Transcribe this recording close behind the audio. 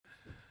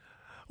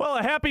Well,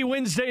 a happy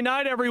Wednesday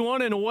night,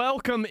 everyone, and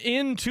welcome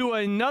into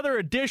another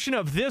edition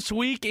of This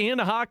Week in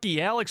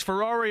Hockey. Alex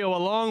Ferrario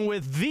along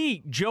with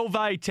the Joe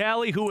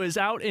Vitale, who is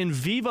out in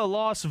Viva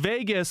Las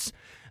Vegas,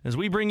 as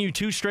we bring you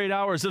 2 straight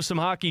hours of some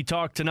hockey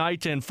talk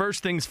tonight. And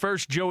first things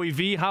first, Joey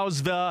V,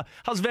 how's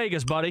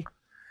Vegas, buddy?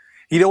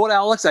 You know what,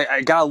 Alex?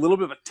 I got a little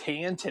bit of a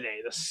tan today.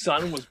 The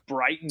sun was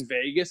bright in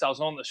Vegas. I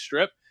was on the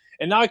Strip.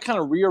 And now I kind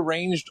of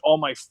rearranged all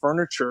my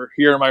furniture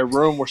here in my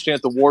room. We're staying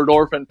at the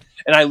Waldorf, and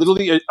I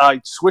literally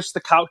I switched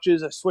the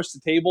couches, I switched the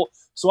table.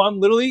 So I'm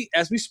literally,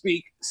 as we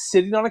speak,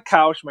 sitting on a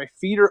couch. My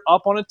feet are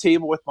up on a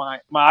table with my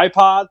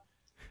iPod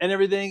and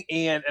everything,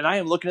 and I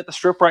am looking at the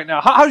Strip right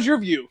now. How's your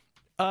view?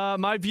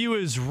 My view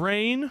is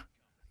rain,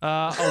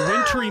 a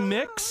wintry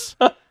mix.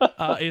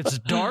 It's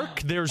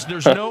dark. There's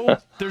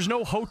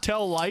no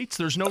hotel lights.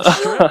 There's no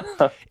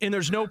Strip, and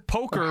there's no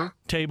poker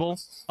table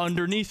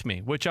underneath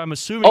me, which I'm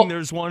assuming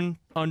there's one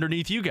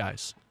underneath you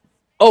guys.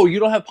 Oh, you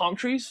don't have palm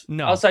trees?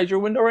 No. Outside your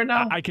window right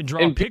now? I can draw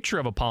a picture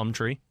of a palm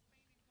tree.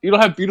 You don't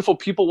have beautiful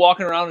people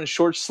walking around in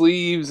short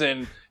sleeves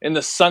and in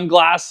the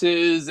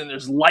sunglasses, and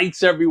there's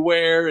lights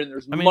everywhere, and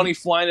there's money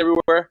flying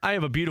everywhere. I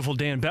have a beautiful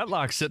Dan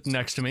Betlock sitting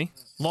next to me.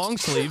 Long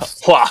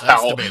sleeves. Wow.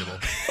 That's debatable.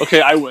 Okay,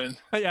 I win.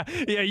 Yeah,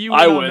 you win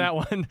on that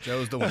one.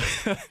 Joe's the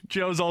winner.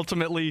 Joe's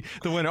ultimately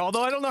the winner.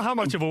 Although I don't know how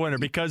much of a winner,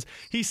 because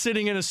he's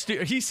sitting in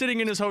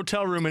his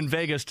hotel room in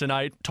Vegas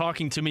tonight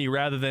talking to me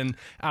rather than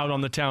out on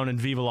the town in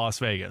Viva Las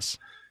Vegas.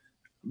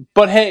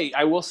 But hey,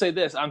 I will say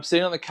this. I'm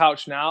sitting on the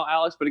couch now,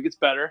 Alex, but it gets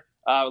better.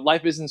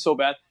 Life isn't so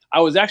bad. I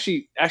was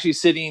actually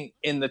sitting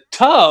in the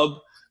tub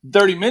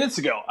 30 minutes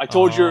ago. I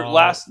told you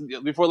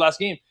before the last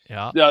game.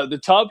 Yeah. The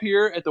tub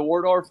here at the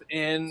Waldorf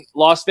in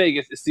Las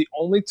Vegas is the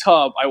only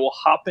tub I will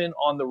hop in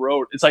on the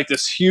road. It's like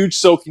this huge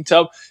soaking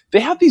tub. They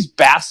have these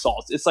bath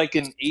salts. It's like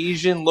an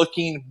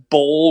Asian-looking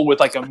bowl with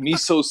like a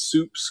miso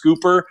soup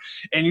scooper,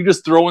 and you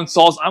just throw in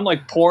salts. I'm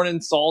like pouring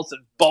in salts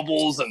and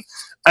bubbles, and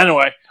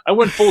anyway, I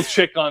went full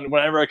chick on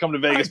whenever I come to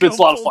Vegas. But it's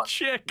a lot of fun.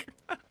 Chick.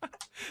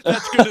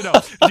 That's good to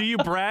know. Do you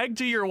brag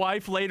to your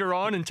wife later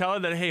on and tell her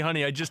that, hey,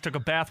 honey, I just took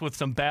a bath with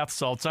some bath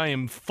salts. I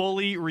am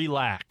fully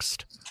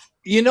relaxed.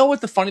 You know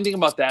what the funny thing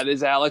about that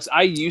is, Alex?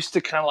 I used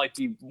to kind of like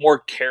be more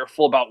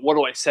careful about what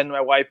do I send to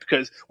my wife,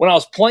 because when I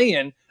was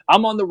playing,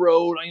 I'm on the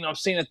road, I'm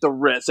staying at the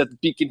Ritz at the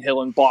Beacon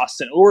Hill in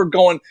Boston. We're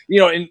going,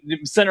 in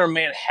the center of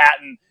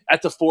Manhattan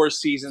at the Four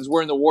Seasons.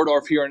 We're in the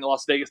Waldorf here in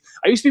Las Vegas.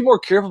 I used to be more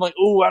careful, like,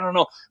 I don't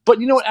know. But,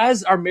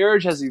 as our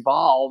marriage has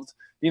evolved,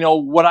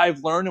 what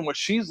I've learned and what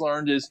she's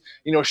learned is,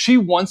 she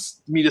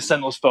wants me to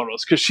send those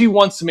photos because she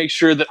wants to make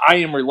sure that I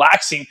am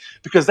relaxing,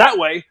 because that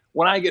way,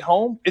 when I get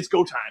home, it's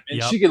go time.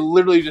 And she can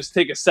literally just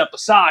take a step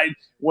aside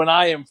when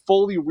I am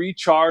fully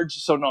recharged.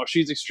 So, no,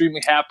 she's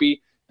extremely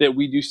happy that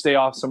we do stay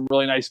off some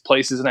really nice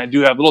places, and I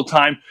do have a little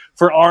time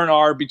for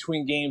R&R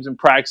between games and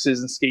practices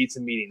and skates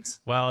and meetings.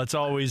 Well, it's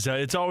always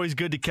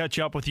good to catch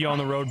up with you on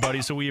the road,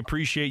 buddy, so we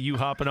appreciate you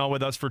hopping on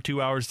with us for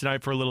 2 hours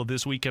tonight for a little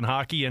This Week in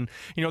Hockey. And,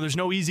 there's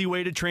no easy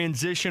way to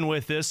transition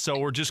with this, so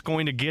we're just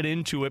going to get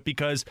into it,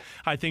 because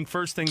I think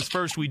first things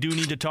first, we do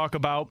need to talk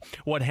about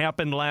what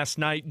happened last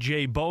night,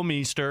 Jay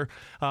Bouwmeester.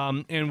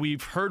 And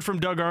we've heard from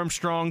Doug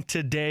Armstrong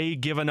today,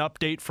 give an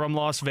update from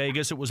Las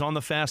Vegas. It was on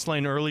the Fast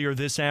Lane earlier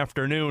this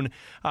afternoon.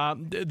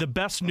 The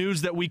best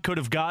news that we could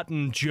have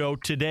gotten, Joe,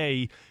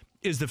 today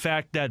is the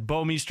fact that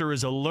Bouwmeester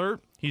is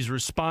alert, he's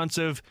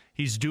responsive,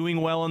 he's doing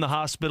well in the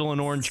hospital in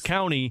Orange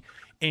County,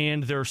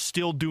 and they're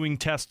still doing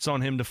tests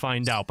on him to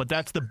find out. But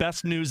that's the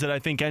best news that I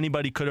think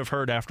anybody could have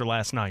heard after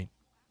last night.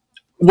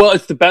 Well,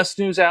 it's the best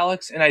news,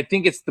 Alex, and I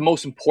think it's the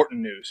most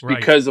important news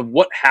because of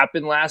what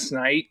happened last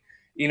night.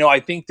 I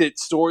think that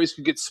stories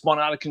could get spun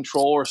out of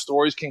control, or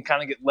stories can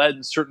kind of get led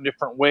in certain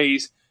different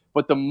ways.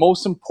 But the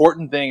most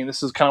important thing, and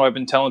this is kind of what I've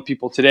been telling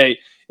people today,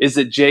 is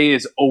that Jay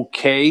is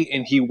okay,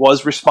 and he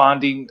was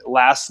responding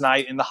last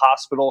night in the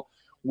hospital.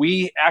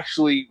 We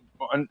actually,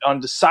 on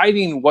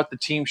deciding what the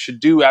team should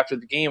do after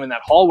the game in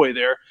that hallway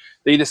there,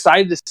 they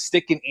decided to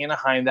stick in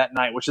Anaheim that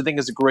night, which I think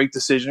is a great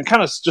decision. It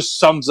kind of just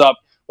sums up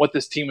what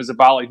this team is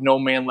about, like no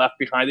man left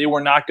behind. They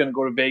were not going to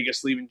go to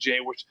Vegas leaving Jay,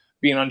 which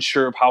being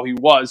unsure of how he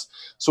was.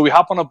 So we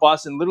hop on a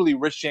bus, and literally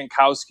Rich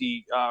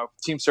Jankowski,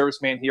 team service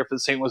man here for the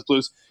St. Louis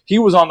Blues, he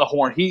was on the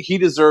horn. He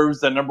deserves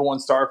the #1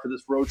 star for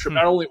this road trip,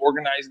 not only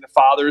organizing the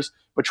fathers,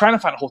 but trying to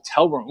find a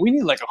hotel room. We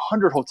need like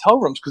 100 hotel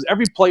rooms, because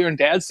every player and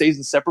dad stays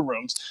in separate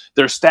rooms.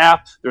 There's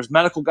staff, there's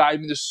medical guys.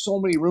 There's so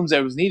many rooms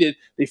that was needed.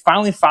 They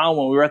finally found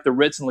one. We were at the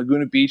Ritz in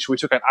Laguna Beach. We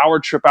took an hour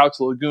trip out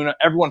to Laguna.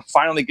 Everyone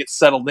finally gets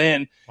settled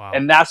in,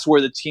 and that's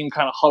where the team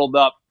kind of huddled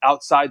up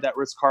outside that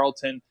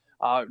Ritz-Carlton.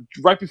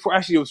 Right before,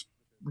 actually, it was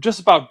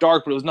just about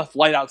dark, but it was enough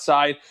light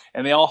outside,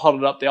 and they all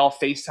huddled up. They all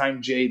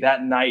FaceTimed Jay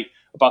that night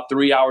about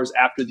 3 hours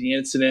after the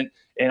incident,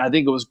 and I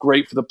think it was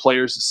great for the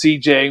players to see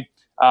Jay.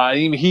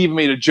 He even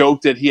made a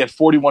joke that he had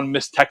 41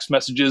 missed text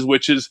messages,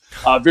 which is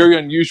very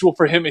unusual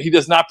for him, and he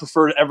does not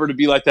prefer ever to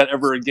be like that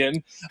ever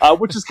again,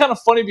 which is kind of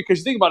funny because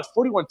you think about it,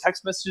 41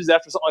 text messages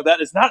after something like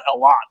that is not a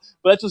lot,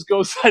 but that just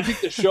goes, I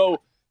think, to show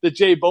that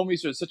Jay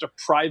Bouwmeester is such a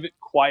private,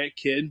 quiet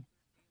kid.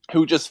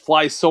 who just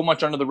flies so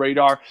much under the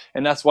radar,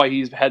 and that's why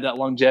he's had that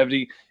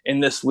longevity in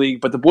this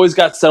league. But the boys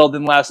got settled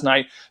in last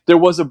night. There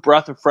was a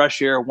breath of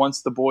fresh air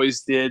once the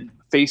boys did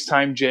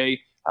FaceTime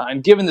Jay.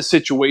 And given the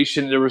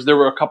situation, there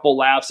were a couple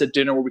laughs at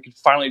dinner where we could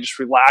finally just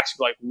relax,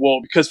 be like,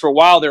 whoa, because for a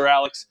while there,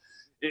 Alex,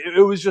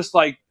 it was just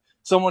like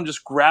someone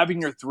just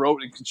grabbing your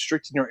throat and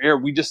constricting your air.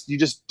 You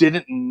just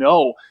didn't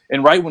know.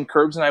 And right when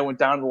Curbs and I went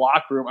down to the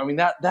locker room, I mean,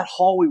 that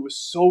hallway was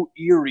so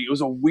eerie. It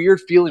was a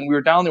weird feeling. We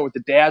were down there with the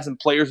dads and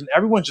players, and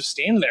everyone's just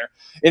standing there.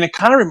 And it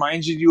kind of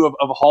reminds you of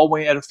a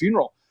hallway at a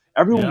funeral.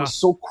 Everyone was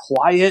so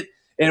quiet,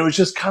 and it was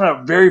just kind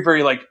of very,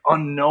 very like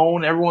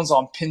unknown. Everyone's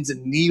on pins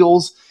and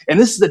needles. And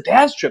this is the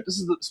dad's trip. This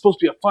is supposed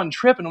to be a fun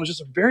trip, and it was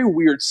just a very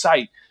weird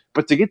sight.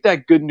 But to get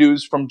that good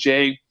news from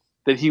Jay,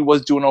 that he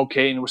was doing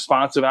okay and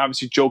responsive,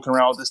 obviously joking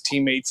around with his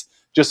teammates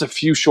just a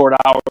few short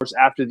hours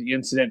after the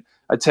incident.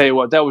 I tell you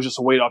what, that was just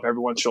a weight off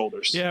everyone's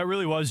shoulders. Yeah, it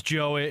really was,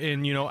 Joe.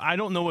 And, I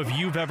don't know if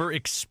you've ever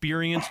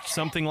experienced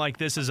something like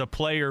this as a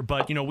player,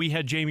 but, we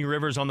had Jamie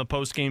Rivers on the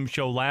postgame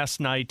show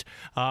last night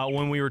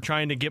when we were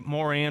trying to get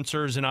more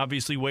answers and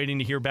obviously waiting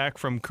to hear back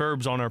from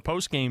Curbs on our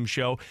postgame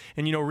show.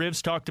 And,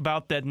 Rivs talked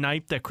about that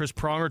night that Chris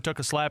Pronger took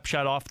a slap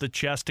shot off the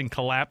chest and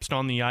collapsed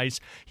on the ice.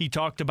 He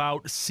talked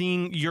about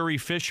seeing Yuri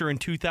Fisher in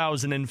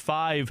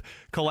 2005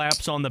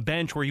 collapse on the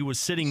bench where he was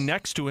sitting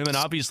next to him, and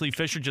obviously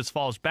Fisher just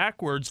falls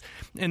backwards.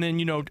 And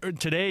then,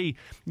 today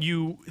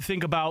you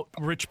think about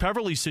Rich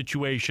Peverley's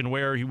situation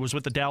where he was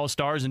with the Dallas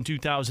Stars in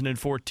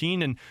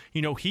 2014 and,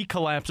 he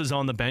collapses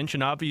on the bench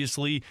and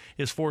obviously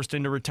is forced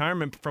into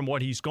retirement from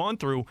what he's gone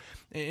through.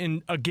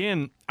 And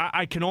again,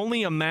 I can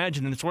only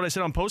imagine, and it's what I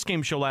said on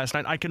postgame show last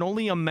night, I can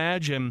only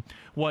imagine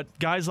what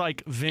guys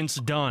like Vince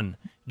Dunn,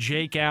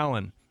 Jake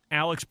Allen,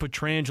 Alex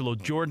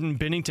Pietrangelo, Jordan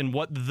Binnington,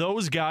 what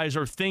those guys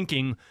are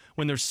thinking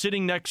when they're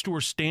sitting next to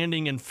or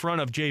standing in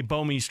front of Jay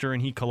Bouwmeester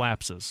and he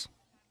collapses.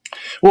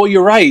 Well,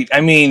 you're right.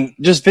 I mean,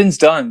 just Vince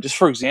Dunn, just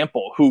for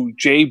example, who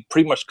Jay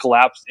pretty much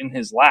collapsed in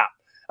his lap.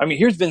 I mean,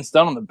 here's Vince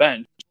Dunn on the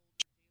bench,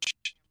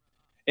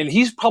 and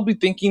he's probably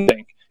thinking,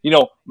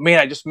 man,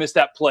 I just missed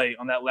that play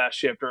on that last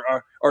shift, or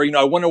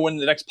I wonder when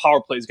the next power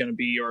play is going to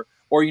be, or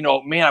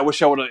man, I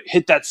wish I would have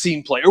hit that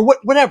seam play, or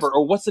whatever,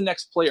 or what's the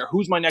next player,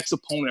 who's my next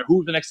opponent,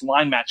 who's the next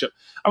line matchup.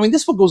 I mean,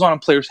 this is what goes on in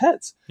players'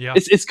 heads. Yeah.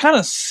 It's kind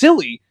of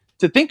silly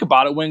to think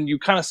about it when you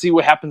kind of see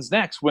what happens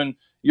next when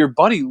your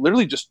buddy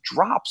literally just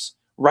drops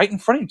right in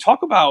front of you.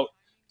 Talk about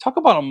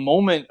a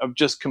moment of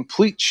just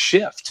complete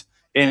shift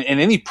in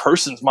any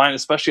person's mind,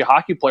 especially a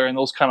hockey player in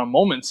those kind of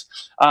moments.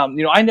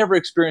 I never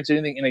experienced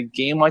anything in a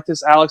game like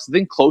this, Alex. The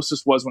thing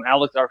closest was when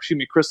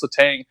Chris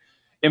Letang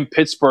in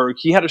Pittsburgh,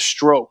 he had a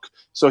stroke.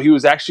 So he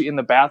was actually in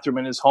the bathroom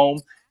in his home,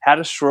 had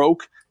a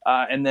stroke,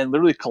 and then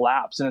literally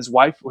collapsed. And his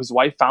wife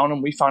found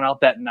him. We found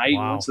out that night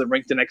and went to the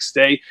rink the next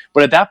day.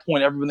 But at that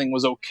point, everything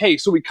was okay.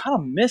 So we kind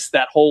of missed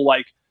that whole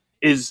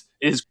is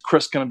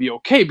Chris going to be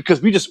okay?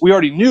 Because we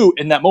already knew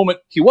in that moment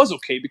he was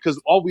okay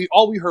because all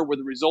we heard were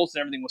the results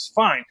and everything was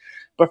fine.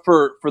 But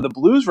for the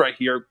Blues right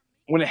here,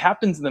 when it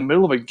happens in the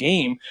middle of a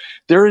game,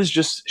 there is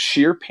just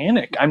sheer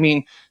panic. I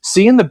mean,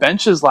 seeing the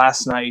benches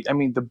last night, I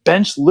mean, the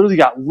bench literally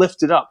got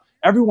lifted up.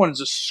 Everyone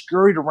just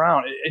scurried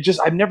around.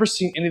 I've never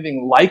seen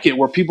anything like it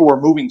where people were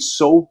moving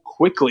so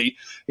quickly.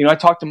 I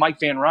talked to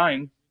Mike Van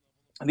Ryn,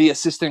 the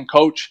assistant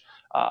coach,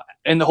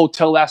 in the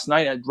hotel last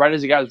night. Right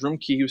as he got his room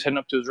key, he was heading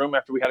up to his room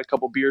after we had a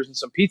couple beers and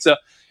some pizza,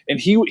 and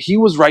he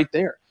was right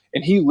there.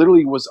 And he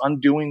literally was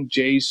undoing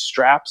Jay's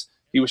straps.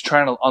 He was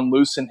trying to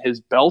unloosen his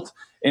belt.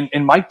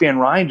 And Mike Van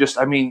Ryn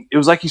it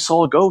was like he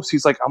saw a ghost.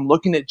 He's like, I'm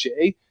looking at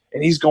Jay,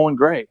 and he's going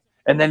gray.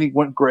 And then he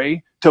went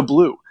gray to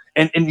blue.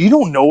 And you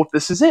don't know if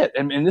this is it.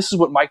 And this is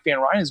what Mike Van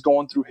Ryn is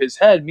going through his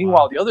head.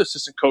 Meanwhile, the other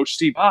assistant coach,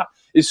 Steve Ott,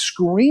 is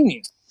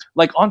screaming,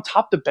 like on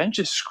top of the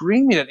benches,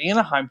 screaming at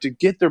Anaheim to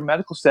get their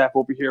medical staff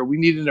over here. We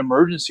need an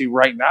emergency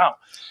right now.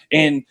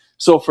 And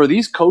so for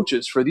these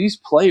coaches, for these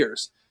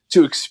players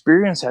to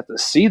experience that, to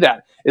see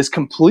that is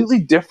completely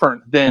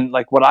different than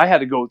like what I had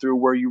to go through,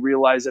 where you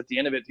realize at the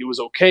end of it, he was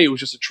okay. It was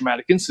just a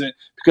traumatic incident,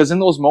 because in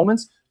those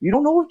moments, you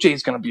don't know if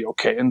Jay's going to be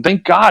okay. And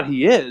thank God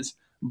he is.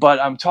 But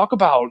talk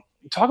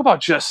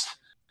about just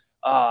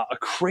a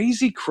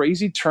crazy,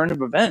 crazy turn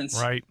of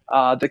events, right?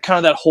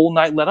 That whole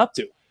night led up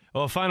to.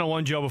 Well, a final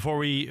one, Joe, before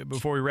we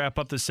wrap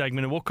up this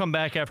segment, and we'll come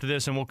back after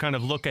this and we'll kind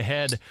of look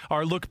ahead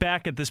or look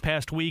back at this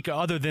past week,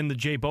 other than the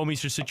Jay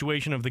Bouwmeester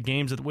situation of the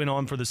games that went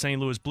on for the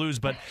St. Louis Blues.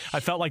 But I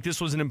felt like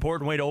this was an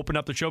important way to open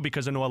up the show,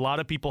 because I know a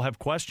lot of people have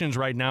questions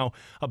right now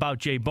about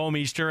Jay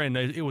Bouwmeester, and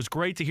it was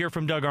great to hear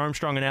from Doug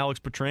Armstrong and Alex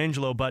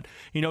Pietrangelo. But,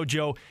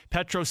 Joe,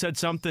 Petro said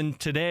something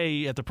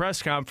today at the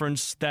press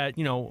conference that,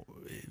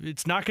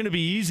 it's not going to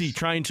be easy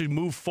trying to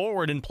move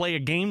forward and play a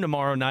game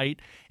tomorrow night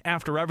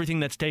after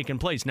everything that's taken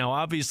place. Now,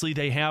 obviously,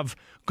 they have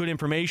good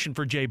information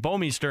for Jay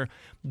Bouwmeester,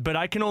 but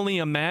I can only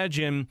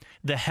imagine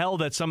the hell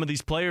that some of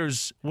these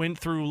players went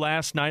through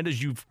last night,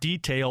 as you've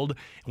detailed,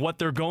 what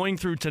they're going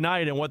through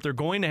tonight and what they're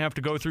going to have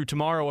to go through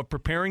tomorrow of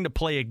preparing to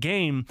play a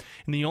game.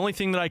 And the only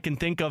thing that I can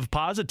think of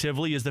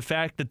positively is the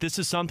fact that this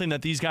is something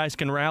that these guys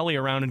can rally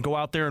around and go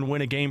out there and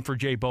win a game for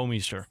Jay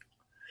Bouwmeester.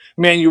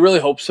 Man, you really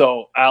hope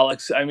so,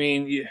 Alex. I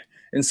mean,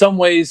 in some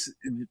ways,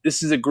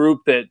 this is a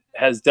group that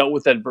has dealt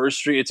with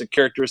adversity. It's a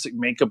characteristic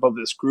makeup of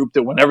this group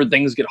that whenever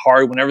things get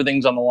hard, whenever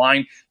things on the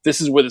line,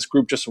 this is where this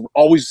group just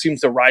always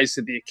seems to rise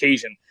to the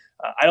occasion.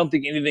 I don't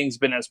think anything's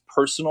been as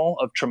personal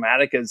of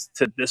traumatic as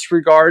to this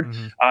regard.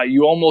 Mm-hmm.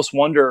 You almost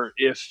wonder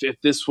if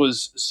this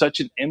was such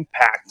an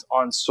impact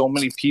on so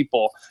many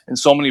people and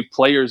so many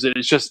players that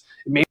it's just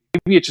maybe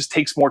it just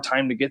takes more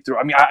time to get through.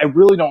 I mean, I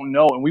really don't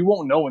know, and we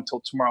won't know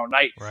until tomorrow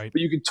night. Right.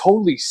 But you can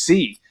totally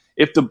see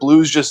if the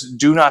Blues just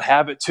do not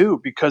have it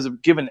too, because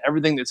of given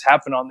everything that's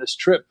happened on this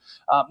trip.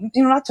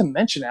 Not to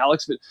mention,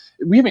 Alex, but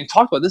we haven't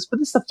talked about this, but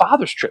it's the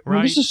father's trip. Right. I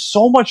mean, there's just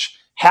so much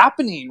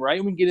happening, right?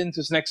 We can get into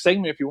this next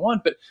segment if you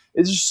want, but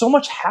there's just so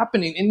much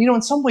happening. And,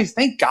 in some ways,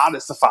 thank God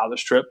it's the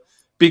father's trip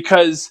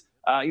because,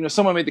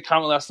 someone made the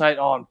comment last night,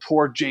 oh, and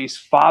poor Jay's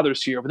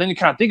father's here. But then you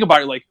kind of think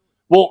about it like,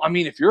 well, I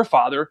mean, if you're a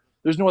father,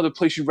 there's no other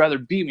place you'd rather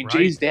be. I mean, right.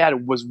 Jay's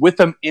dad was with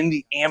him in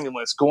the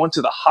ambulance going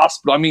to the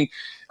hospital. I mean,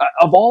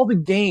 of all the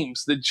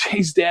games that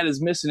Jay's dad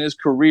has missed in his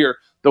career,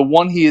 the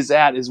one he is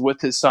at is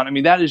with his son. I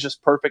mean, that is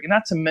just perfect. And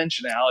not to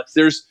mention, Alex,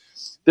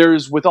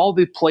 there's with all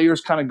the players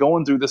kind of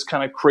going through this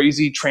kind of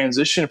crazy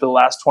transition for the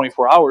last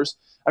 24 hours.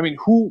 I mean,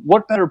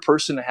 what better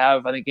person to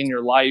have, I think, in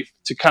your life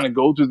to kind of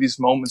go through these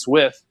moments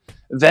with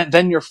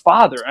than your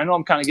father? I know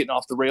I'm kind of getting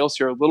off the rails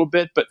here a little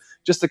bit, but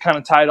just to kind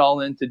of tie it all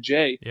into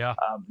Jay, yeah.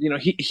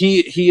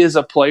 He is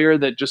a player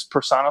that just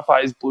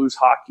personifies Blues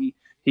hockey.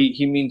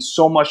 He means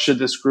so much to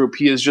this group.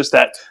 He is just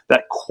that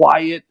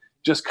quiet,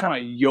 just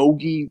kind of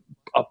yogi,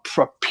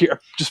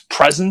 just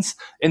presence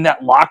in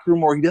that locker room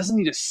where he doesn't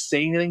need to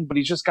say anything, but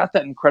he's just got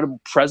that incredible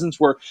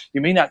presence where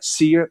you may not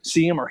see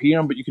him or hear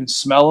him, but you can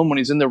smell him when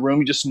he's in the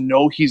room. You just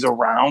know he's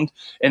around,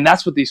 and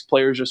that's what these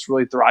players just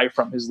really thrive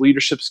from: his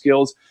leadership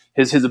skills,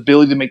 his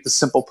ability to make the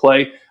simple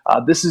play.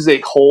 This is a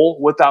hole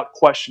without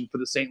question for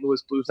the St.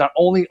 Louis Blues, not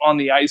only on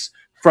the ice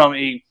from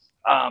a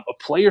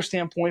player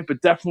standpoint,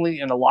 but definitely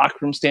in a locker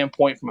room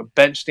standpoint, from a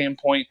bench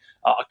standpoint,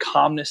 a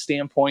calmness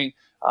standpoint.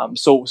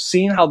 So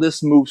seeing how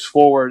this moves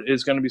forward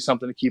is going to be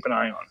something to keep an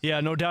eye on.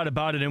 Yeah, no doubt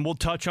about it. And we'll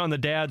touch on the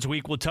Dad's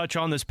Week. We'll touch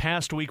on this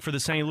past week for the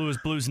St. Louis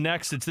Blues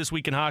next. It's This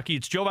Week in Hockey.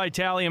 It's Joe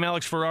Vitale. I'm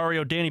Alex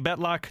Ferrario. Danny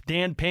Betlock.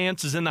 Dan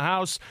Pants is in the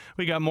house.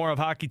 We got more of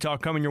Hockey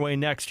Talk coming your way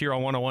next here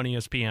on 101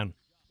 ESPN.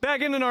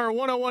 Back in our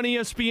 101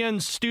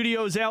 ESPN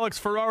studios, Alex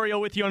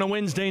Ferrario with you on a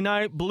Wednesday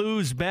night.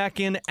 Blues back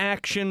in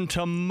action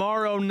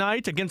tomorrow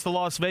night against the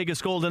Las Vegas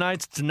Golden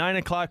Knights. It's a 9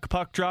 o'clock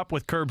puck drop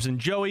with Curbs and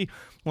Joey.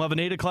 We'll have an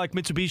 8 o'clock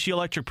Mitsubishi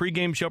Electric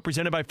pregame show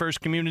presented by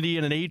First Community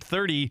and an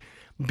 8:30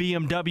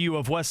 BMW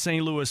of West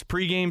St. Louis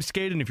pregame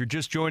skate. And if you're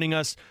just joining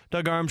us,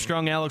 Doug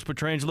Armstrong, Alex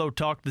Petrangelo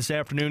talked this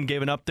afternoon,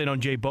 gave an update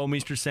on Jay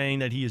Bouwmeester, saying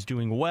that he is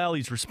doing well,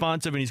 he's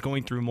responsive, and he's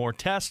going through more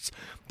tests.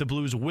 The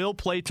Blues will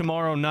play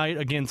tomorrow night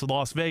against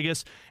Las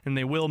Vegas, and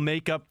they will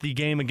make up the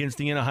game against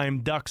the Anaheim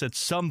Ducks at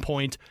some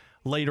point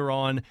later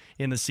on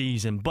in the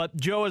season. But,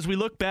 Joe, as we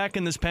look back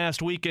in this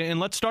past week, and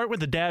let's start with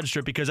the Dad's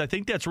Trip, because I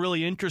think that's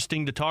really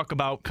interesting to talk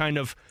about kind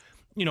of,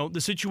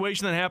 the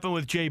situation that happened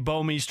with Jay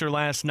Bouwmeester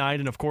last night.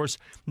 And, of course,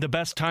 the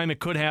best time it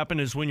could happen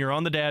is when you're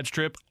on the Dad's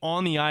Trip,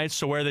 on the ice,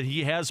 so where that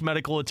he has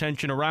medical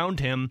attention around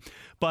him.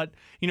 But,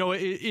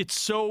 it's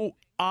so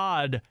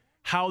odd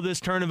how this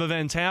turn of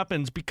events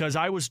happens, because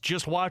I was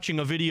just watching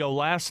a video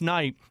last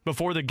night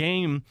before the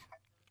game,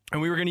 and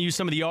we were going to use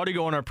some of the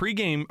audio in our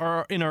pregame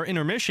or in our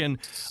intermission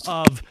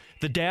of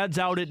the dads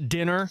out at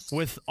dinner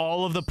with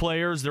all of the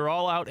players. They're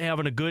all out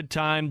having a good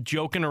time,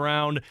 joking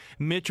around.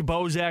 Mitch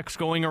Bozak's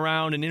going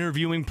around and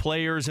interviewing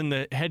players and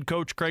the head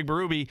coach, Craig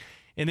Berube.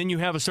 And then you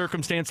have a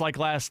circumstance like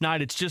last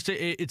night. It's just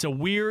it's a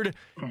weird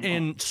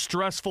and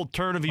stressful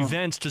turn of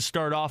events to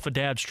start off a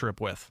Dad's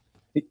Trip with.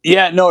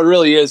 Yeah, no, it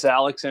really is,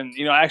 Alex. And,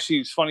 actually,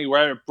 it's funny. We're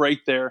at a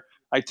break there.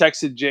 I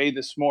texted Jay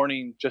this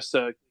morning just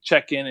to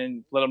check in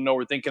and let him know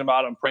we're thinking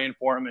about him, praying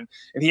for him. And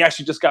he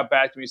actually just got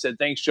back to me. He said,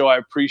 thanks, Joe. I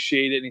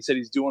appreciate it. And he said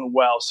he's doing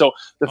well. So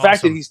the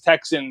fact that he's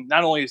texting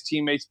not only his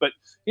teammates, but,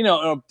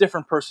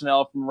 different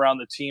personnel from around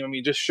the team,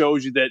 it just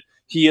shows you that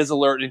he is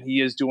alert and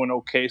he is doing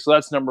okay. So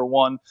that's number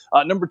one.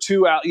 Number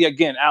two,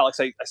 again, Alex,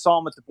 I saw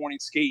him at the morning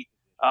skate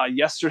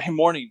yesterday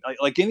morning.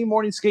 Like any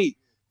morning skate,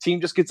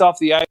 team just gets off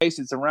the ice.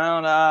 It's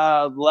around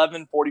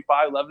 11:45,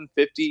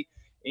 11:50.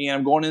 And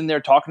I'm going in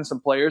there talking to some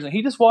players, and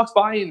he just walks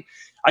by, and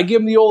I give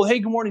him the old, hey,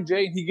 good morning,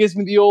 Jay. And he gives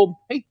me the old,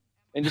 hey,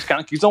 and just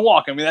kind of keeps on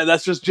walking. I mean,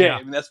 that's just Jay. Yeah.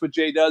 I mean, that's what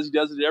Jay does. He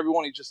does it to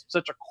everyone. He's just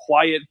such a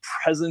quiet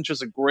presence,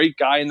 just a great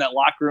guy in that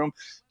locker room,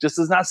 just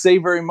does not say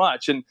very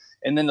much. And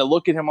then to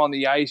look at him on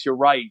the ice, you're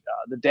right.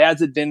 The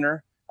dad's at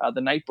dinner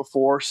the night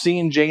before,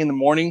 seeing Jay in the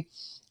morning.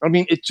 I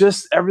mean,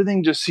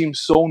 everything just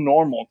seems so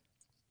normal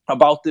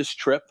about this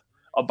trip,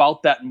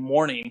 about that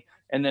morning,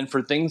 and then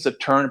for things to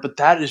turn. But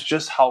that is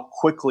just how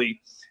quickly,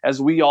 as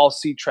we all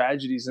see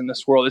tragedies in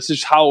this world, this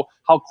is how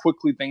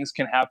quickly things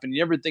can happen.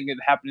 You never think it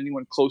happened to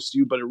anyone close to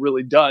you, but it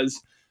really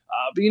does.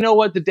 But you know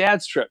what? The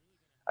Dad's Trip.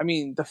 I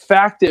mean, the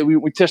fact that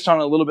we touched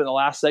on it a little bit in the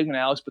last segment,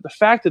 Alex, but the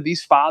fact that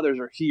these fathers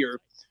are here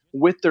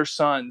with their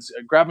sons,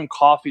 grabbing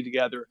coffee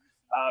together,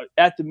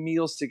 at the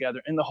meals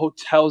together, in the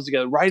hotels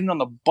together, riding on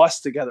the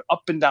bus together,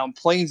 up and down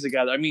planes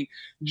together. I mean,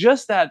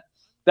 just that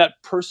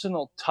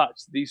personal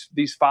touch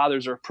these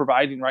fathers are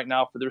providing right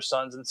now for their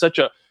sons in such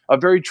a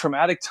very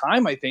traumatic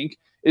time, I think,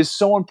 is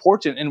so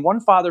important. And one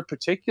father in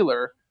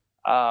particular,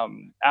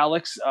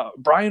 Alex,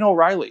 Brian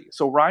O'Reilly.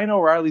 So Ryan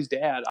O'Reilly's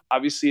dad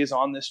obviously is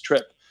on this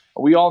trip.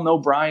 We all know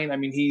Brian. I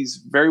mean,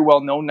 he's very well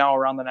known now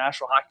around the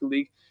National Hockey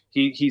League.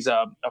 He's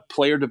a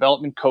player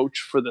development coach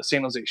for the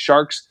San Jose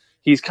Sharks.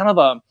 He's kind of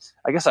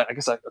I guess a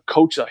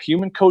coach, a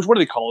human coach. What do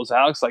they call those,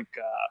 Alex? Like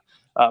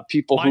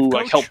people life who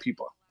coach? Help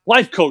people.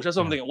 Life coach. That's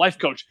what I'm thinking. Life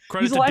coach.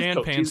 Credit He's a to life Dan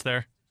coach. Pants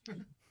there.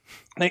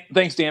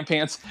 Thanks, Dan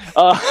Pants.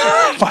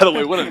 By the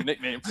way, what a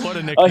nickname. What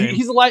a nickname.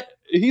 He's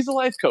a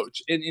life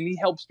coach, and he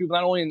helps people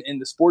not only in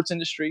the sports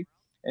industry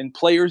and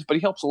players, but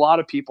he helps a lot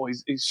of people.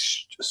 He's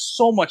just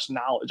so much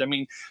knowledge. I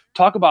mean,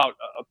 talk about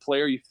a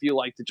player you feel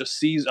like that just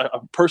sees a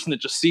person that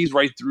just sees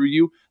right through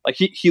you. Like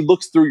he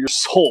looks through your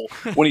soul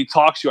when he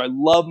talks to you. I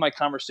love my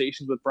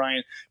conversations with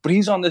Brian, but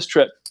he's on this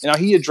trip. Now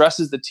he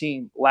addresses the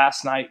team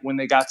last night when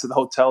they got to the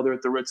hotel there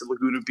at the Ritz at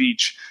Laguna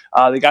Beach.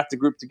 They got the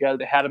group together.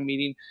 They had a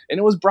meeting, and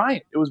it was Brian.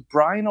 It was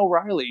Brian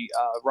O'Reilly,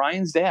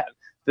 Ryan's dad,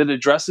 that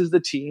addresses the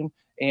team.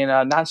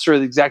 And not sure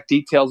the exact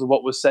details of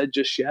what was said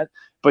just yet,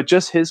 but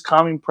just his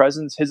calming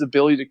presence, his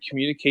ability to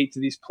communicate to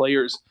these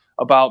players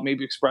about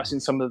maybe expressing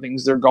some of the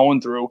things they're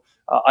going through.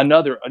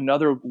 Another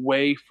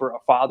way for a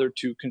father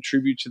to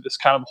contribute to this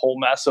kind of whole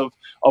mess of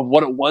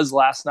what it was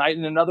last night.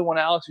 And another one,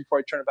 Alex, before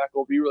I turn it back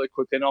over to you really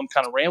quick, I know I'm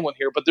kind of rambling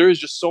here, but there is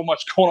just so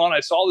much going on.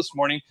 I saw this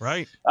morning.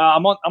 Right.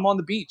 I'm on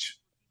the beach.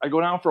 I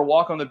go down for a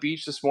walk on the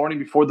beach this morning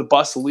before the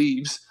bus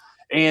leaves.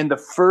 And the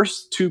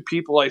first two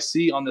people I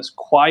see on this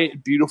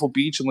quiet, beautiful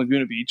beach in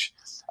Laguna Beach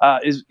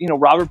is,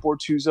 Robert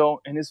Bortuzzo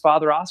and his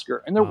father,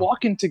 Oscar. And they're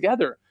walking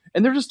together.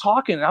 And they're just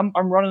talking. And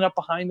I'm running up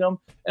behind them.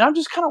 And I'm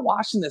just kind of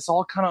watching this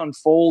all kind of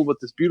unfold with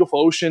this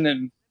beautiful ocean.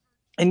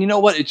 And you know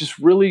what? It just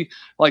really,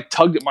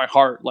 tugged at my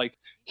heart. Like,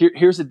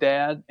 here's a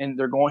dad, and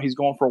he's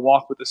going for a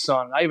walk with his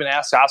son. And I even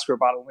asked Oscar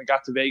about it when we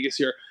got to Vegas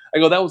here. I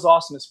go, that was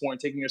awesome this morning,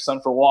 taking your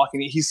son for a walk.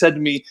 And he said to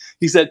me,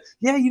 yeah,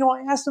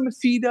 I asked him if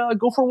he'd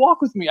go for a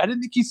walk with me. I didn't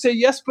think he'd say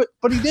yes,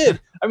 but he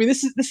did. I mean,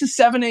 this is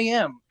 7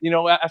 a.m.,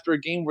 after a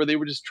game where they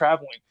were just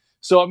traveling.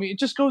 So, I mean, it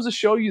just goes to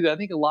show you that I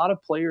think a lot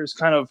of players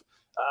kind of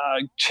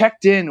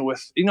checked in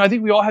with, I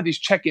think we all have these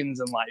check-ins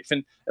in life.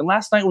 And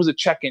last night was a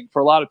check-in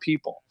for a lot of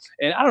people.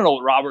 And I don't know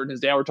what Robert and his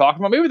dad were talking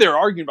about. Maybe they were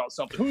arguing about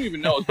something. Who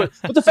even knows? But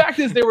the fact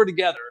is they were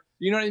together.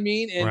 You know what I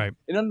mean? And, right.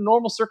 and under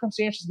normal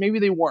circumstances, maybe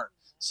they weren't.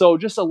 So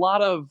just a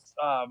lot of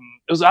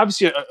it was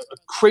obviously a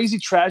crazy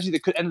tragedy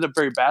that could ended up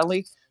very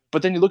badly.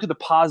 But then you look at the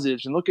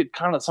positives and look at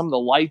kind of some of the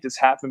light that's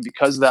happened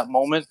because of that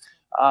moment.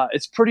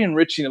 It's pretty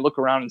enriching to look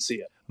around and see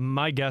it.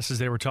 My guess is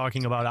they were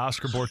talking about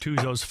Oscar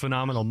Bortuzzo's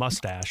phenomenal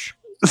mustache.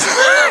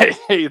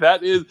 Hey,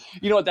 that is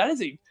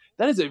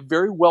a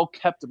very well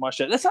kept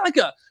mustache. That's not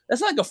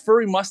like a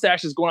furry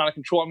mustache that's going out of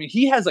control. I mean,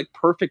 he has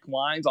perfect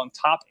lines on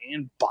top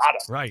and bottom.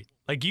 Right.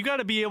 Like, you got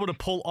to be able to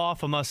pull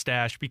off a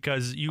mustache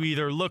because you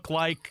either look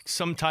like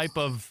some type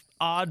of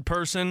odd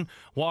person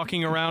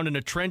walking around in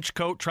a trench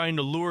coat trying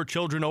to lure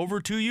children over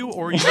to you,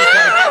 or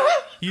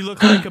you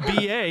look like a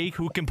BA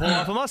who can pull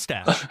off a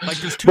mustache. Like,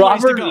 there's two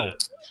ways to go.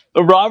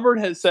 Robert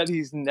has said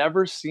he's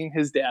never seen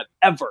his dad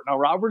ever. Now,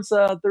 Robert's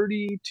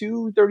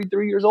 32,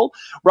 33 years old.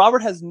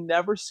 Robert has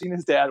never seen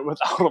his dad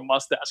without a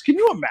mustache. Can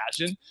you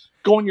imagine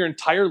going your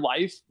entire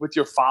life with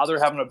your father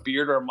having a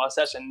beard or a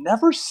mustache and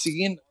never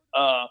seeing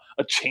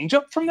a change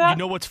up from that? You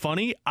know what's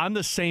funny? I'm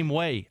the same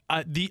way.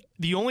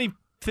 The only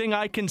thing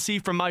I can see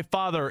from my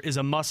father is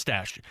a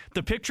mustache.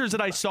 The pictures that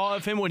I saw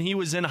of him when he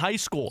was in high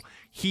school,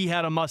 he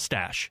had a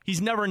mustache.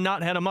 He's never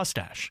not had a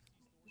mustache.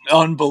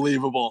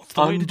 Unbelievable. It's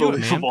the way to do it,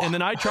 man. And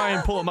then I try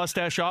and pull a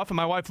mustache off, and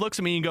my wife looks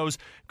at me and goes,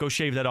 "Go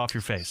shave that off your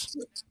face."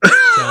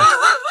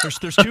 So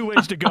there's two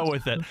ways to go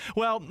with it.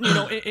 Well,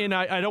 and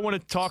I don't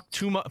want to talk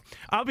too much.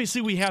 Obviously,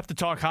 we have to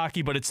talk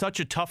hockey, but it's such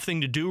a tough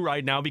thing to do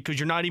right now because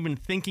you're not even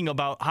thinking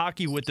about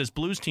hockey with this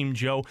Blues team,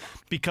 Joe,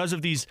 because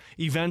of these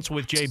events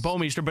with Jay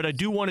Bouwmeester. But I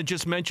do want to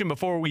just mention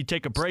before we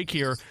take a break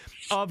here,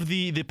 of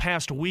the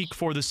past week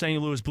for the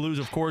St. Louis Blues,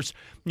 of course,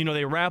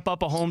 they wrap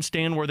up a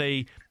homestand where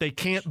they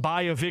can't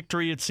buy a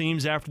victory, it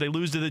seems, after they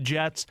lose to the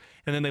Jets,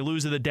 and then they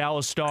lose to the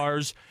Dallas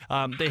Stars.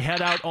 They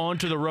head out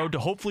onto the road to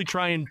hopefully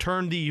try and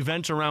turn the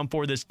events around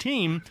for this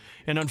team.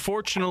 And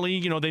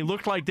unfortunately, they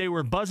looked like they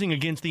were buzzing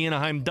against the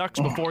Anaheim Ducks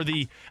before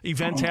the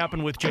events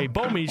happened with Jay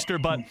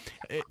Bouwmeester, but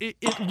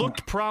it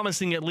looked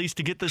promising at least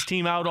to get this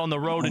team out on the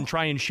road and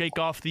try and shake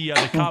off the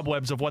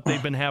cobwebs of what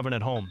they've been having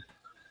at home.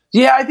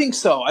 Yeah, I think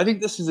so. I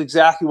think this is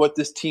exactly what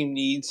this team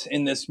needs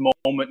in this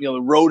moment.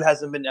 The road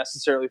hasn't been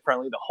necessarily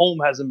friendly. The home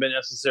hasn't been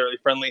necessarily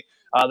friendly.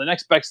 The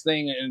next best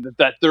thing, and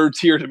that third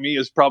tier to me,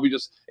 is probably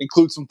just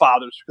include some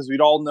fathers, because we'd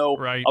all know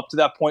up to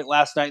that point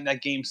last night in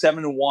that game,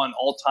 7-1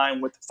 all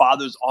time with the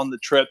fathers on the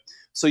trip.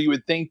 So you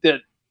would think that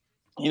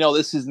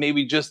this is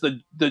maybe just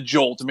the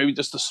jolt or maybe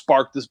just the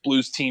spark this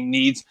Blues team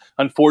needs.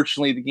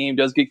 Unfortunately, the game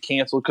does get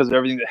canceled because of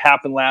everything that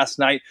happened last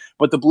night,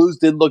 but the Blues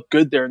did look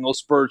good there in those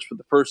spurts for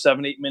the first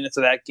 7-8 minutes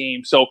of that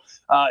game. So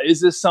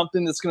is this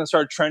something that's going to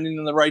start trending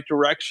in the right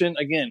direction?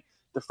 Again,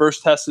 the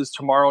first test is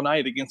tomorrow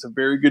night against a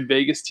very good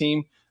Vegas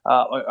team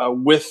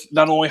with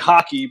not only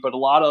hockey, but a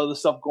lot of other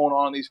stuff going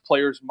on in these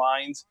players'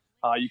 minds.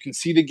 You can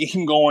see the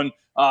game going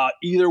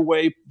either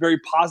way, very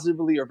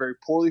positively or very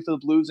poorly for the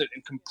Blues, and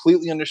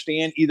completely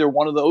understand either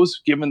one of those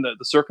given the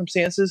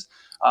circumstances.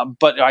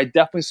 But I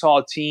definitely saw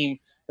a team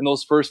in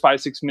those first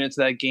 5-6 minutes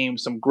of that game,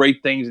 some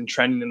great things and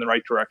trending in the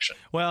right direction.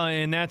 Well,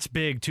 and that's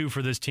big, too,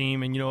 for this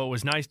team. And, it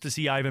was nice to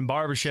see Ivan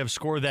Barbashev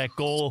score that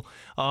goal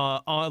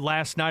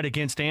last night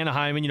against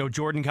Anaheim. And,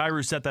 Jordan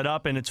Kyrou set that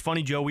up. And it's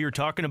funny, Joe, we were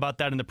talking about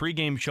that in the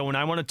pregame show, and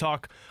I want to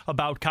talk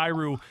about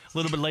Kyrou a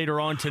little bit later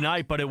on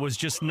tonight, but it was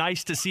just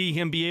nice to see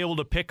him be able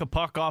to pick a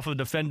puck off of a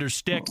defender's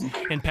stick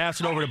and pass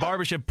it over to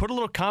Barbashev. Put a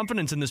little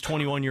confidence in this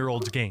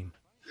 21-year-old's game.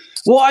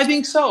 Well, I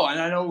think so. And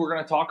I know we're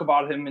going to talk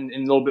about him in a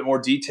little bit more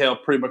detail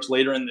pretty much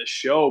later in this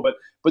show.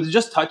 But to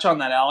just touch on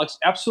that, Alex,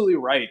 absolutely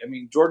right. I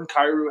mean, Jordan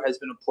Kyrou has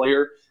been a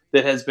player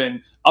that has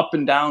been up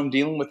and down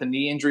dealing with a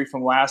knee injury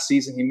from last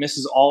season. He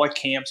misses all at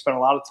camp, spent a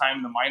lot of time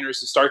in the minors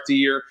to start the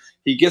year.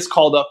 He gets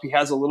called up. He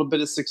has a little bit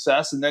of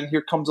success, and then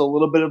here comes a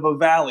little bit of a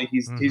valley.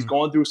 He's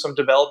going through some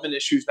development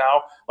issues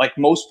now, like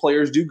most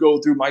players do go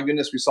through. My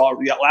goodness, we saw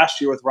it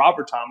last year with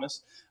Robert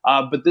Thomas.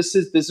 But this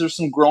is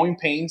some growing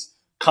pains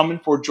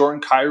coming for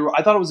Jordan Kyrou.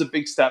 I thought it was a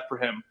big step for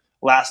him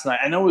last night.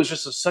 I know it was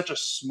just such a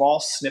small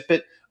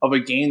snippet of a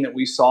game that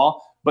we saw,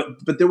 but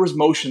there was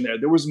motion there.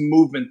 There was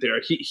movement there.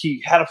 He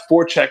had a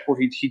forecheck where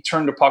he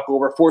turned the puck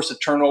over, forced a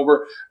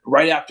turnover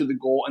right after the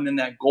goal, and then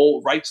that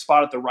goal, right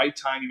spot at the right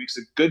time. He makes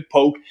a good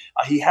poke.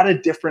 He had a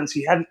difference.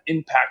 He had an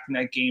impact in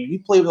that game. He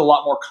played with a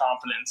lot more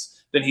confidence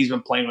than he's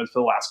been playing with for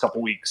the last couple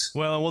weeks.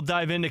 Well, we'll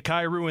dive into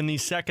Kyrou in the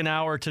second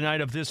hour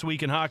tonight of This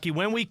Week in Hockey.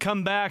 When we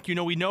come back,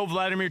 we know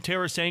Vladimir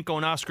Tarasenko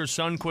and Oskar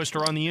Sundqvist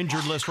are on the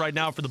injured list right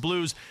now for the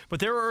Blues, but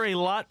there are a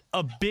lot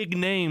of big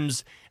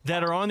names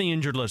that are on the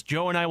injured list.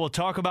 Joe and I will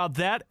talk about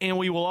that, and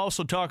we will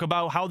also talk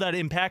about how that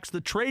impacts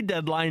the trade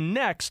deadline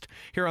next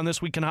here on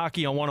This Week in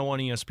Hockey on 101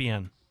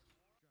 ESPN.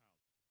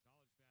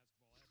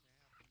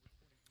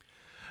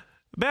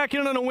 Back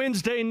in on a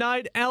Wednesday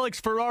night,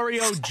 Alex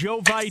Ferrario, Joe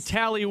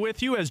Vitale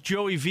with you as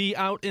Joey V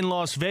out in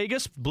Las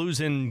Vegas.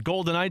 Blues and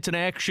Golden Knights in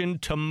action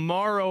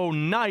tomorrow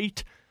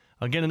night.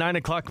 Again, a 9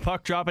 o'clock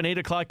puck drop, an 8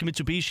 o'clock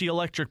Mitsubishi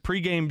Electric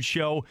pregame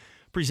show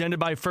presented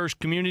by First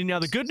Community. Now,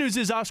 the good news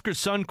is Oskar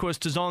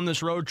Sundqvist is on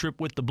this road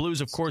trip with the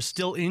Blues, of course,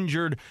 still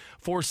injured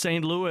for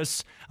St.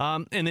 Louis.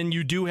 And then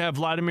you do have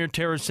Vladimir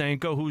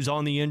Tarasenko, who's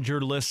on the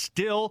injured list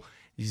still.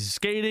 He's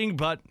skating,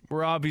 but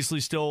we're obviously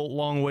still a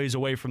long ways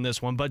away from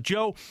this one. But,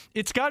 Joe,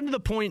 it's gotten to the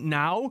point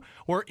now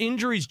where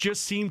injuries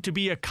just seem to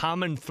be a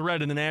common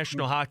thread in the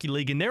National Hockey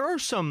League. And there are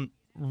some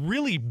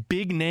really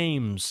big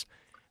names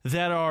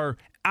that are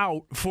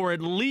out for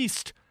at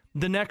least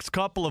the next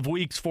couple of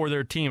weeks for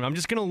their team. I'm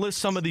just going to list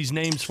some of these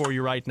names for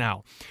you right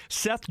now.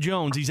 Seth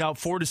Jones, he's out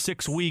 4 to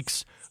 6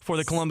 weeks for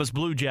the Columbus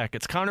Blue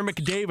Jackets. Connor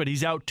McDavid,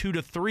 he's out 2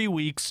 to 3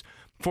 weeks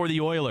for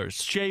the Oilers.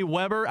 Shea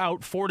Weber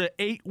out 4 to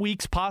 8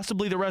 weeks,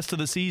 possibly the rest of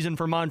the season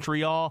for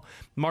Montreal.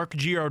 Mark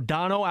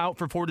Giordano out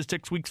for 4 to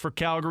 6 weeks for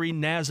Calgary.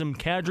 Nazem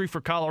Kadri for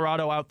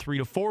Colorado out 3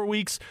 to 4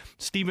 weeks.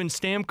 Steven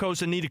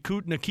Stamkos and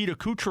Nikita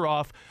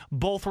Kucherov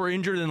both were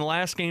injured in the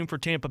last game for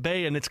Tampa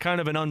Bay, and it's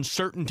kind of an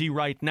uncertainty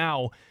right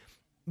now.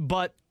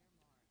 But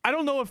I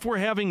don't know if we're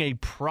having a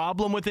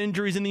problem with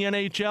injuries in the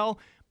NHL,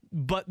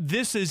 but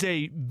this is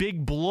a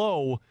big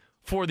blow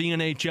for the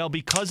NHL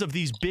because of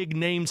these big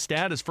name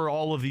status for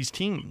all of these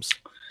teams.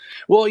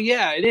 Well,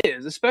 yeah, it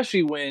is,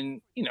 especially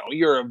when,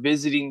 you're a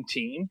visiting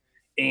team.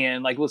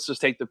 And let's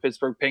just take the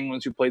Pittsburgh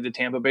Penguins who played the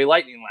Tampa Bay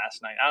Lightning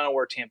last night. I don't know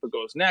where Tampa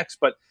goes next,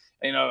 but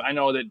I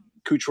know that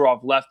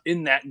Kucherov left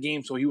in that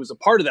game, so he was a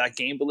part of that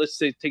game. But let's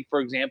say, take for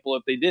example,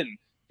 if they didn't.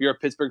 If you're a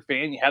Pittsburgh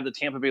fan, you have the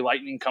Tampa Bay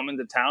Lightning come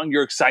into town.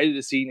 You're excited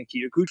to see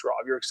Nikita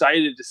Kucherov. You're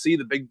excited to see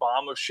the big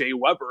bomb of Shea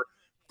Weber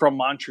from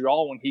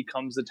Montreal when he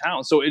comes to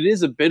town. So it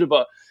is a bit of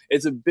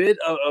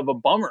a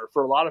bummer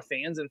for a lot of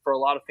fans and for a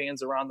lot of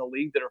fans around the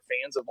league that are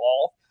fans of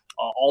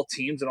all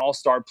teams and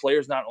all-star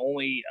players, not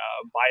only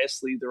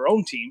biasly their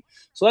own team.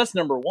 So that's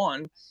number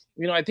one.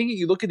 I think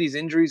you look at these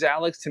injuries,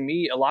 Alex, to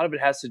me, a lot of it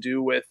has to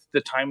do with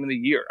the time of the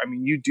year. I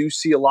mean, you do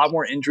see a lot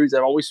more injuries.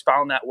 I've always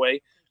found that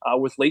way.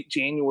 With late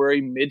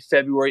January,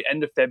 mid-February,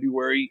 end of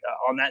February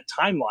on that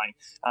timeline.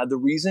 The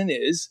reason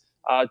is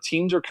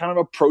teams are kind of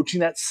approaching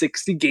that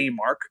 60-game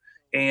mark,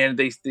 and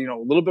they, a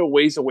little bit of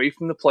ways away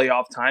from the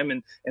playoff time.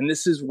 And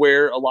this is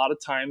where a lot of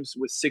times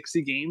with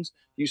 60 games,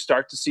 you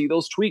start to see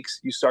those tweaks.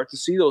 You start to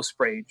see those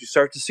sprains. You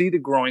start to see the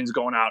groins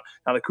going out.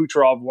 Now, the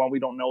Kucherov one, we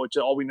don't know.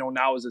 All we know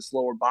now is its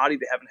lower body.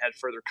 They haven't had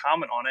further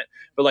comment on it.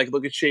 But,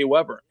 look at Shea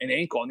Weber, an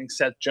ankle. I think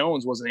Seth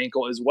Jones was an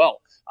ankle as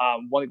well.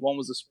 One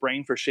was a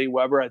sprain for Shea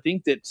Weber. I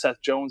think that Seth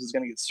Jones is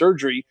going to get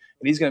surgery,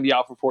 and he's going to be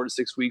out for 4 to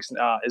 6 weeks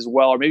as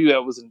well. Or maybe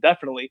that was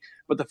indefinitely.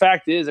 But the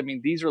fact is,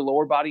 these are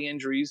lower body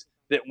injuries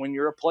that when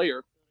you're a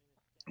player,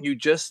 you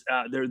just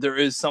there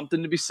is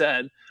something to be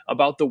said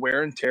about the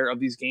wear and tear of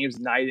these games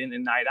night in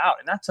and night out.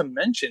 And not to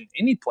mention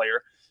any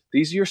player,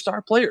 these are your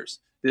star players.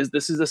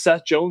 This is a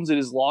Seth Jones that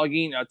is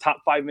logging top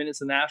 5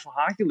 minutes in the National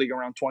Hockey League,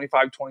 around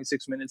 25,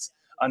 26 minutes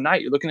a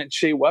night. You're looking at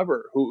Shea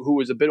Weber, who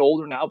is a bit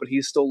older now, but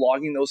he's still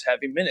logging those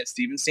heavy minutes.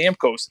 Steven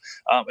Stamkos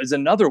is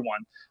another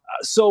one.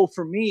 So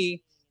for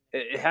me,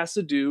 it has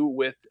to do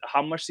with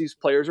how much these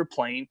players are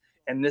playing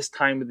and this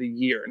time of the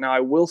year. Now,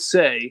 I will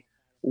say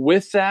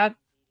with that,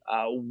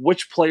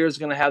 which player is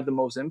going to have the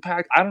most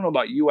impact? I don't know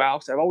about you,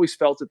 Alex. I've always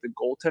felt that the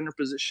goaltender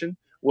position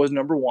was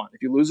number one.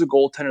 If you lose a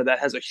goaltender, that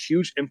has a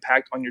huge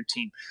impact on your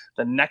team.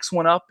 The next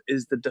one up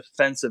is the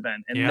defensive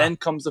end, and then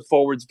comes the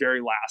forwards very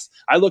last.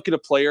 I look at a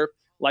player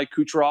like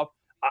Kucherov.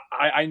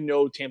 I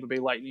know Tampa Bay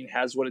Lightning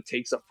has what it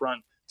takes up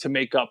front to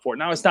make up for it.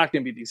 Now, it's not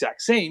going to be the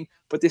exact same,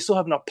 but they still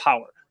have enough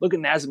power. Look at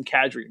Nazem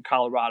Kadri in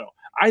Colorado.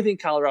 I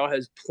think Colorado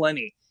has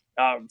plenty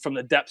from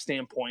the depth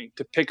standpoint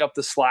to pick up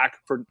the slack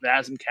for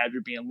Nazem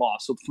Kadri being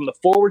lost. So from the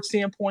forward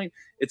standpoint,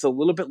 it's a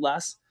little bit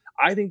less.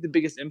 I think the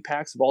biggest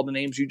impacts of all the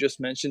names you just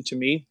mentioned to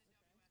me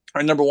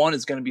are, number one,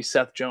 is going to be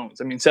Seth Jones.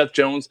 I mean, Seth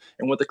Jones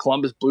and what the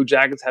Columbus Blue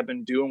Jackets have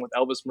been doing with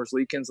Elvis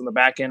Merzlikins on the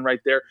back end right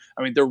there.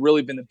 I mean, they're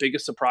really been the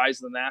biggest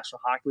surprise in the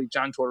National Hockey League.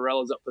 John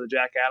Tortorella is up for the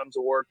Jack Adams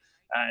Award,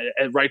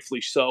 and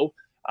rightfully so.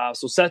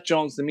 So Seth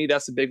Jones, to me,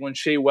 that's a big one.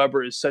 Shea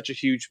Weber is such a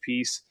huge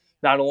piece,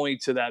 not only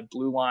to that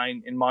blue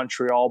line in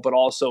Montreal, but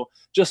also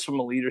just from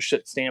a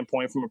leadership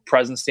standpoint, from a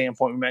presence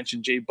standpoint. We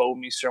mentioned Jay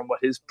Bouwmeester and what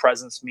his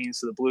presence means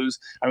to the Blues.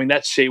 I mean,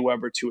 that's Shea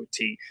Weber to a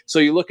T. So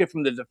you look at it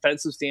from the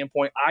defensive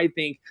standpoint, I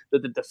think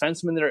that the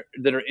defensemen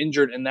that are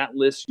injured in that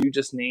list you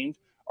just named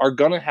are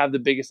going to have the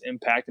biggest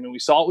impact. I mean, we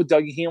saw it with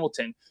Dougie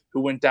Hamilton,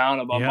 who went down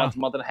about a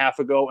month and a half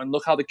ago, and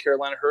look how the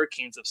Carolina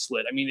Hurricanes have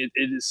slid. I mean,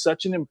 it is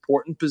such an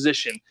important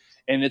position,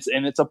 and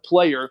it's a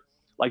player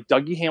like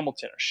Dougie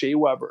Hamilton or Shea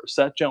Weber or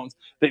Seth Jones,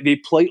 they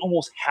play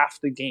almost half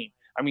the game.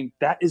 I mean,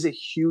 that is a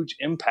huge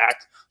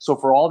impact. So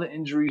for all the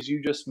injuries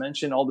you just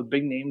mentioned, all the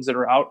big names that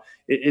are out,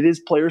 it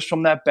is players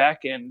from that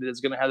back end that is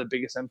going to have the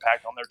biggest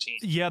impact on their team.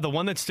 Yeah, the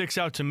one that sticks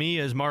out to me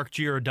is Mark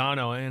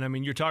Giordano. And, I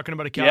mean, you're talking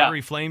about a Calgary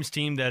Flames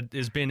team that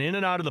has been in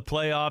and out of the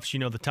playoffs. You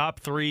know, the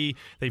top three,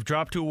 they've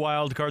dropped to a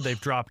wild card, they've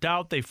dropped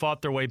out, they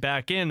fought their way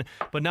back in.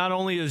 But not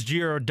only is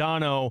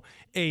Giordano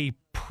a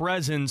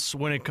presence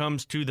when it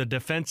comes to the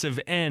defensive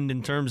end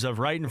in terms of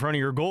right in front of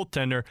your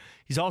goaltender,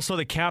 he's also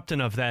the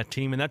captain of that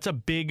team, and that's a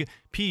big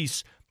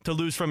piece to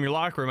lose from your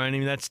locker room. I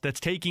mean, that's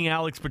taking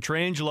Alex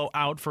Pietrangelo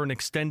out for an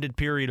extended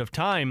period of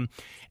time.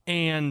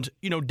 And,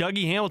 you know,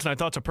 Dougie Hamilton, I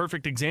thought, is a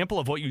perfect example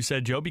of what you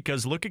said, Joe,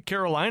 because look at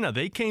Carolina.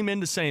 They came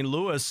into St.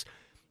 Louis,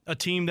 a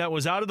team that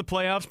was out of the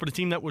playoffs, but a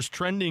team that was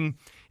trending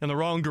in the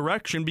wrong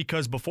direction,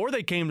 because before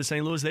they came to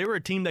St. Louis, they were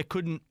a team that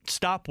couldn't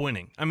stop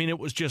winning. I mean, it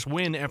was just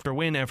win after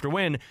win after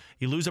win.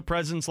 You lose a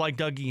presence like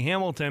Dougie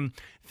Hamilton,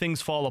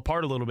 things fall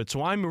apart a little bit.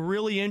 So I'm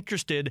really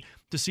interested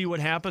to see what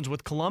happens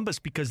with Columbus,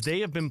 because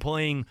they have been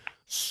playing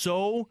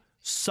so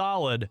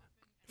solid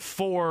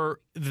for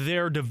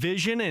their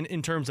division and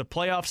in terms of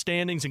playoff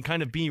standings and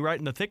kind of being right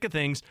in the thick of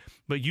things.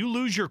 But you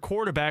lose your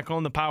quarterback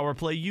on the power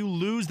play. You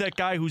lose that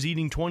guy who's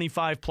eating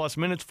 25-plus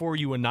minutes for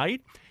you a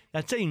night.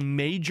 That's a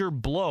major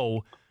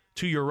blow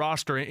to your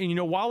roster. And, you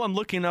know, while I'm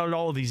looking at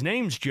all of these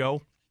names,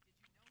 Joe,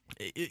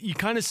 you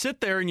kind of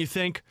sit there and you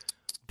think,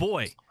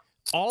 boy,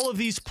 all of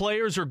these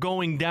players are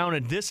going down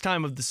at this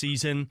time of the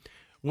season,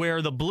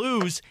 where the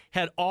Blues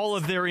had all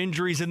of their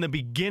injuries in the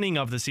beginning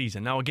of the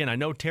season. Now, again, I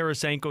know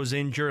Tarasenko's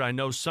injured. I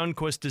know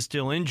Sundqvist is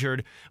still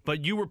injured.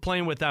 But you were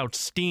playing without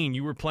Steen.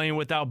 You were playing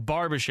without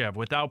Barbashev,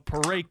 without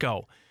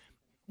Parayko.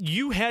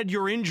 You had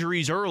your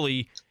injuries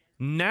early.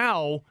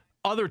 Now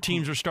other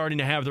teams are starting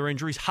to have their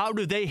injuries. How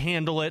do they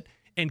handle it?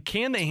 And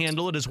can they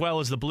handle it as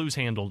well as the Blues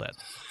handled it?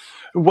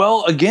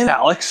 Well, again,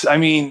 Alex, I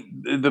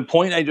mean, the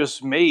point I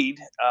just made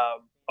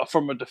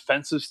from a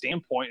defensive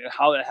standpoint and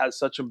how that has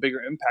such a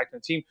bigger impact on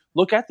the team,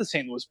 look at the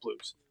St. Louis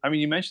Blues. I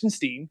mean, you mentioned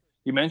Steen,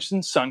 you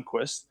mentioned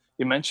Sundqvist,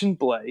 you mentioned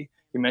Blais,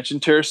 you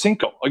mentioned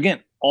Tarasenko.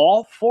 Again,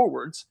 all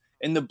forwards,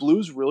 and the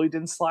Blues really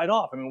didn't slide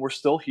off. I mean, we're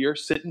still here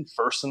sitting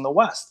first in the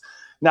West.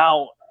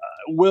 Now,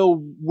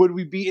 would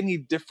we be any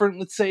different?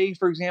 Let's say,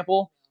 for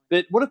example,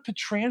 that what if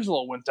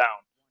Pietrangelo went down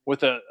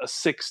with a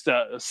 6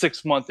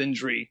 month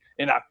injury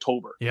in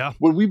October? Yeah,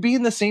 would we be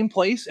in the same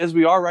place as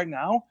we are right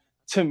now?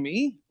 To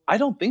me, I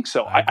don't think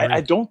so.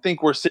 I don't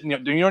think we're sitting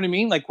up. Do you know what I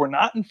mean? Like, we're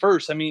not in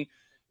first. I mean,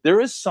 there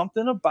is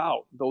something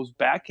about those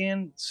back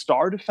end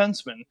star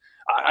defensemen.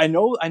 I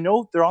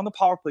know they're on the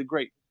power play,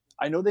 great.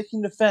 I know they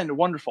can defend,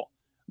 wonderful.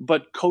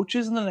 But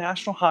coaches in the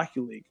National Hockey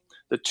League,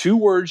 the two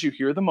words you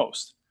hear the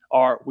most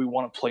are, we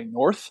want to play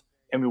north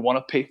and we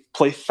want to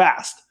play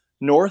fast.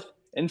 North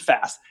and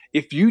fast.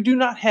 If you do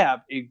not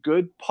have a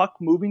good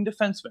puck-moving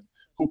defenseman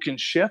who can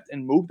shift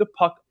and move the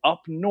puck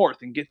up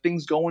north and get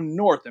things going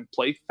north and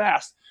play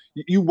fast,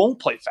 you won't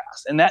play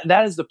fast. And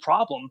that is the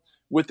problem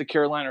with the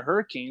Carolina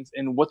Hurricanes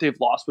and what they've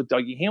lost with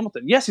Dougie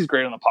Hamilton. Yes, he's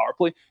great on the power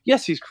play.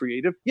 Yes, he's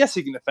creative. Yes,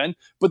 he can defend.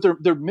 But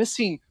they're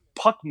missing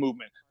puck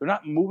movement. They're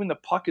not moving the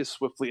puck as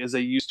swiftly as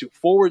they used to.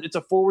 Forward, it's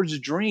a forward's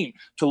dream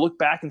to look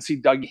back and see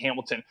Dougie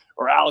Hamilton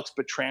or Alex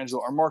Pietrangelo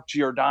or Mark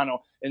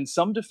Giordano. And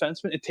some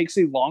defensemen, it takes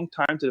a long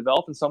time to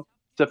develop, and some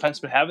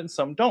defensemen have it and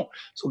some don't.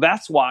 So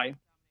that's why,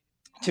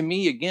 to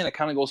me, again, it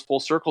kind of goes full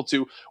circle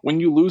to when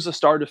you lose a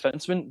star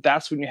defenseman,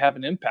 that's when you have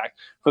an impact.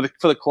 For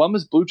the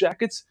Columbus Blue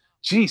Jackets,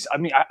 geez, I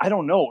mean, I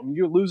don't know. I mean,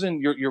 you're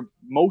losing your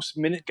most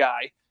minute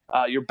guy,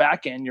 your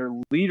back end, your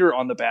leader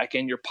on the back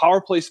end, your power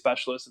play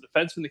specialist, a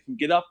defenseman that can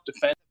get up,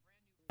 defend.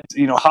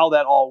 You know how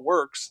that all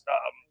works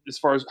as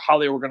far as how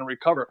they were going to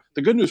recover.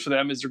 The good news for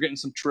them is they're getting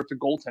some terrific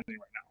goaltending right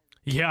now.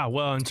 Yeah,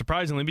 well, and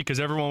surprisingly, because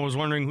everyone was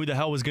wondering who the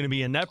hell was going to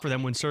be in net for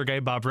them when Sergei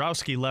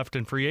Bobrovsky left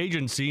in free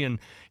agency, and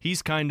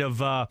he's kind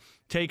of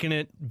taken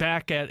it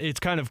back it's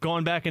kind of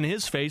gone back in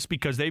his face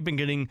because they've been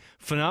getting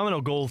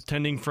phenomenal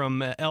goaltending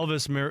from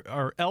Elvis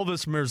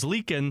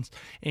Merzlikins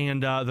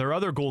and their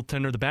other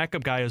goaltender, the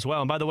backup guy as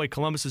well. And by the way,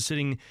 Columbus is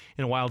sitting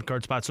in a wild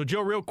card spot. So, Joe,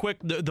 real quick,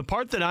 the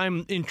part that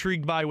I'm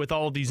intrigued by with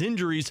all of these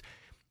injuries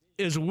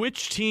is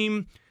which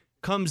team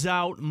comes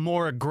out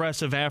more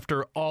aggressive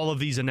after all of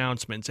these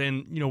announcements.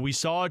 And, you know, we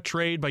saw a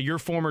trade by your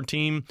former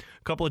team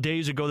a couple of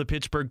days ago, the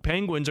Pittsburgh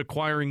Penguins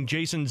acquiring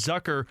Jason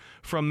Zucker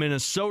from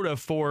Minnesota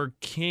for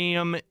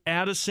Cam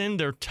Addison,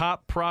 their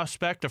top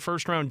prospect, a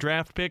first-round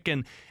draft pick,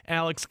 and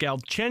Alex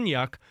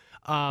Galchenyuk.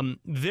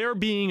 They're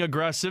being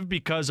aggressive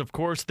because, of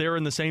course, they're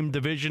in the same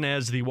division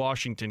as the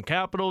Washington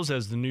Capitals,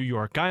 as the New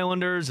York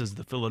Islanders, as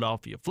the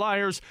Philadelphia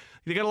Flyers.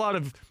 They got a lot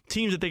of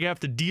teams that they have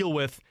to deal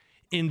with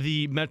in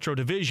the Metro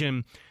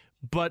Division.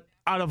 But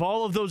out of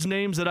all of those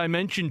names that I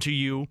mentioned to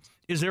you,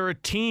 is there a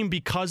team,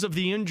 because of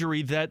the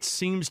injury, that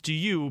seems to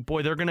you,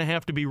 boy, they're going to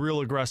have to be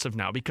real aggressive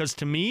now? Because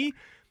to me,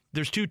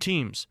 there's two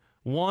teams.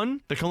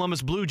 One, the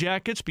Columbus Blue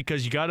Jackets,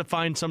 because you got to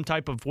find some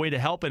type of way to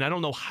help, and I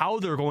don't know how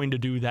they're going to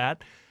do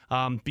that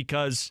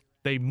because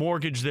they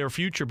mortgaged their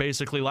future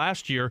basically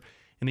last year.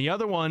 And the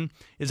other one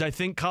is I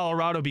think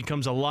Colorado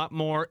becomes a lot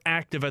more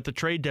active at the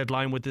trade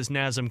deadline with this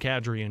Nazem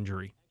Kadri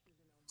injury.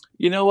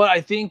 You know what? I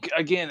think,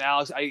 again,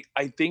 Alex,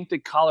 I think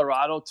that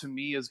Colorado, to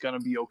me, is going to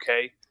be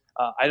okay.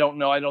 I don't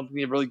know. I don't think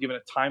they've really given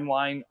a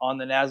timeline on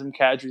the Nazem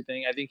Kadri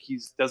thing. I think he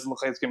doesn't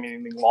look like it's going to be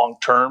anything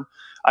long-term.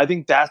 I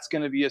think that's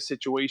going to be a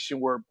situation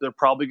where they're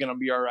probably going to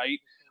be all right.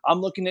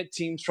 I'm looking at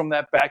teams from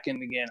that back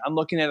end again. I'm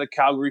looking at a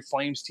Calgary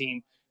Flames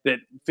team that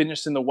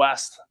finished in the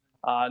West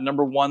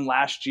number one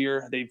last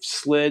year. They've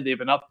slid. They've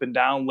been up and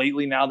down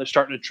lately. Now they're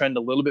starting to trend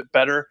a little bit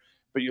better.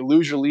 But you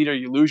lose your leader,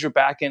 you lose your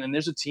back end, and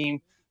there's a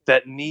team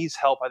that needs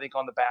help, I think,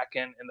 on the back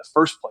end in the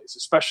first place,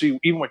 especially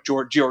even with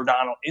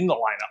Giordano in the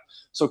lineup.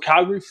 So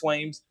Calgary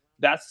Flames,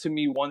 that's to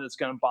me one that's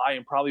going to buy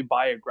and probably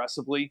buy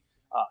aggressively.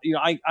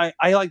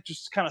 I like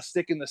just kind of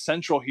stick in the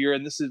Central here,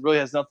 and this really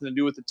has nothing to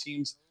do with the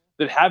teams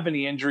that have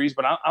any injuries,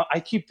 but I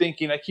keep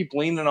thinking, I keep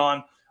leaning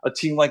on a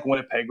team like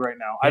Winnipeg right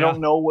now. Yeah. I don't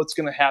know what's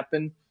going to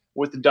happen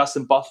with the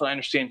Dustin Byfuglien. I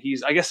understand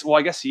I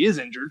guess he is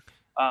injured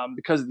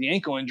because of the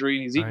ankle injury,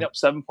 and he's eating up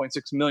 $7.6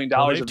 million of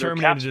their cap space. They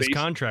terminated his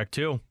contract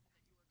too.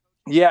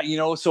 Yeah,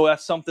 so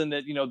that's something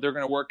that, they're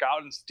going to work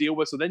out and deal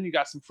with. So then you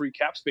got some free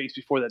cap space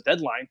before that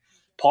deadline.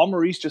 Paul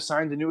Maurice just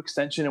signed a new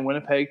extension in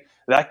Winnipeg.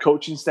 That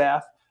coaching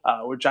staff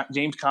with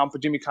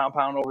Jimmy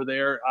Compound over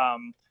there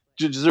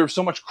deserves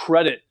so much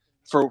credit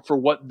for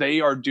what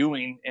they are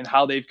doing and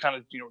how they've kind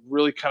of,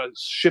 really kind of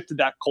shifted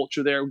that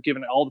culture there,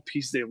 given all the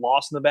pieces they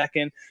lost in the back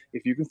end.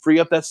 If you can free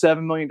up that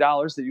 $7 million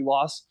that you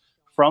lost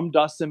from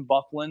Dustin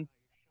Byfuglien,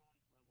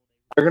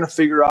 they're going to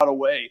figure out a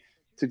way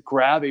to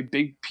grab a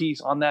big piece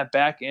on that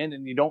back end.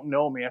 And you don't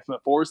know, man, from a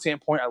forward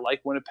standpoint, I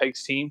like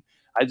Winnipeg's team.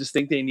 I just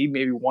think they need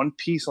maybe one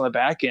piece on the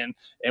back end.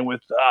 And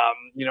with,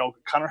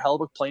 Connor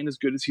Hellebuyck playing as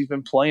good as he's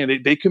been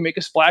playing, they could make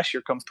a splash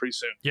here come pretty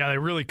soon. Yeah, they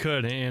really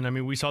could. And, I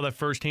mean, we saw that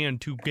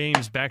firsthand, 2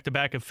 games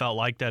back-to-back. It felt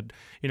like that,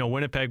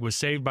 Winnipeg was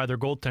saved by their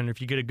goaltender.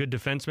 If you get a good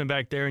defenseman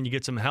back there and you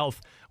get some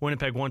health,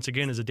 Winnipeg, once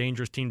again, is a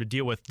dangerous team to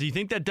deal with. Do you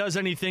think that does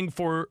anything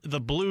for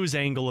the Blues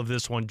angle of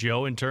this one,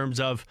 Joe, in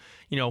terms of,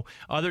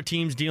 other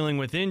teams dealing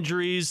with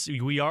injuries?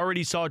 We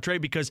already saw a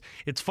trade because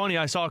it's funny.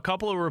 I saw a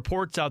couple of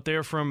reports out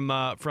there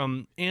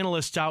from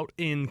analysts out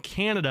in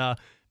Canada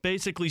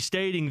basically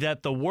stating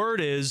that the word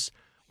is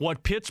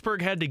what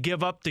Pittsburgh had to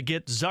give up to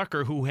get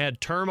Zucker, who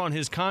had term on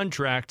his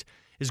contract,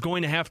 is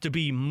going to have to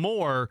be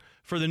more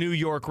for the New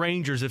York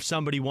Rangers if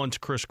somebody wants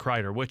Chris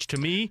Kreider, which to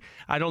me,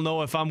 I don't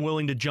know if I'm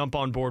willing to jump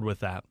on board with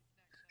that.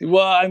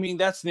 Well, I mean,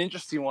 that's an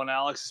interesting one,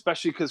 Alex,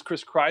 especially because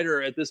Chris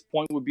Kreider at this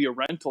point would be a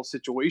rental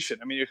situation.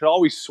 I mean, you could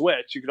always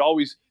switch. You could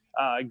always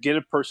get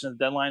a person at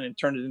the deadline and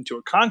turn it into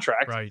a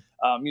contract, right?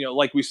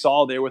 Like we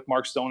saw there with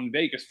Mark Stone in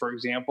Vegas, for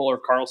example, or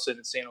Carlson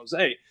in San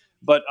Jose.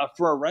 But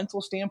for a rental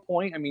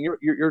standpoint, I mean,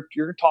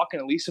 you're talking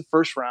at least a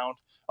first round,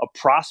 a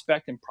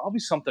prospect, and probably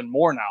something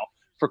more now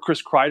for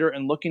Chris Kreider.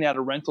 And looking at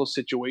a rental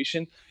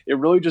situation, it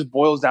really just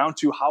boils down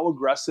to how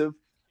aggressive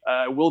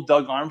will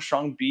Doug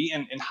Armstrong be,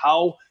 and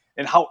how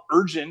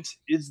urgent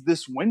is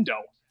this window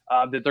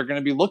that they're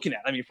going to be looking at.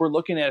 I mean,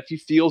 if he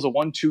feels a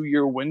 1-2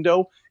 year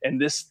window, and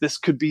this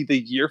could be the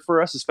year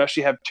for us,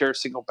 especially have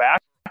Tarasenko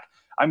back.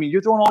 I mean,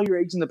 you're throwing all your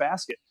eggs in the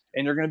basket.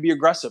 and you're going to be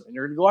aggressive, and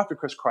you're going to go after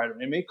Chris Kreider.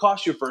 And it may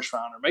cost you a first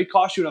rounder. It may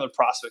cost you another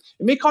prospect.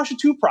 It may cost you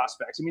 2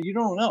 prospects. I mean, you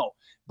don't know.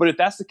 But if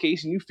that's the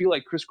case and you feel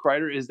like Chris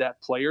Kreider is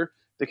that player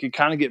that can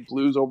kind of get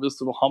Blues over this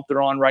little hump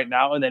they're on right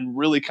now and then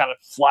really kind of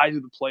fly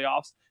through the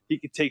playoffs, he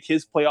could take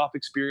his playoff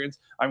experience.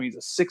 I mean,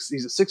 he's a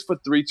 6'3",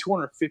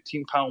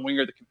 215-pound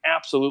winger that can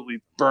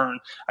absolutely burn.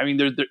 I mean,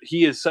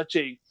 he is such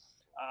a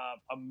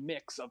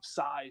mix of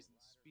size and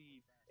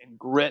speed and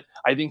grit.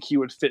 I think he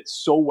would fit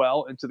so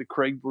well into the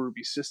Craig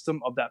Berube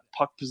system of that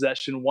puck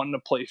possession, wanting to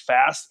play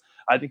fast.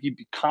 I think he'd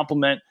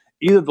complement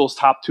either of those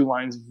top 2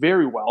 lines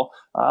very well.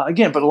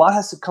 Again, but a lot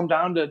has to come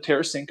down to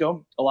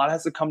Tarasenko. A lot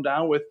has to come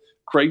down with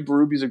Craig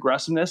Berube's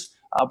aggressiveness.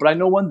 But I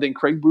know one thing,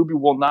 Craig Berube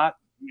will not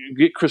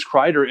get Chris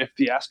Kreider if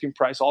the asking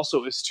price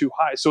also is too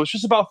high. So it's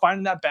just about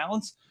finding that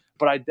balance.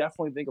 But I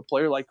definitely think a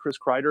player like Chris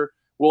Kreider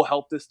will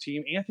help this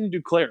team. Anthony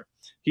Duclair,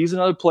 he's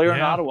another player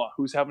in Ottawa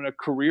who's having a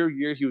career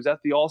year. He was at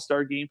the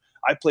All-Star game.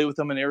 I played with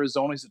him in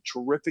Arizona. He's a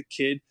terrific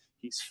kid.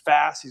 He's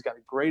fast. He's got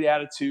a great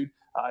attitude.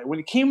 When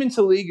he came into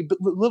the league, a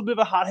little bit of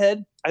a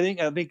hothead. I think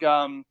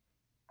kind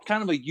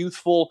of a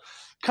youthful,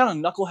 kind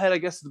of knucklehead, I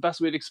guess is the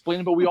best way to explain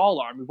it, but we all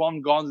are. We've all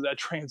gone through that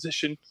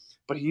transition.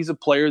 But he's a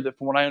player that,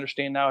 from what I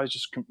understand now, has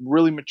just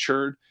really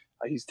matured.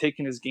 He's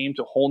taken his game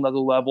to a whole nother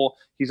level.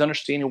 He's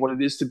understanding what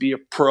it is to be a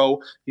pro.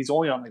 He's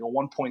only on like a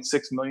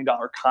 $1.6 million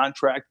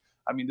contract.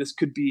 I mean, this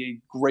could be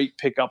a great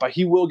pickup.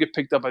 He will get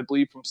picked up, I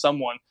believe, from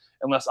someone,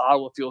 unless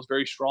Ottawa feels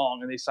very strong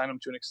and they sign him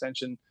to an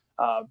extension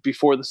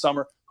before the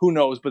summer. Who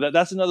knows? But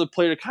that's another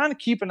player to kind of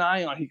keep an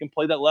eye on. He can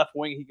play that left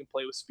wing. He can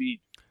play with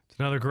speed. It's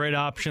another great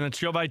option. That's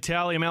Joe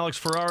Vitale. I'm Alex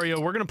Ferrario.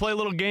 We're going to play a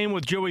little game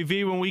with Joey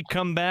V when we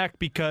come back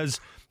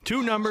because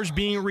 2 numbers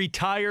being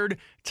retired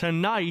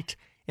tonight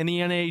in the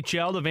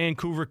NHL, the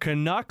Vancouver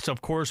Canucks.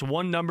 Of course,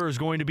 1 number is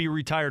going to be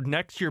retired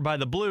next year by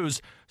the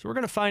Blues. So we're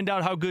going to find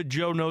out how good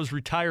Joe knows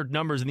retired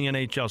numbers in the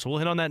NHL. So we'll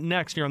hit on that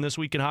next here on This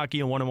Week in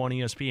Hockey on 101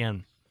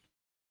 ESPN.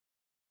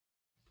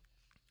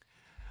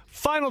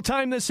 Final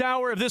time this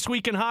hour of This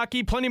Week in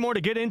Hockey. Plenty more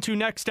to get into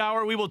next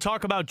hour. We will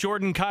talk about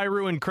Jordan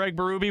Kyrou and Craig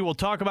Berube. We'll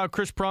talk about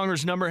Chris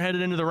Pronger's number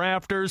headed into the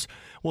rafters.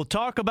 We'll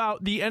talk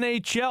about the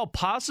NHL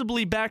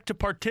possibly back to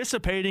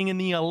participating in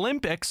the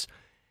Olympics.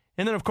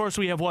 And then, of course,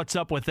 we have What's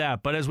Up with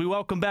that. But as we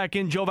welcome back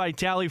in Joe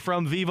Vitale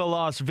from Viva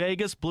Las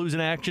Vegas, Blues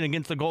in action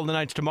against the Golden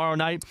Knights tomorrow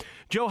night.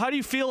 Joe, how do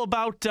you feel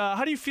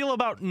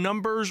about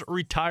numbers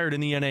retired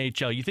in the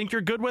NHL? You think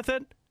you're good with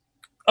it?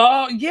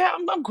 Yeah,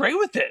 I'm great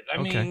with it. I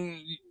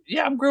mean,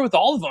 yeah, I'm great with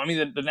all of them. I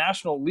mean, the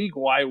National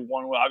League-wide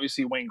one,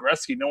 obviously Wayne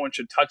Gretzky, no one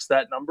should touch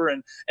that number.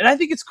 And I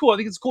think it's cool. I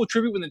think it's a cool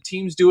tribute when the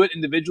teams do it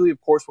individually.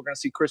 Of course, we're going to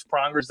see Chris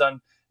Pronger's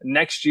done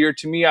next year.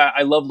 To me,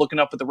 I love looking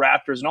up at the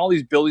Raptors and all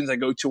these buildings I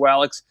go to,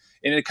 Alex,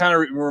 and it kind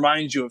of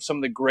reminds you of some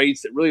of the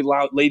greats that really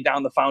laid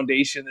down the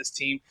foundation of this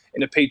team,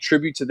 and to pay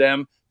tribute to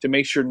them, to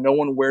make sure no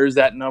one wears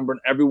that number and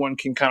everyone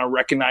can kind of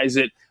recognize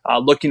it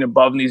looking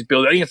above in these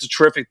buildings. I think it's a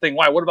terrific thing.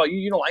 Why? What about you?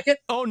 You don't like it?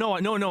 Oh, no.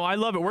 I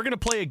love it. We're going to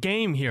play a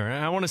game here,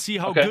 and I want to see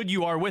how good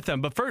you are with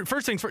them. But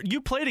first things first, you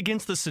played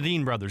against the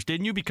Sedin brothers,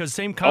 didn't you? Because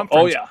same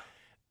conference.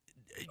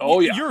 Oh,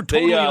 yeah. You're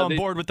totally on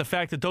board with the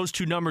fact that those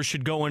 2 numbers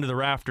should go into the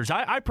rafters.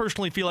 I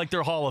personally feel like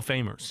they're Hall of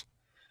Famers.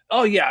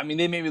 Oh, yeah. I mean,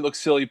 they made me look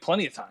silly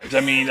plenty of times. I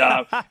mean,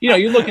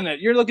 you're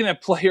looking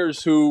at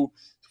players who,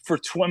 for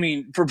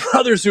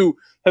brothers who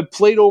have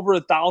played over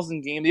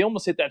 1,000 games, they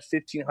almost hit that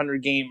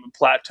 1,500 game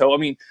plateau. I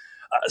mean,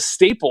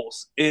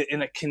 staples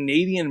in a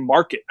Canadian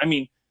market. I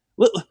mean,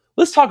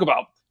 let's talk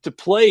about to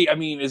play. I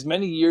mean, as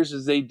many years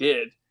as they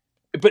did,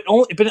 but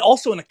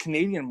also in a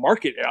Canadian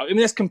market. I mean,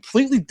 that's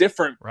completely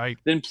different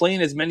than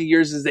playing as many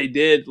years as they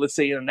did, let's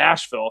say, in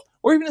Nashville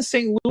or even in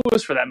St.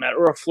 Louis for that matter,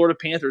 or a Florida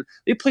Panthers.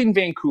 They played in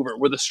Vancouver,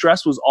 where the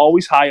stress was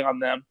always high on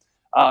them.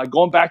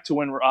 Going back to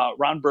when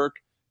Ron Burke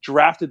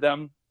drafted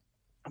them.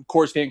 Of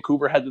course,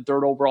 Vancouver had the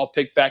 3rd overall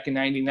pick back in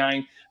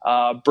 '99.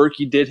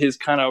 Berkey did his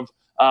kind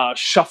of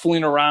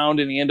shuffling around,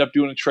 and he ended up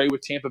doing a trade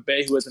with Tampa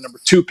Bay, who had the number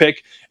 2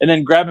 pick, and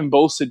then grabbing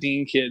both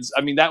Sedin kids.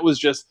 I mean, that was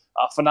just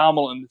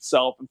phenomenal in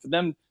itself. And for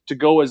them to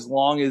go as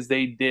long as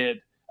they did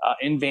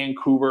in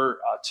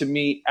Vancouver, to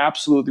me,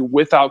 absolutely,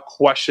 without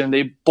question,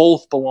 they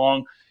both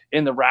belong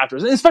in the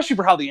Raptors, and especially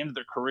for how they ended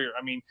their career.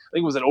 I mean, I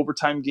think it was an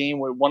overtime game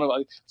where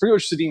I forget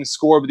which Sedin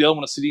scored, but the other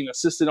one Sedin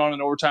assisted on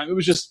in overtime.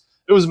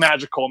 It was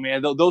magical,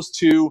 man. Those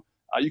 2,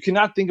 you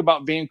cannot think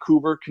about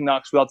Vancouver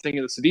Canucks without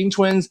thinking of the Sedin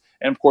twins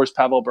and, of course,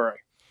 Pavel Bure.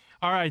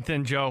 All right,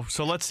 then, Joe.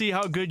 So let's see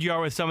how good you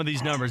are with some of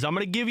these numbers. I'm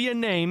going to give you a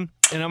name,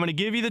 and I'm going to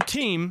give you the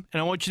team,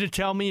 and I want you to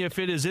tell me if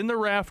it is in the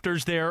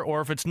rafters there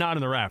or if it's not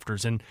in the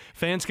rafters. And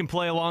fans can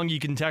play along. You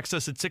can text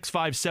us at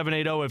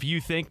 65780 if you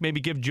think. Maybe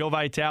give Joe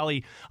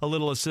Vitale a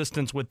little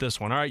assistance with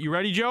this one. All right, you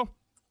ready, Joe?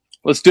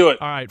 Let's do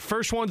it. All right,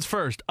 first one's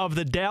first. Of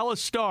the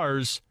Dallas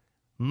Stars,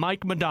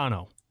 Mike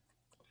Modano.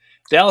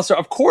 Dallas,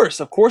 of course,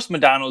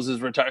 Modano's is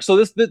retired. So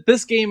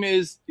this game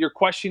is, you're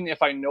questioning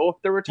if I know if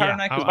they're retired or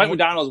not? Because Mike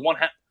Modano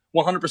is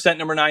 100%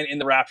 number 9 in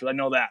the rafters. I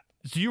know that.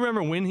 Do you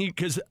remember when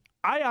because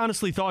I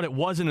honestly thought it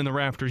wasn't in the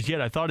rafters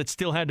yet. I thought it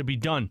still had to be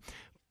done.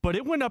 But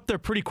it went up there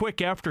pretty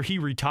quick after he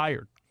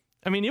retired.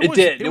 I mean, it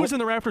was in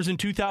the Raptors in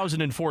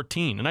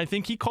 2014, and I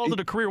think he called it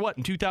a career,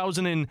 in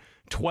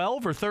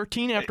 2012 or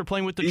 13 after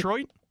playing with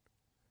Detroit?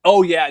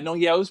 Oh, yeah. No,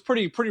 yeah, it was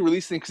pretty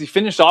releasing because he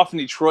finished off in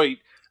Detroit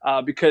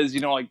because,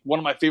 like one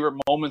of my favorite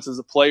moments as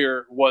a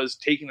player was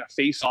taking a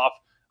face-off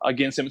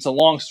against him. It's a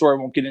long story. I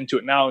won't get into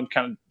it now and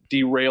kind of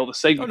derail the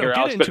segment here,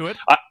 Alex. Get into it.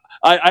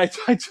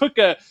 I took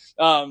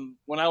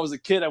when I was a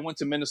kid, I went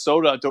to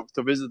Minnesota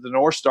to visit the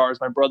North Stars.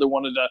 My brother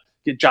wanted to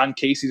get John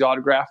Casey's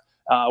autograph.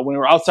 When we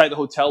were outside the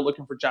hotel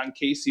looking for John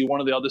Casey, one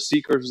of the other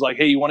seekers was like,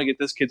 "Hey, you want to get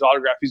this kid's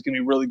autograph? He's going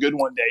to be really good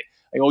one day."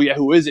 I go, "Oh, yeah,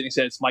 who is it?" And he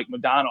said, "It's Mike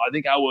Modano." I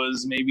think I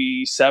was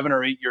maybe 7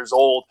 or 8 years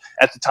old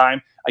at the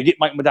time. I get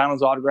Mike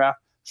Modano's autograph.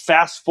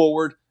 Fast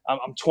forward,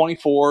 I'm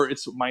 24.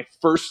 It's my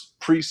first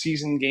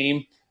preseason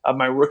game of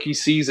my rookie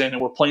season,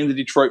 and we're playing the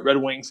Detroit Red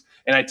Wings,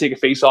 and I take a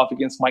face-off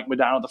against Mike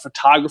Modano. The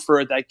photographer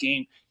at that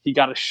game, he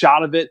got a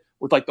shot of it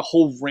with like the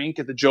whole rink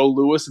at the Joe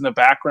Louis in the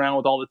background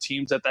with all the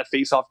teams at that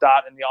face-off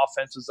dot in the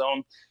offensive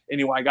zone.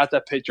 Anyway, I got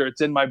that picture. It's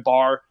in my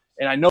bar,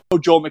 and I know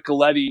Joe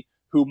Micheletti,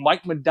 who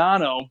Mike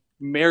Modano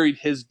married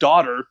his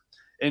daughter,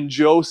 and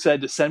Joe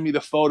said to send me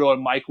the photo,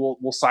 and Mike will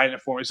sign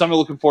it for me. So I'm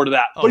looking forward to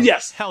that. Oh, but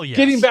yes, hell yes.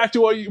 Getting back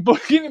to what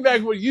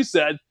you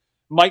said,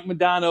 Mike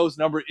Modano's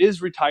number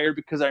is retired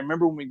because I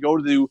remember when we go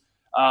to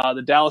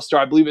the Dallas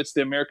Star, I believe it's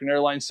the American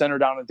Airlines Center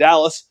down in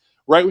Dallas,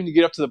 right when you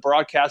get up to the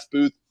broadcast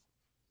booth,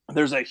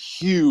 there's a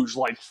huge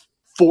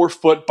 4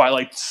 foot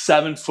by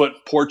 7 foot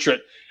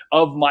portrait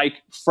of Mike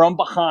from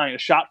behind, a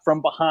shot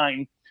from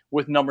behind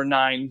with number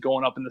 9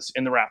 going up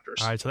in the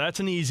Raptors. All right, so that's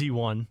an easy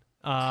one.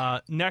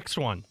 Next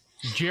one,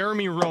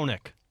 Jeremy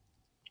Roenick.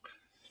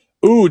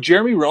 Ooh,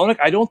 Jeremy Roenick.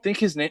 I don't think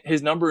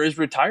his number is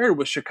retired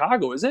with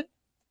Chicago, is it?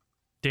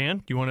 Dan,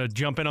 do you want to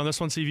jump in on this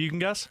one, see if you can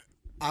guess?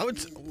 I would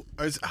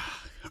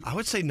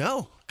say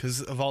no,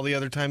 because of all the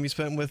other time he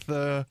spent with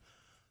the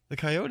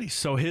Coyotes.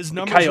 So his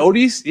number.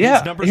 Coyotes?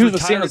 Yeah. He was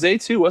with San Jose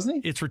too,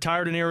 wasn't he? It's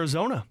retired in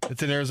Arizona.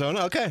 It's in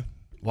Arizona? Okay.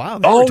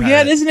 Wow. Oh,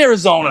 yeah, it is in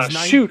Arizona.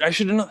 Shoot, I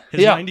should have known.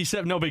 Yeah.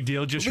 97, no big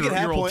deal. Just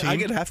your old team. I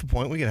get half a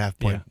point. We get half a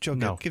point. Yeah.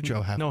 Joe, give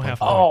Joe half a point.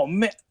 Oh,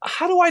 man.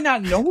 How do I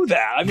not know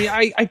that? I mean,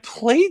 I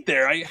played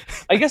there.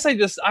 I guess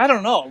I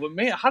don't know. But,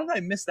 man, how did I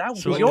miss that one?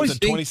 So you always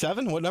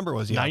 27? What number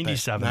was he?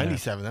 97.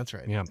 97, that's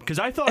right. Yeah, because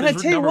I thought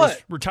his number was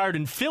retired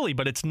in Philly,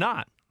 but it's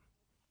not.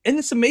 And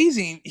it's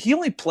amazing. He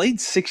only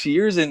played 6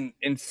 years in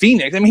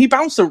Phoenix. I mean, he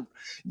bounced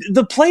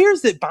the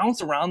players that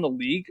bounce around the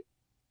league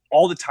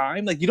all the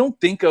time. You don't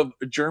think of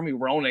Jeremy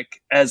Roenick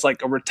as a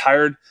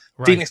retired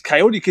Phoenix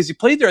Coyote because he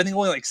played there, I think,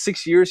 only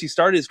 6 years. He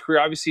started his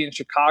career, obviously, in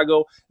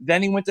Chicago.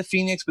 Then he went to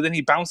Phoenix, but then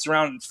he bounced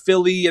around in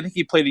Philly. I think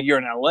he played a year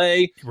in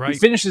LA. Right. He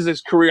finishes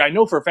his career. I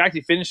know for a fact he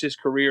finished his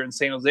career in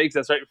San Jose because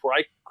that's right before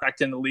I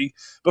cracked in the league.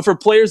 But for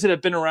players that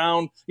have been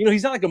around,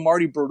 he's not like a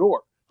Marty Brodeur,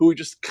 who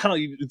just kind of,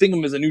 you think of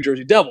him as a New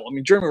Jersey Devil. I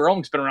mean, Jeremy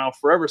Roenick's been around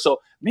forever. So,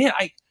 man,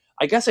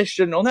 I guess I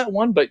should have known that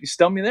one, but you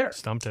stumped me there.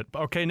 Stumped it.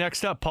 Okay,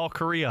 next up, Paul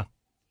Kariya.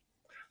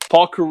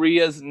 Paul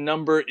Kariya's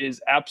number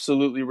is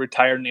absolutely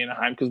retired in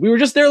Anaheim because we were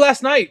just there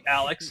last night,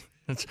 Alex.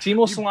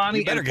 Timo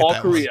Solani and Paul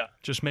Kariya.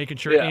 Just making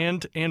sure. Yeah.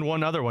 And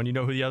one other one. You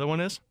know who the other one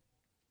is?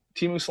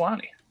 Timo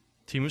Solani.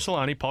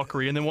 Paul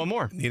Kariya, and then one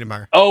more.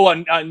 Niedermeyer. Oh,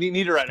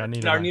 Niederreiter.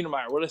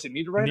 Niedermeyer. What did I say?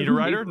 Niederreiter?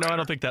 Niederreiter? No, I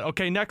don't think that.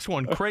 Okay, next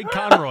one. Craig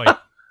Conroy.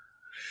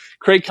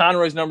 Craig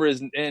Conroy's number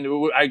is,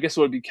 and I guess it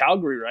would be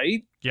Calgary,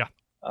 right? Yeah.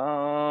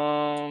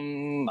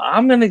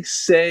 I'm going to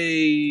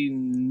say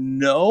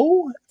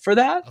no for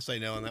that. I'll say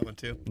no on that one,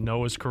 too.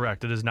 No is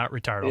correct. It is not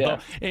retired. Yeah.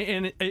 Although,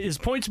 and his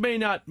points may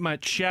not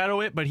much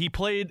shadow it, but he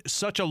played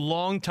such a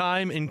long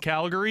time in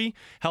Calgary,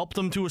 helped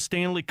them to a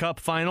Stanley Cup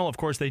final. Of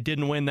course, they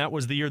didn't win. That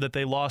was the year that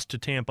they lost to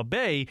Tampa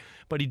Bay,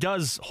 but he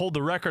does hold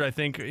the record, I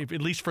think,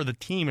 at least for the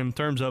team in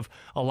terms of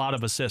a lot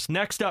of assists.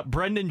 Next up,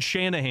 Brendan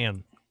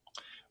Shanahan.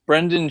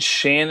 Brendan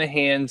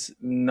Shanahan's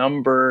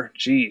number,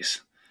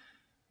 geez.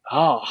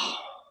 Oh.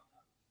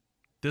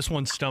 This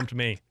one stumped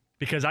me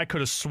because I could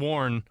have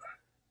sworn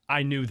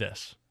I knew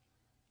this.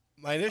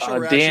 My initial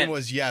reaction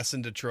was yes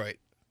in Detroit.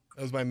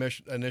 That was my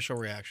initial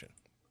reaction.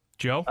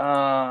 Joe?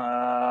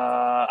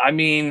 I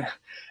mean,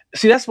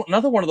 see, that's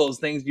another one of those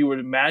things you would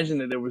imagine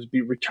that there would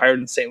be retired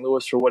in St.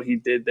 Louis for what he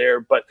did there.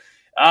 But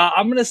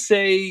I'm gonna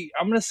say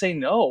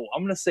no.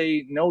 I'm gonna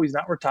say no. He's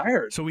not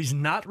retired. So he's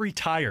not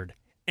retired,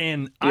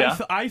 and yeah.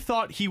 I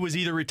thought he was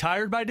either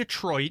retired by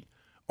Detroit,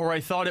 or I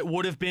thought it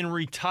would have been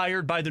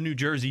retired by the New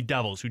Jersey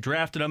Devils, who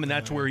drafted him, and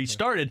that's where he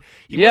started.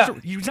 He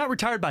was not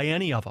retired by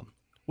any of them,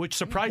 which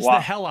surprised the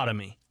hell out of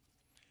me.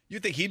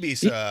 You'd think he'd be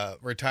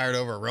retired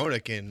over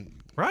Roenick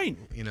right.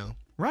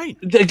 Right.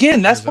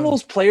 Again, that's one of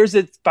those players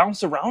that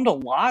bounce around a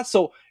lot,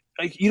 so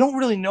you don't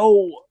really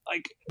know.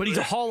 But he's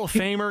a Hall of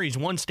Famer. He's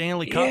won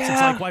Stanley Cups.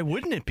 Yeah. It's why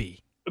wouldn't it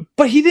be?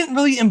 But he didn't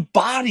really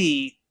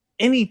embody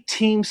any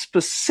team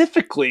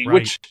specifically, right.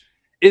 Which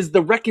is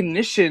the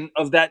recognition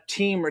of that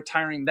team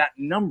retiring that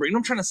number. You know what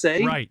I'm trying to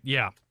say? Right,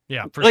 yeah,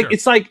 for sure.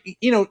 It's like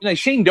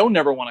Shane Doan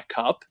never won a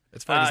cup.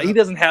 He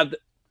doesn't have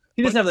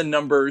the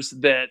numbers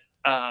that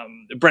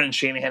Brendan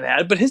Shanahan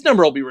had, but his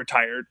number will be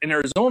retired in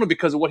Arizona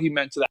because of what he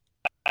meant to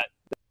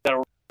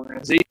that organization.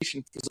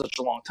 organization for such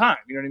a long time.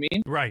 You know what I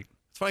mean? Right.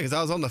 It's funny because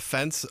I was on the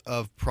fence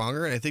of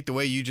Pronger, and I think the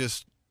way you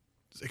just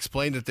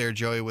explained it there,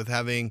 Joey, with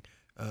having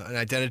an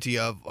identity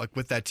of like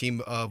with that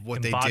team of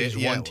what Embodies they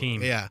did. one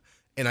team. Yeah.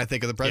 And I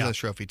think of the President's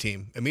Trophy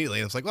team immediately.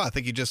 And it's like, well, I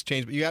think you just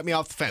changed. You got me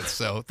off the fence.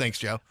 So thanks,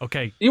 Joe.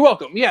 Okay. You're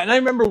welcome. Yeah. And I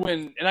remember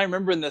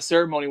in the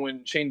ceremony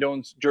when Shane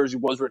Doan's jersey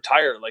was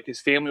retired, like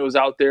his family was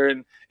out there.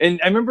 And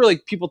I remember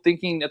like people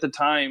thinking at the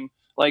time,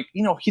 like,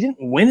 you know, he didn't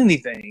win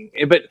anything,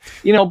 but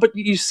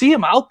you see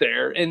him out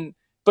there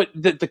but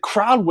the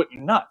crowd went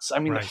nuts. I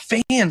mean, right.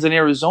 The fans in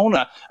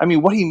Arizona, I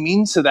mean, what he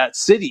means to that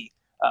city,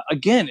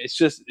 again, it's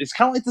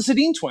kind of like the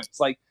Sedin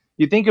twins. Like,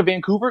 you think of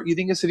Vancouver, you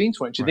think of Sedin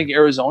twins. You think of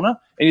Arizona,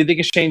 and you think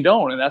of Shane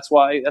Doan, and that's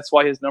why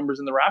his number's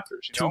in the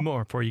rafters. You know? Two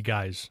more for you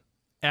guys.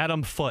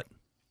 Adam Foote.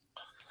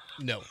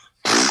 No.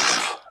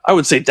 I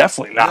would say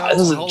definitely not. It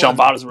doesn't jump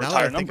out as a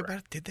retired number. About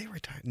it, did they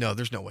retire? No,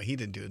 there's no way. He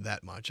didn't do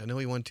that much. I know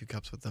he won 2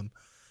 cups with them.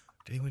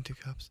 Did he win 2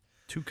 cups?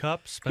 2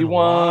 cups? He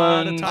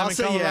won.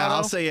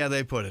 I'll say yeah,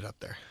 they put it up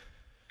there.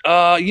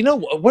 You know,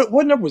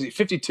 what number was he?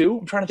 52?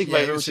 I'm trying to think if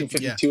I've ever seen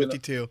 52. Yeah,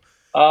 52.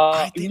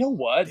 You know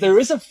what? There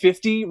is a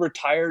 50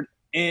 retired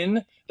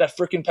in that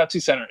freaking Pepsi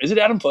Center. Is it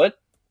Adam Foote?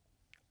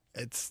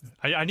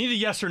 I need a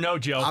yes or no,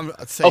 Joe.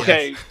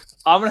 Okay, yes.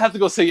 I'm going to have to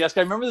go say yes.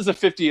 I remember there's a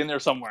 50 in there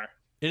somewhere.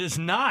 It is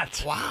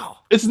not. Wow.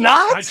 It's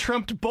not? I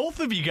trumped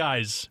both of you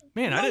guys.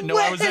 Man, I didn't know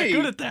I was that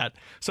good at that.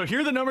 So here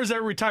are the numbers that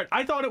are retired.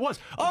 I thought it was.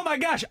 Oh, my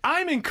gosh.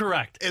 I'm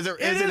incorrect. It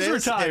is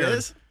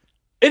retired.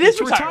 It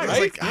is retired, right?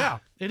 Like, yeah,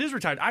 it is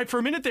retired. For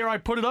a minute there, I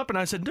put it up and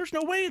I said, there's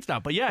no way it's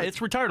not. But yeah,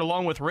 it's retired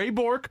along with Ray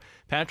Bourque,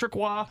 Patrick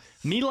Waugh,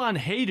 Milan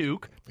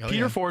Hajduk,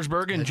 Peter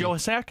Forsberg, and Joe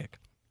Sakic.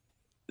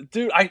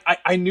 Dude,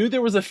 I knew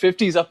there was a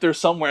 50s up there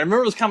somewhere. I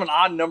remember it was kind of an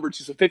odd number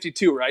too, so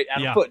 52, right?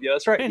 Adam Foote. Yeah,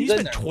 that's right. Man, he's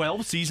been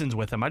 12 seasons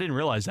with him. I didn't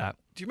realize that.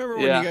 Do you remember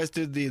when you guys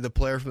did the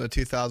player from the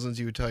 2000s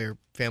you would tell your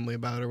family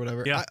about or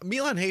whatever? Yeah.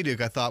 Milan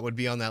Hajduk I thought would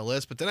be on that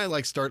list, but then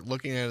I start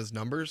looking at his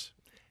numbers.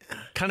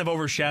 Kind of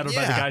overshadowed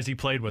by the guys he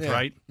played with,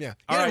 right? Yeah.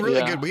 All right.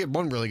 Really good. We had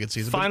one really good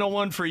season. Final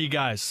one for you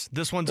guys.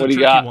 This one's a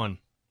tricky one.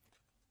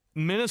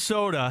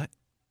 Minnesota,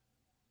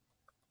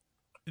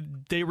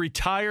 they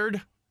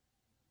retired.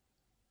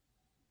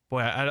 Boy,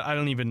 I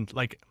don't even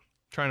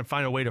trying to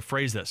find a way to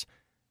phrase this.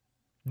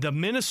 The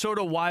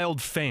Minnesota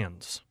Wild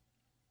fans.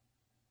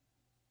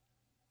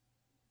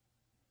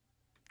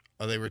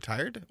 Are they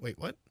retired? Wait,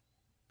 what?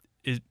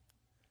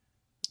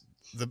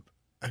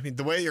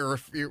 The way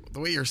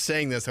you're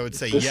saying this, I would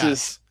say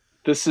yes.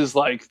 This is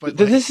Alex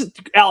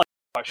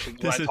question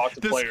when I talk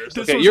to players.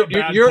 Okay, you're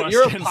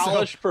a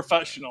polished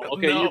professional.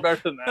 Okay, no, you're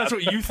better than that. That's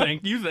what you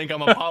think. You think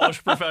I'm a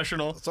polished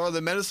professional. So are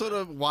the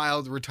Minnesota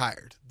Wild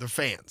retired? The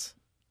fans.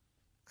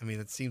 I mean,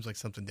 it seems like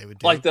something they would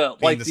do. Like the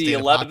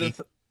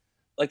 11th,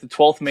 like the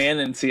 12th man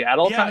in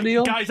Seattle kind of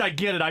deal? Guys, I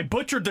get it. I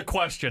butchered the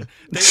question.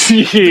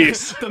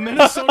 Jeez. The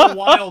Minnesota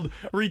Wild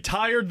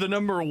retired the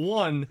number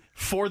 1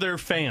 for their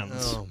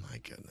fans. Oh, my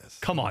goodness.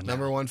 Come on now.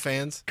 Number 1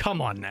 fans?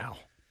 Come on now.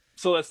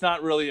 So that's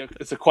not really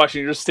it's a question.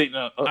 You're just stating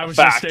a fact. I was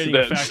just stating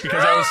a fact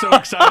because I was so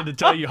excited to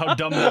tell you how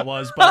dumb that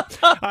was. But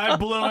I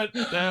blew it.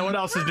 What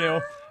else is new?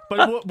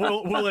 But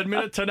we'll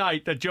admit it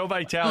tonight that Joe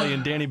Vitale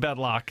and Danny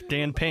Betlock,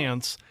 Dan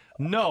Pants,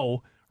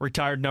 know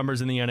retired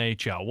numbers in the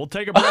NHL. We'll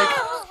take a break.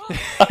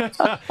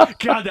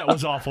 God, that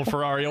was awful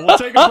for Aria. We'll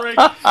take a break.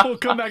 We'll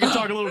come back and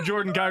talk a little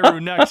Jordan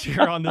Kyrou next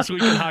here on This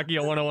Week in Hockey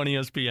on 101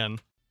 ESPN.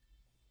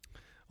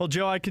 Well,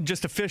 Joe, I can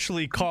just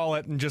officially call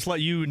it and just let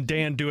you and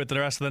Dan do it the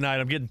rest of the night.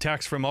 I'm getting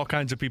texts from all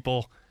kinds of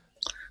people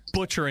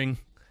butchering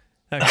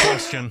that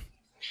question.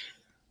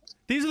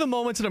 These are the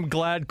moments that I'm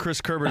glad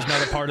Chris Kerber's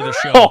not a part of the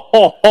show.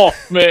 Oh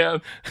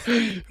man.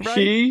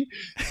 Right?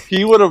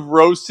 He would have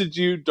roasted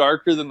you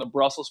darker than the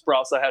Brussels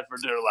sprouts I had for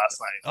dinner last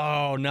night.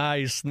 Oh,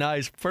 nice.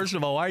 First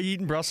of all, why are you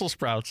eating Brussels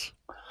sprouts?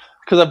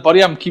 Because,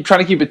 buddy, I'm trying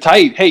to keep it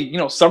tight. Hey,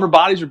 summer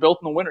bodies are built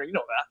in the winter. You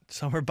know that.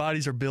 Summer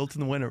bodies are built in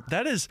the winter.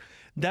 That is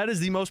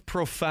the most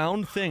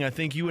profound thing I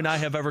think you and I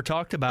have ever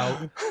talked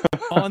about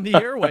on the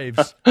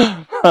airwaves.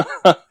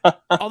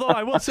 Although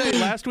I will say,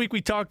 last week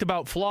we talked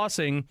about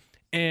flossing,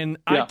 and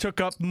I took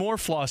up more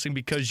flossing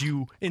because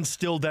you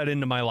instilled that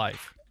into my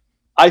life.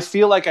 I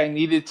feel like I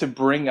needed to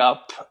bring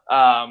up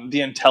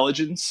the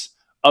intelligence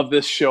of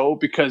this show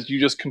because you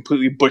just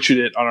completely butchered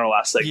it on our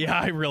last segment. Yeah,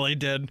 I really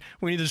did.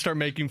 We need to start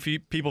making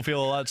people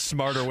feel a lot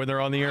smarter when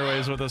they're on the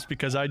airways with us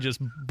because I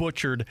just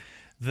butchered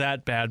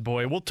that bad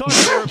boy. We'll talk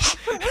more.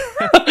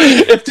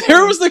 If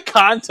there was a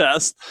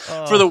contest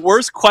for the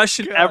worst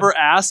question ever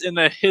asked in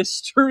the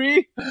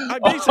history I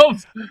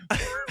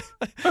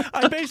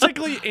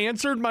basically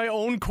answered my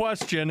own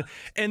question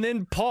and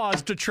then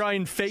paused to try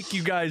and fake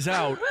you guys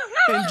out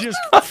and just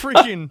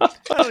freaking,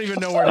 I don't even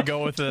know where to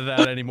go with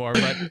that anymore.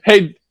 But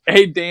Hey,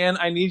 Hey Dan,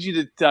 I need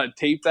you to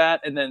tape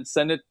that and then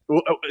send it.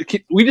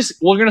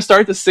 We're gonna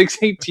start the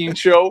 618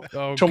 show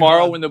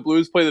tomorrow when the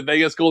Blues play the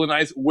Vegas Golden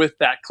Knights with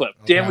that clip.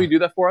 Okay. Dan, will you do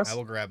that for us? I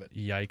will grab it.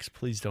 Yikes!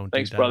 Please don't.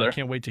 Thanks, do that. brother. I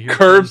can't wait to hear.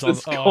 Curbs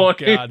is going. Oh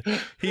God,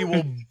 he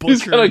will butcher.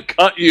 He's gonna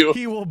cut you.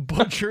 He will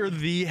butcher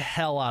the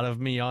hell out of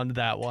me on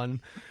that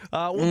one.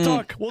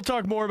 We'll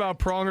talk more about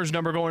Pronger's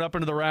number going up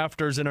into the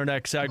rafters in our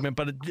next segment.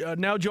 But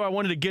now, Joe, I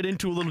wanted to get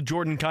into a little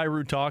Jordan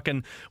Kyrou talk,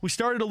 and we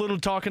started a little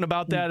talking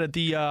about that at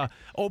the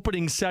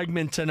opening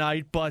segment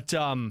tonight. But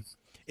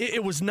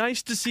it was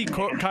nice to see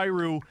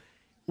Kyrou,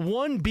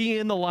 one, be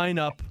in the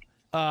lineup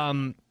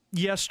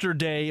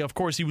yesterday. Of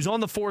course, he was on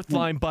the fourth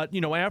line, but,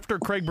 after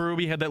Craig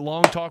Berube had that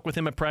long talk with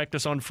him at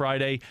practice on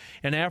Friday,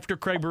 and after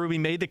Craig Berube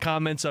made the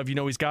comments of,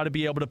 he's got to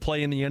be able to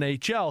play in the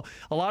NHL,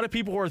 a lot of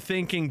people were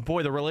thinking,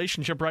 boy, the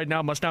relationship right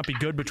now must not be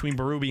good between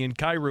Berube and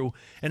Kyrou.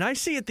 And I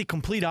see it the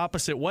complete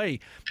opposite way.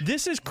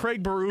 This is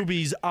Craig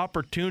Berube's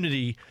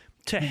opportunity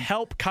to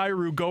help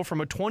Kyrou go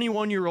from a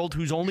 21-year-old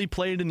who's only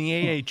played in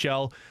the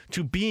AHL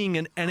to being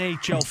an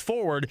NHL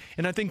forward,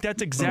 and I think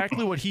that's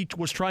exactly what he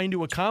was trying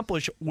to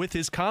accomplish with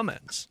his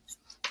comments.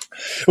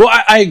 Well,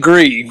 I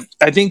agree.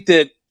 I think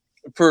that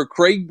for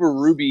Craig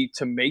Berube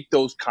to make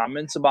those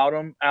comments about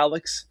him,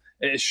 Alex,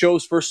 it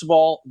shows, first of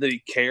all, that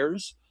he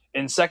cares,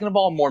 and second of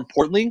all, more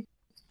importantly,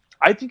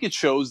 I think it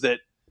shows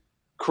that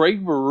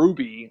Craig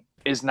Berube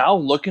is now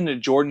looking at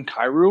Jordan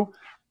Kyrou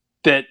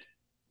that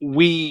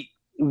we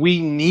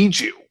need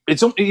you.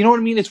 It's, you know what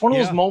I mean? It's one of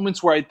those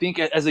moments where I think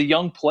as a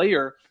young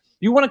player,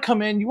 you want to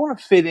come in, you want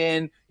to fit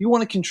in, you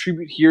want to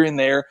contribute here and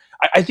there.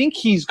 I think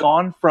he's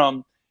gone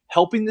from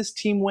helping this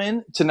team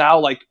win to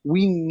now,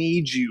 we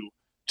need you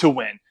to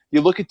win.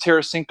 You look at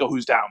Tarasenko,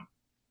 who's down.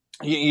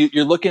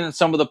 You're looking at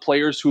some of the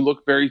players who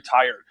look very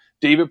tired.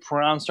 David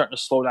Perron's starting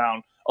to slow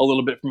down a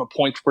little bit from a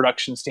point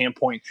production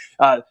standpoint.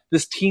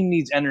 This team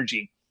needs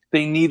energy.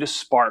 They need a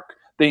spark.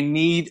 They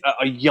need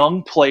a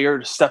young player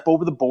to step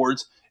over the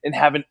boards and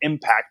have an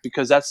impact,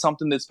 because that's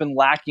something that's been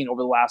lacking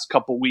over the last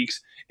couple of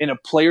weeks. And a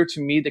player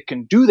to me that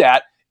can do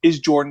that is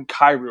Jordan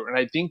Kyrou. And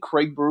I think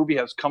Craig Berube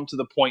has come to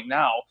the point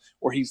now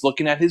where he's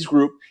looking at his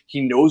group.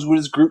 He knows what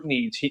his group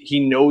needs.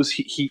 He knows,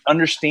 he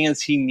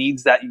understands he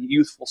needs that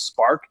youthful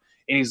spark,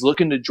 and he's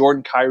looking to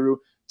Jordan Kyrou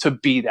to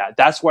be that.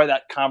 That's why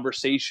that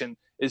conversation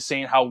is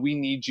saying how we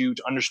need you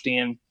to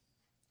understand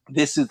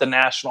this is the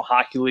National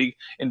Hockey League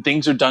and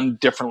things are done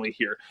differently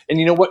here.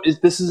 And you know what?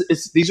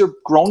 These are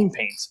growing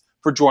pains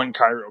for Jordan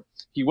Kyrou.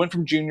 He went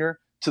from junior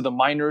to the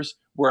minors,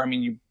 where,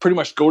 you pretty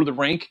much go to the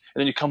rink and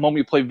then you come home,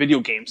 you play video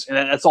games, and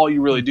that's all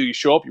you really do. You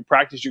show up, you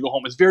practice, you go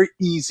home. It's very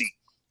easy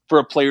for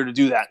a player to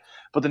do that.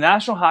 But the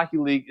National Hockey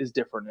League is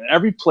different, and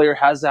every player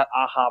has that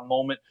aha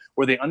moment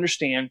where they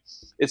understand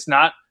it's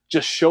not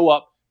just show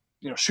up,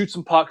 shoot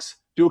some pucks,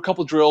 do a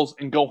couple drills,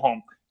 and go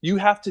home. You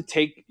have to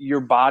take your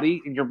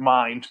body and your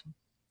mind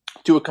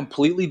to a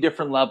completely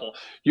different level.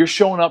 You're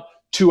showing up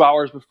 2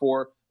 hours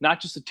before, not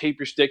just to tape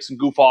your sticks and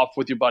goof off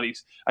with your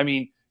buddies.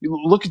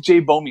 Look at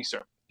Jay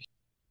Bouwmeester,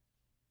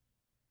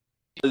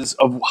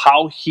 of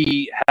how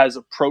he has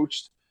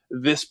approached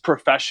this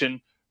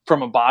profession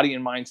from a body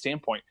and mind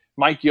standpoint.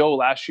 Mike Yeo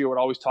last year would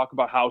always talk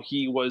about how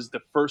he was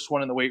the first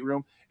one in the weight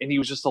room and he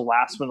was just the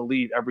last one to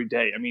leave every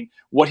day.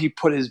 What he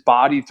put his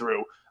body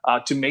through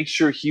to make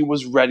sure he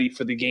was ready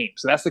for the game.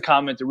 So that's the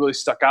comment that really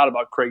stuck out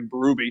about Craig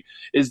Berube,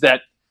 is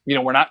that,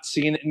 we're not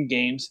seeing it in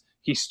games.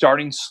 He's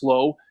starting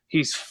slow.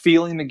 He's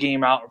feeling the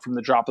game out from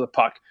the drop of the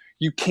puck.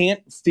 You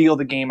can't feel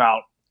the game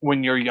out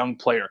when you're a young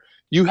player.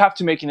 You have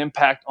to make an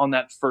impact on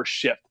that first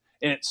shift.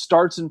 And it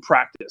starts in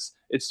practice.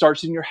 It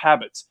starts in your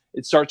habits.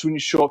 It starts when you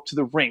show up to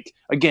the rink.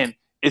 Again,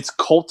 it's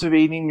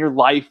cultivating your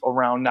life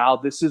around, now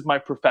this is my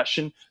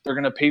profession. They're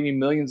going to pay me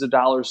millions of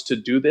dollars to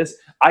do this.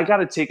 I got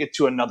to take it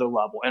to another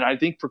level. And I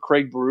think for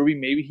Craig Berube,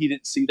 maybe he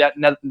didn't see that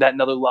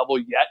another level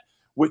yet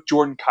with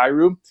Jordan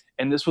Kyrou.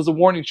 And this was a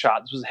warning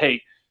shot. This was,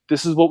 hey,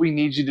 this is what we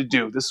need you to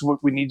do. This is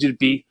what we need you to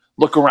be.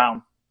 Look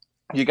around.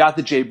 You got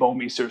the Jay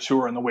Bouwmeesters who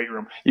are in the weight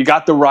room. You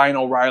got the Ryan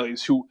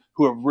O'Reillys who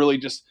have really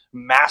just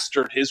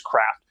mastered his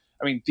craft.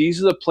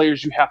 These are the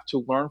players you have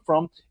to learn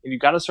from, and you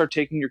got to start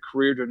taking your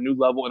career to a new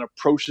level and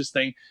approach this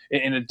thing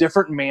in a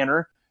different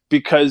manner,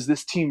 because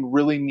this team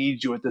really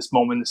needs you at this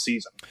moment in the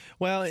season.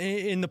 Well,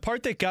 in the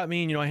part that got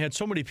me, I had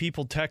so many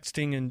people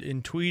texting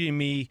and tweeting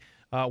me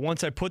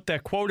once I put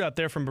that quote out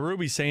there from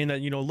Berube saying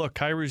that, look,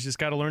 Kyrou's just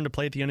got to learn to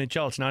play at the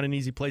NHL. It's not an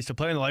easy place to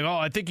play. And they're like,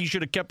 I think he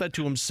should have kept that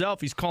to himself.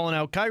 He's calling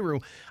out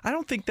Kyrou. I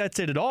don't think that's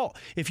it at all.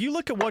 If you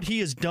look at what he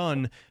has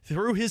done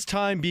through his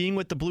time being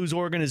with the Blues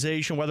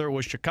organization, whether it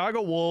was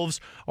Chicago Wolves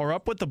or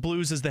up with the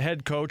Blues as the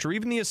head coach or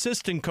even the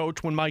assistant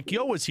coach when Mike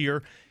Yeo was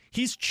here,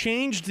 he's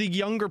changed the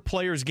younger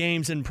players'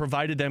 games and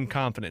provided them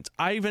confidence.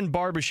 Ivan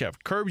Barbashev.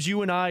 Curbs,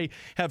 you and I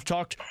have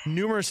talked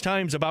numerous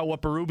times about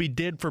what Berube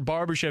did for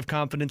Barbashev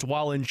confidence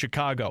while in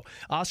Chicago.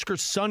 Oscar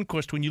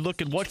Sundqvist, when you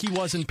look at what he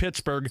was in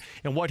Pittsburgh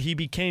and what he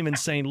became in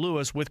St.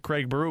 Louis with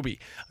Craig Berube.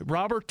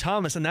 Robert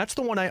Thomas, and that's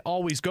the one I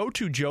always go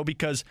to, Joe,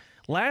 because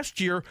Last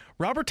year,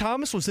 Robert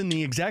Thomas was in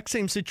the exact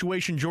same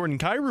situation Jordan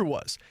Kyrou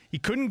was. He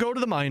couldn't go to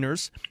the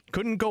minors,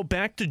 couldn't go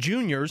back to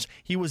juniors.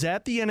 He was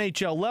at the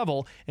NHL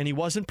level, and he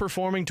wasn't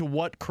performing to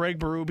what Craig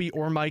Berube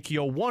or Mike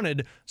Yeo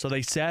wanted, so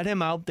they sat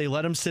him out. They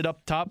let him sit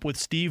up top with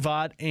Steve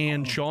Ott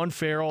and Sean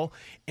Farrell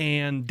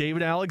and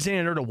David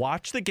Alexander to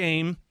watch the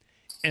game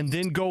and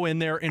then go in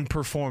there and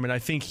perform. And I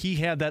think he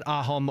had that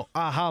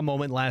aha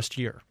moment last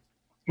year.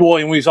 Well,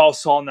 and we all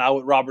saw now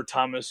what Robert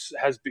Thomas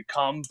has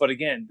become. But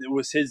again, it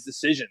was his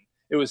decision.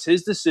 It was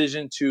his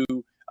decision to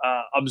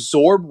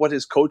absorb what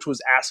his coach was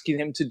asking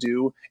him to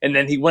do. And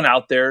then he went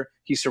out there.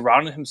 He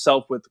surrounded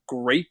himself with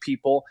great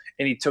people,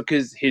 and he took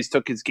his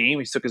game.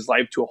 He took his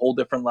life to a whole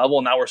different level.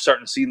 And now we're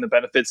starting to see the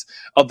benefits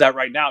of that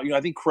right now.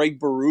 I think Craig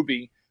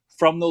Berube,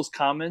 from those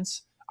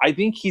comments, I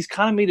think he's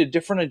kind of made a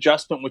different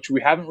adjustment, which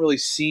we haven't really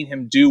seen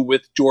him do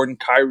with Jordan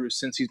Kyrou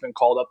since he's been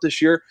called up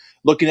this year.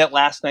 Looking at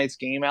last night's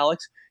game,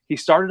 Alex, he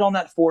started on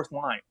that fourth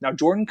line. Now,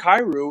 Jordan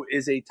Kyrou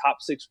is a top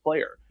 6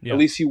 player. Yeah. At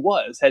least he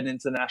was heading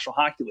into the National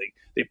Hockey League.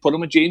 They put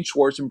him with Jaden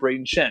Schwartz and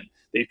Braden Shen.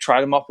 They've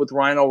tried him up with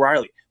Ryan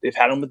O'Reilly. They've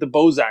had him with the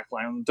Bozak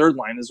line on the third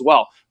line as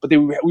well. But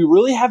we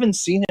really haven't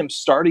seen him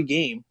start a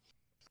game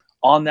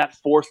on that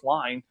fourth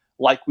line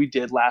like we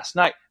did last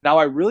night. Now,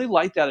 I really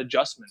like that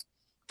adjustment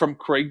from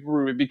Craig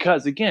Berube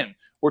because, again,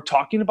 we're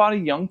talking about a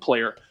young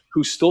player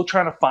who's still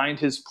trying to find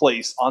his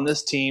place on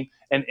this team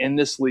and in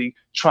this league,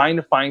 trying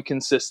to find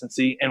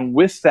consistency. And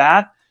with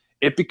that,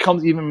 it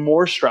becomes even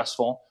more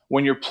stressful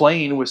when you're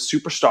playing with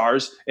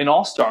superstars and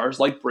all-stars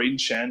like Braden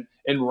Shen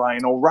and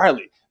Ryan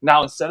O'Reilly.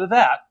 Now, instead of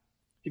that,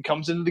 he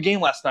comes into the game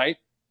last night,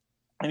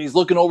 and he's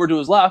looking over to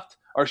his left,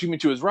 or excuse me,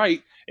 to his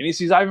right, and he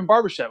sees Ivan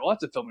Barbashev. Well,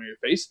 that's a familiar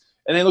face.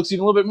 And then he looks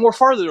even a little bit more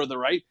farther to the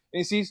right, and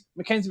he sees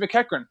Mackenzie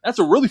McEachern. That's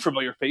a really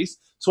familiar face.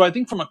 So I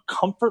think from a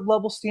comfort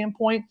level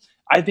standpoint,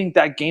 I think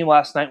that game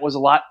last night was a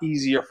lot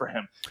easier for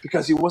him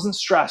because he wasn't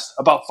stressed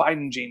about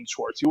fighting Jaden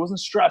Schwartz. He wasn't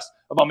stressed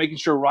about making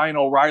sure Ryan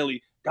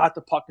O'Reilly got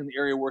the puck in the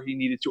area where he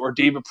needed to, or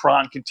David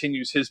Perron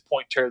continues his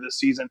point tear this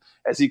season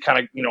as he kind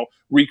of,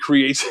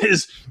 recreates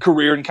his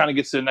career and kind of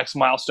gets to the next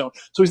milestone.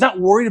 So he's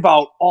not worried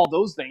about all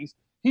those things.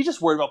 He's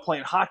just worried about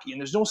playing hockey, and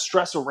there's no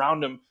stress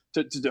around him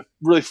to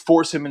really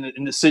force him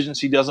in decisions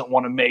he doesn't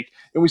want to make.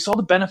 And we saw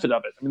the benefit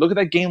of it. I mean, look at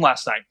that game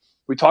last night.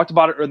 We talked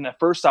about it in that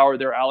first hour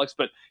there, Alex,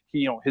 but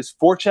he, his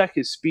forecheck,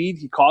 his speed,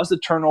 he caused a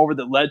turnover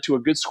that led to a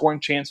good scoring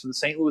chance for the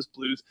St. Louis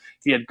Blues.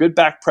 He had good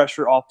back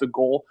pressure off the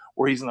goal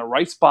where he's in the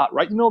right spot,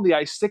 right in the middle of the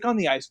ice, stick on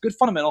the ice, good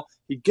fundamental.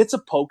 He gets a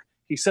poke.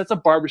 He sets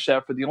up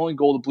Barbashev for the only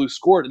goal the Blues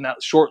scored in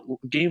that short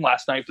game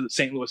last night for the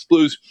St. Louis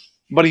Blues.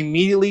 But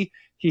immediately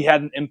he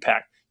had an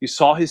impact. You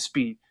saw his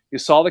speed. You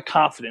saw the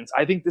confidence.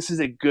 I think this is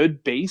a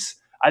good base.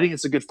 I think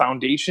it's a good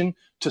foundation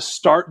to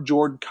start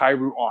Jordan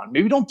Kyrou on.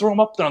 Maybe don't throw him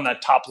up there on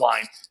that top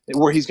line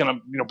where he's going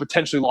to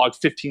potentially log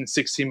 15,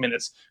 16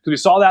 minutes. Because we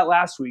saw that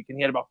last week, and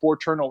he had about 4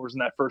 turnovers in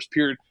that first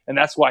period, and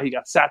that's why he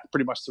got sat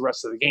pretty much the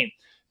rest of the game.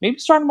 Maybe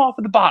start him off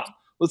at the bottom.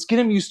 Let's get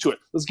him used to it.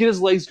 Let's get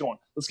his legs going.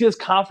 Let's get his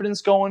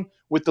confidence going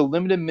with the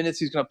limited minutes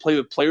he's going to play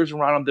with players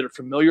around him that are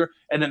familiar.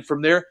 And then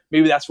from there,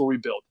 maybe that's where we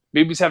build.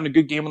 Maybe he's having a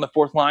good game on the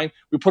fourth line.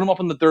 We put him up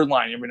on the third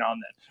line every now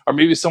and then. Or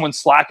maybe someone's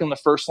slacking the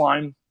first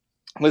line.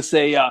 Let's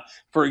say,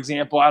 for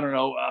example, I don't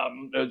know,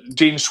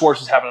 Jaden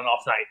Schwartz is having an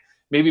off night.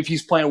 Maybe if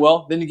he's playing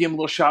well, then you give him a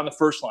little shot on the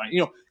first line.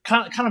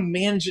 Kind of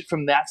manage it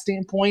from that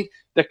standpoint.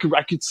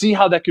 I could see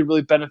how that could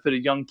really benefit a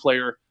young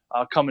player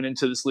coming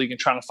into this league and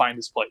trying to find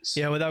his place.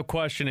 Yeah, without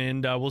question.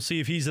 And we'll see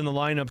if he's in the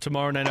lineup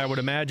tomorrow night, I would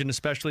imagine,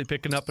 especially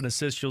picking up an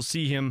assist. You'll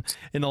see him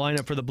in the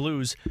lineup for the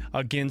Blues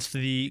against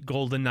the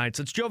Golden Knights.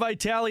 It's Joe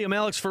Vitale. I'm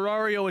Alex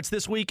Ferrario. It's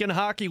This Week in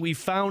Hockey. We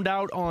found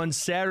out on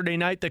Saturday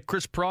night that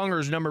Chris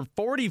Pronger's number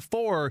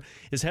 44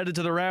 is headed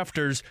to the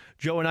rafters.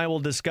 Joe and I will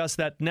discuss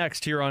that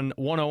next here on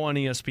 101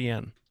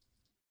 ESPN.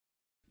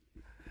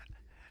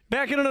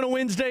 Back in on a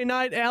Wednesday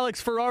night,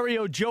 Alex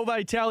Ferrario, Joe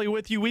Vitale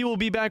with you. We will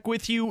be back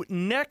with you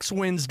next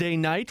Wednesday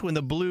night when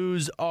the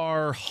Blues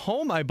are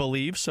home, I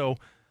believe. So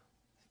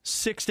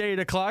 6 to 8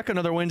 o'clock,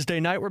 another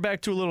Wednesday night. We're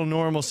back to a little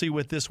normalcy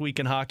with This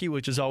Week in Hockey,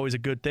 which is always a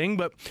good thing.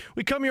 But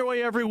we come your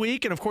way every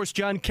week. And, of course,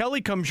 John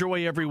Kelly comes your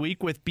way every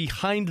week with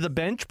Behind the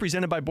Bench,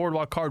 presented by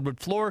Boardwalk Hardwood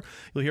Floor.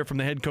 You'll hear from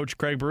the head coach,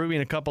 Craig Berube,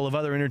 and a couple of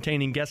other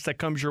entertaining guests that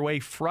comes your way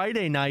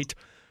Friday night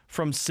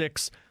from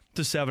 6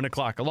 to 7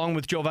 o'clock. Along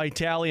with Joe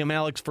Vitale, I'm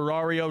Alex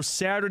Ferrario.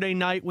 Saturday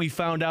night, we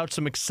found out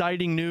some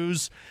exciting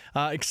news.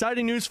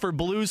 Exciting news for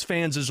Blues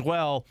fans as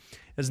well,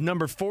 as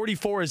number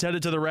 44 is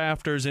headed to the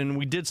rafters, and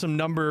we did some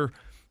number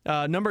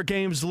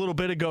games a little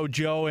bit ago,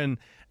 Joe, and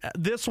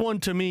this one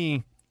to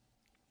me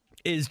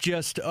is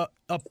just a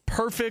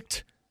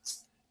perfect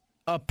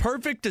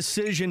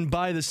decision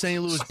by the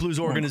St. Louis Blues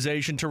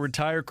organization to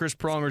retire Chris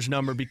Pronger's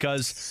number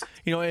because,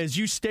 as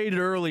you stated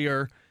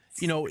earlier,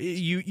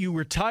 you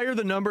retire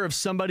the number of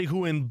somebody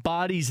who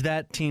embodies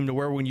that team to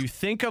where when you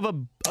think of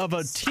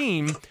a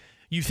team,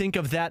 you think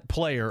of that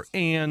player.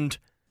 And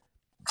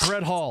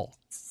Brett Hall,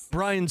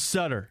 Brian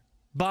Sutter,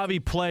 Bobby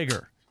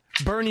Plager,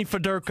 Bernie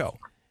Federko,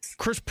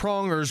 Chris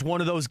Pronger is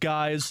one of those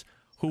guys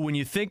who, when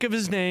you think of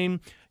his name,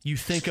 you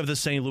think of the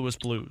St. Louis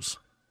Blues.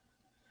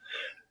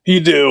 You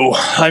do.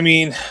 I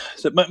mean,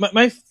 so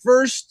my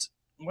first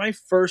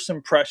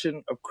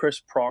impression of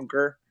Chris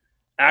Pronger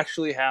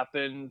actually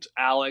happened,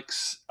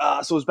 Alex.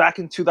 So it was back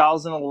in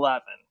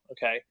 2011.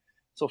 Okay,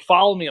 so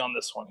follow me on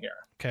this one here.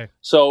 Okay.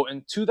 So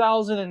in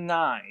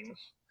 2009,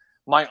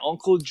 my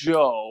Uncle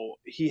Joe,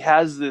 he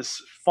has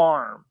this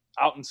farm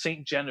out in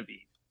St.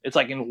 Genevieve. It's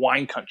like in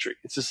wine country.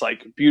 It's just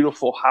like a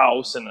beautiful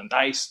house and a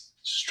nice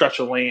stretch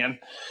of land.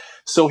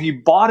 So he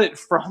bought it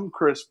from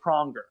Chris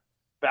Pronger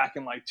back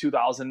in like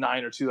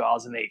 2009 or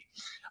 2008.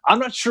 I'm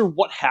not sure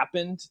what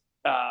happened.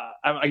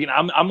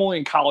 I'm only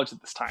in college at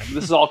this time.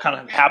 This is all kind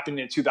of happening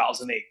in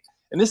 2008.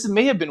 And this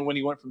may have been when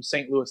he went from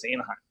St. Louis to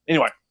Anaheim.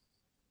 Anyway,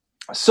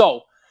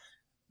 so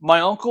my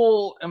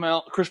uncle and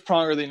Chris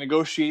Pronger, they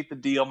negotiate the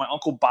deal. My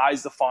uncle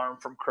buys the farm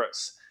from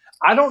Chris.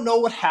 I don't know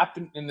what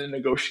happened in the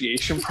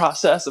negotiation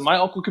process, and my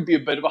uncle could be a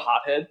bit of a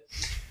hothead,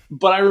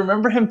 but I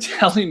remember him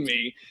telling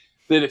me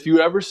that if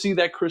you ever see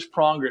that Chris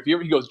Pronger,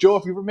 he goes, Joe,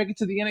 if you ever make it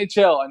to the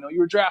NHL, I know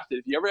you were drafted.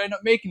 If you ever end up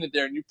making it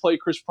there and you play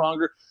Chris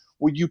Pronger,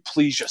 would you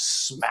please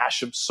just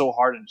smash him so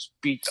hard and just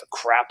beat the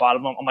crap out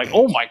of him? I'm like,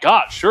 oh my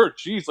God, sure,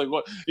 geez, like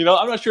what? I'm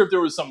not sure if there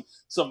was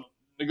some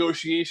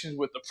negotiations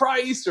with the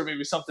price, or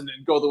maybe something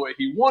didn't go the way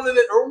he wanted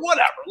it, or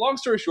whatever. Long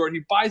story short, he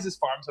buys his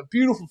farm. It's a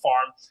beautiful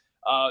farm.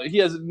 He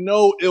has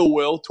no ill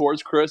will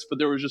towards Chris, but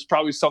there was just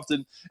probably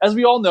something, as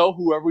we all know,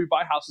 whoever we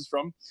buy houses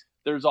from,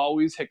 there's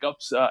always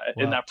hiccups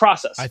in that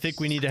process. I think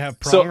we need to have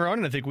Pronger on,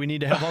 and I think we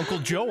need to have Uncle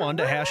Joe on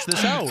to hash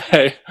this out.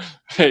 Hey,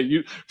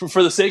 you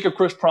for the sake of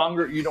Chris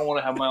Pronger, you don't want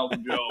to have my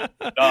Uncle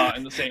Joe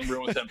in the same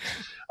room with him.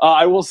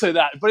 I will say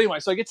that. But anyway,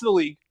 so I get to the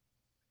league.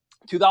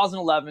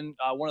 2011,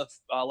 one of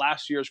the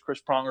last year's Chris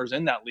Pronger's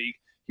in that league.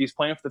 He's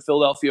playing for the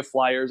Philadelphia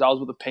Flyers. I was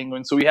with the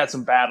Penguins, so we had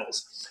some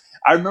battles.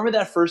 I remember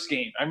that first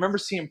game. I remember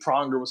seeing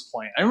Pronger was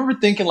playing. I remember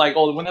thinking, like,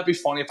 oh, wouldn't that be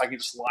funny if I could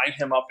just line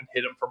him up and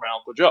hit him for my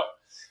Uncle Joe?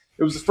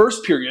 It was the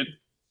first period.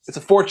 It's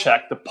a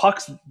forecheck. The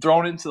puck's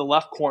thrown into the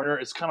left corner.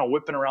 It's kind of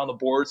whipping around the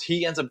boards.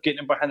 He ends up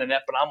getting it behind the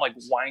net, but I'm, like,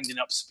 winding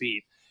up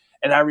speed.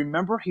 And I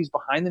remember he's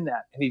behind the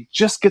net, and he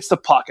just gets the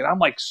puck, and I'm,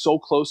 like, so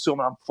close to him,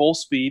 and I'm full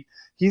speed.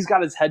 He's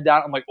got his head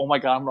down. I'm like, oh, my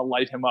God, I'm going to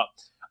light him up.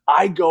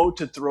 I go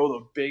to throw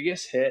the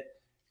biggest hit.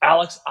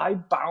 Alex, I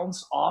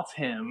bounce off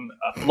him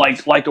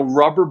like a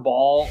rubber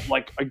ball,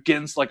 like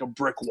against like a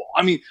brick wall.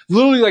 I mean,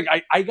 literally, like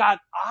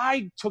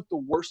I took the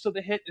worst of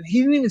the hit, and he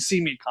didn't even see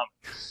me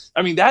coming.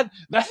 I mean, that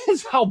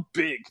is how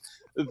big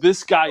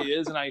this guy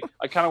is, and I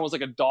kind of was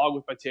like a dog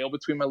with my tail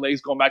between my legs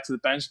going back to the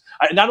bench.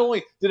 Not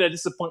only did I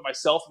disappoint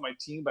myself and my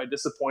team, but I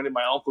disappointed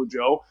my Uncle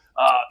Joe.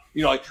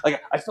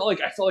 I felt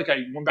like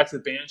I went back to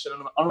the bench, and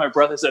under my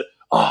breath I said,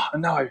 "Oh,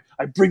 and now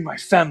I bring my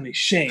family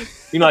shame."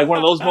 Like one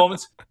of those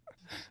moments.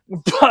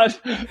 But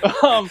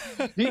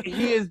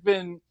he has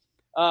been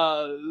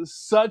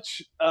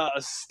such a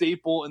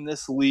staple in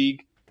this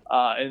league,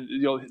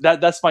 and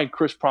that's my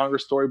Chris Pronger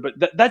story. But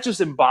that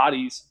just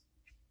embodies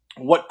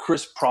what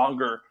Chris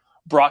Pronger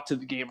brought to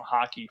the game of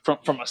hockey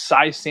from a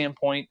size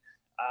standpoint,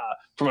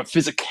 from a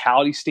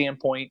physicality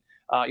standpoint.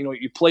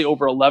 You play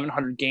over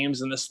 1,100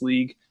 games in this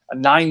league,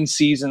 9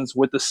 seasons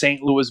with the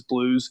St. Louis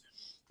Blues.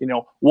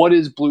 What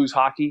is Blues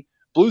hockey?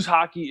 Blues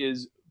hockey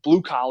is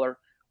blue collar,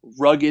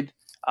 rugged,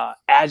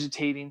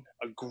 agitating,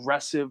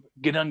 aggressive,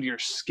 get under your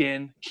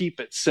skin, keep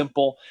it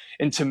simple.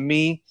 And to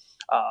me,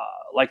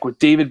 like with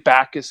David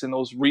Backes and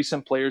those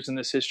recent players in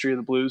this history of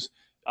the Blues,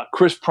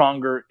 Chris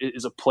Pronger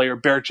is a player,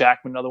 Barrett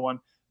Jackman, another one.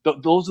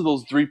 Those are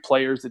those 3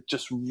 players that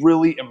just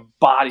really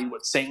embody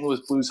what St.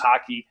 Louis Blues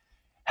hockey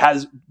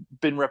has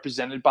been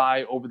represented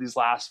by over these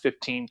last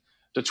 15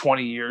 to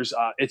 20 years.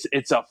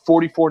 It's a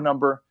 44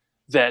 number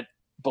that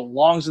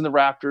belongs in the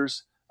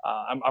Raptors.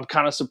 I'm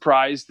kind of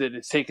surprised that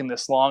it's taken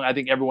this long. I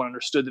think everyone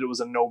understood that it was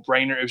a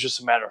no-brainer. It was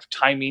just a matter of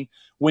timing.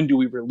 When do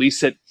we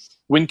release it?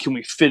 When can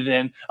we fit it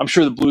in? I'm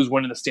sure the Blues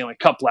winning the Stanley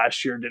Cup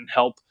last year didn't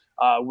help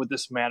with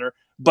this matter.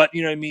 But,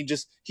 you know what I mean?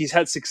 Just he's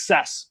had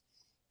success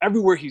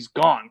everywhere he's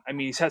gone. I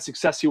mean, he's had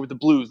success here with the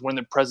Blues, winning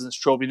the President's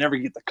Trophy, never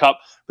get the Cup.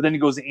 But then he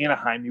goes to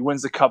Anaheim. He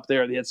wins the Cup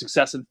there. They had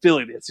success in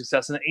Philly. They had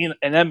success in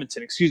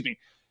Edmonton.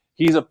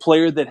 He's a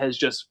player that has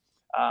just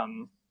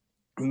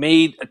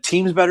made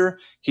teams better.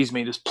 He's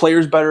made his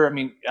players better. I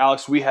mean,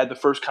 Alex, we had the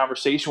first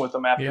conversation with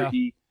him after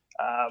he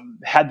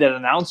had that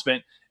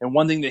announcement. And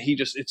one thing that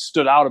it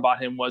stood out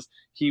about him was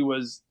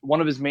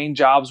one of his main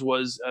jobs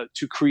was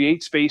to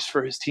create space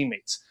for his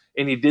teammates.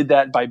 And he did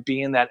that by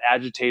being that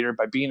agitator,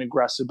 by being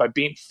aggressive, by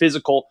being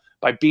physical,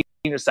 by being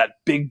just that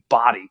big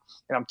body.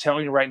 And I'm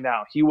telling you right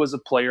now, he was a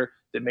player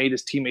that made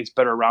his teammates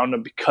better around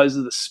him because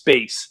of the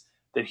space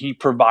that he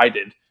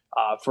provided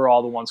for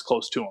all the ones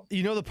close to him.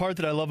 The part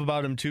that I love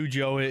about him too,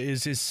 Joe,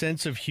 is his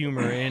sense of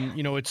humor. And,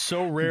 it's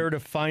so rare to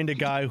find a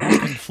guy who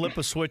can flip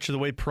a switch the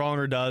way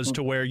Pronger does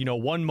to where,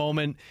 one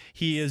moment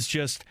he is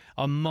just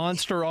a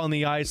monster on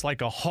the ice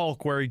like a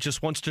Hulk where he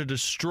just wants to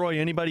destroy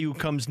anybody who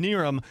comes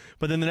near him.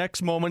 But then the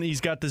next moment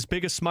he's got this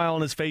biggest smile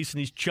on his face and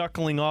he's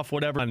chuckling off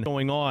whatever's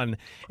going on.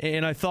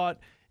 And I thought,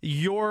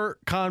 your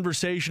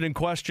conversation and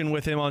question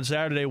with him on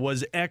Saturday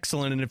was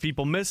excellent. And if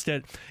people missed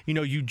it,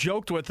 you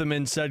joked with him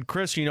and said,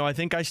 Chris, I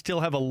think I still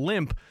have a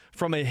limp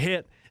from a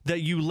hit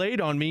that you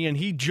laid on me. And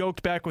he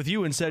joked back with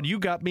you and said, you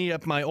got me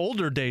at my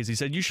older days. He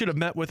said, you should have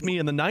met with me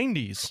in the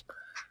 90s.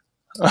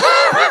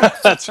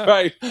 That's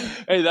right.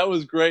 Hey, that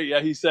was great. Yeah,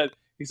 he said,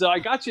 I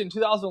got you in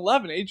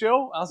 2011, eh,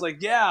 Joe? I was like,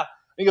 yeah.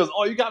 He goes,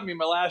 oh, you got me in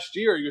my last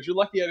year. He goes, you're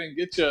lucky I didn't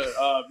get you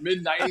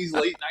mid-90s,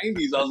 late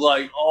 90s. I was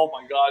like, oh,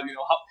 my God,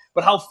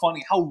 how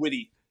funny, how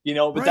witty,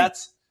 but right.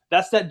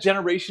 That's that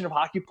generation of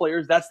hockey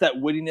players. That's that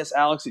wittiness,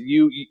 Alex, that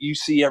you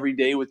see every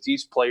day with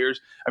these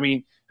players. I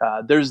mean,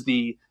 there's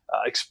the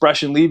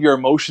expression, leave your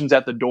emotions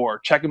at the door.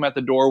 Check them at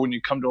the door when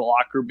you come to a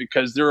locker room,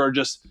 because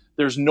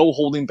there's no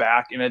holding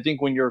back. And I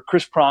think when you're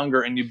Chris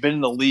Pronger and you've been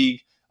in the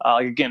league,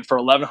 again, for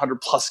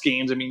 1,100 plus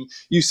games, I mean,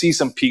 you see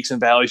some peaks and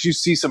valleys, you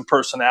see some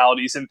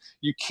personalities, and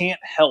you can't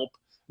help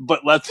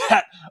but let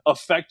that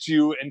affect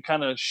you and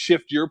kind of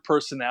shift your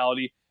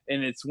personality.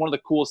 And it's one of the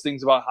coolest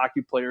things about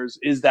hockey players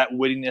is that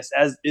wittiness,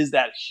 as is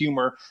that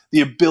humor,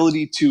 the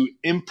ability to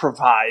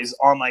improvise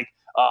on like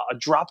a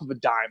drop of a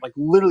dime, like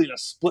literally in a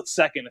split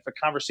second. If a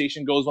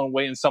conversation goes one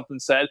way and something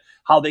said,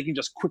 how they can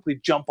just quickly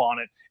jump on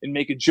it and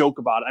make a joke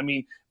about it. I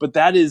mean, but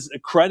that is a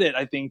credit,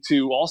 I think,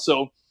 to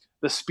also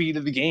the speed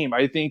of the game.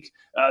 I think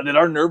that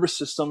our nervous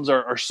systems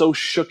are so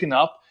shooken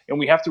up, and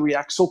we have to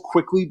react so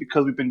quickly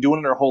because we've been doing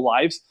it our whole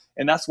lives.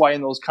 And that's why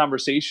in those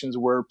conversations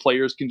where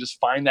players can just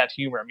find that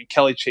humor. I mean,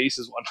 Kelly Chase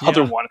is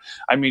another one.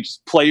 I mean,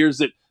 just players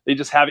that they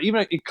just have.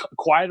 Even a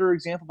quieter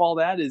example of all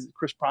that is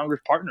Chris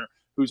Pronger's partner,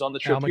 who's on the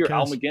trip here,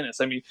 Al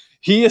McGinnis. I mean,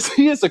 he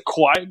is a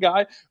quiet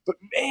guy, but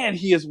man,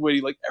 he is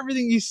witty. Like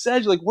everything he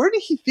says, you're like, where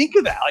did he think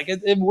of that? Like,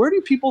 and where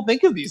do people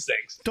think of these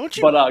things? Don't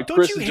you? But,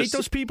 don't you hate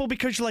those people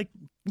because you're like,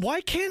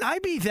 why can't I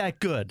be that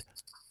good?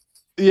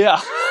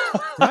 Yeah.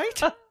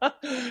 Right?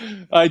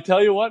 I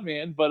tell you what,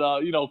 man.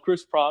 But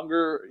Chris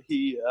Pronger,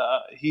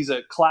 he's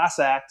a class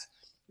act.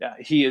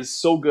 He is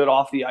so good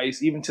off the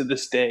ice, even to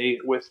this day,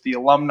 with the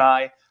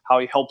alumni, how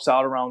he helps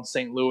out around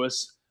St.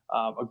 Louis.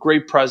 A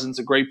great presence,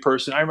 a great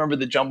person. I remember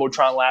the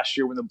Jumbotron last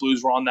year when the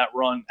Blues were on that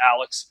run,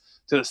 Alex,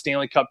 to the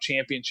Stanley Cup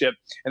championship,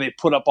 and they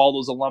put up all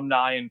those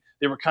alumni, and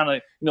they were kind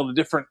of, the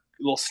different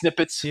little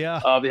snippets. Yeah.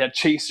 They had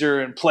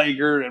Chaser and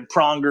Plager and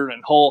Pronger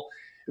and Hull.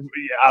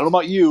 I don't know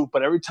about you,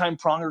 but every time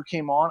Pronger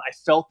came on, I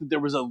felt that there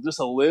was just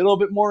a little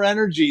bit more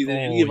energy than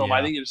any of them. Yeah.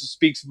 I think it just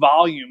speaks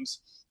volumes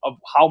of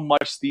how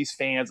much these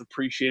fans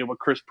appreciated what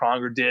Chris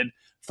Pronger did.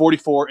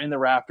 44 in the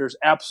rafters,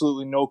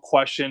 absolutely no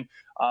question.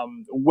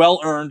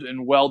 Well-earned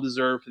and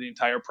well-deserved for the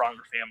entire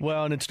Pronger family.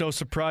 Well, and it's no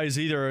surprise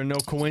either, and no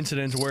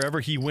coincidence. Wherever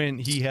he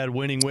went, he had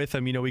winning with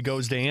him. He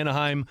goes to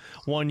Anaheim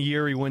one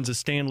year, he wins a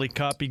Stanley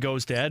Cup. He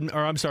goes to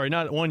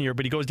not 1 year,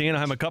 but he goes to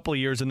Anaheim a couple of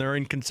years, and they're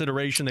in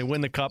consideration. They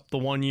win the Cup the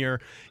 1 year.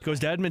 He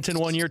goes to Edmonton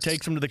 1 year,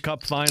 takes him to the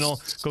Cup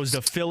final. Goes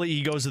to Philly,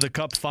 he goes to the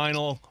Cup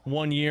final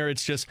 1 year.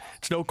 It's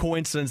no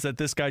coincidence that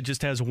this guy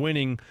just has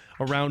winning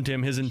around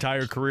him his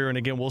entire career. And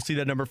again, we'll see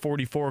that number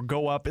 44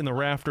 go up in the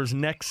rafters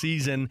next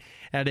season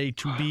at a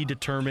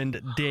to-be-determined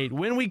date.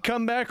 When we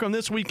come back on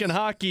This Week in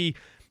Hockey,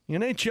 the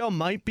NHL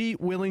might be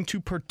willing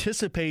to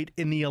participate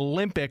in the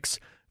Olympics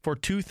for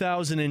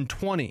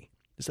 2020.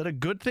 Is that a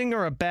good thing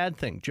or a bad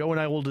thing? Joe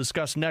and I will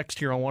discuss next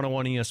here on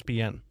 101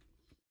 ESPN.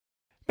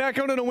 Back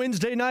out on a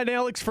Wednesday night,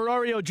 Alex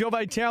Ferrario, Joe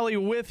Vitale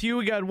with you.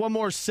 We got one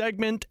more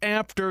segment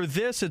after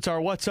this. It's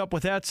our What's Up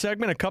With That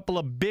segment. A couple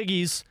of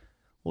biggies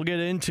we'll get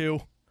into.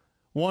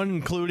 One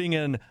including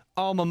an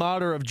alma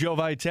mater of Joe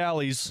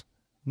Vitale's.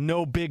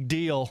 No big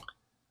deal.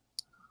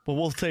 But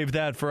we'll save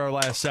that for our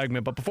last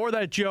segment. But before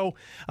that, Joe,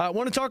 I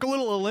want to talk a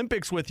little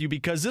Olympics with you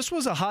because this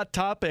was a hot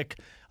topic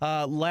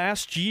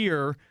last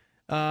year,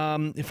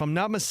 if I'm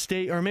not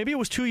mistaken, or maybe it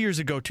was 2 years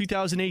ago,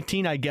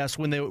 2018, I guess,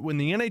 when the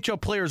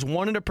NHL players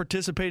wanted to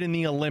participate in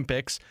the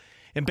Olympics.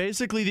 And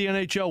basically, the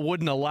NHL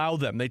wouldn't allow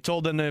them. They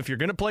told them that if you're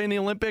going to play in the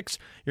Olympics,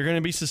 you're going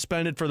to be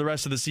suspended for the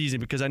rest of the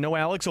season. Because I know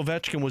Alex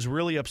Ovechkin was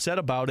really upset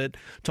about it,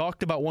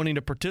 talked about wanting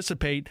to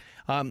participate.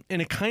 And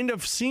it kind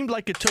of seemed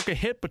like it took a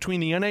hit between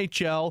the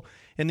NHL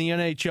and the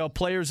NHL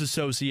Players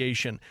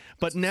Association.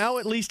 But now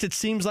at least it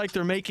seems like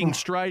they're making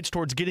strides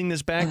towards getting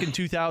this back in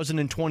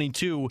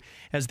 2022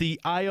 as the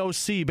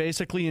IOC,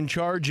 basically in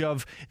charge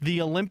of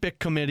the Olympic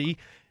Committee,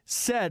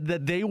 said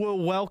that they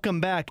will welcome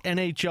back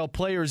NHL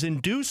players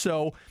and do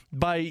so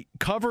by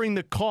covering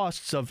the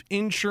costs of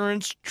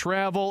insurance,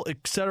 travel,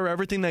 etc.,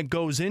 everything that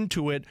goes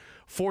into it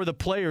for the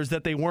players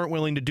that they weren't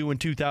willing to do in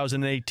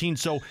 2018.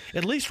 So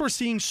at least we're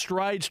seeing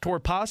strides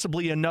toward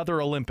possibly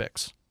another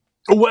Olympics.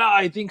 Well,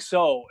 I think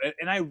so.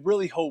 And I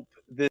really hope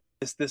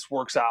this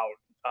works out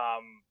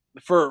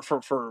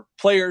for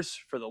players,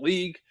 for the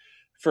league,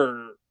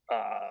 for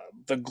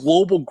the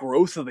global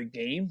growth of the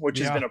game, which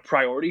has been a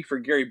priority for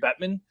Gary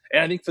Bettman.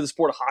 And I think for the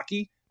sport of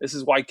hockey, this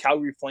is why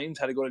Calgary Flames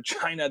had to go to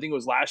China. I think it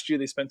was last year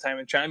they spent time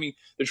in China. I mean,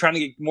 they're trying to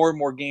get more and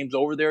more games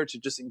over there to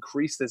just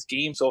increase this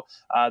game. So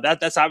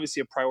that's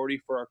obviously a priority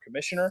for our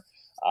commissioner.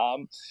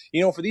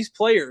 For these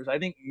players, I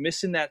think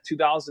missing that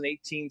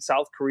 2018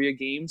 South Korea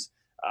games,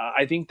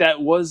 I think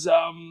that was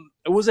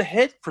it was a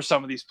hit for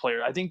some of these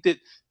players. I think that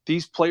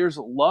these players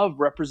love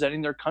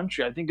representing their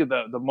country. I think of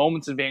the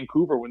moments in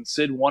Vancouver when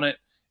Sid won it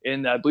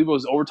in, I believe it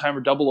was overtime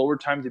or double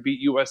overtime to beat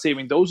USA. I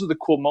mean, those are the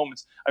cool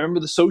moments. I remember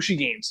the Sochi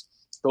games.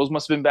 Those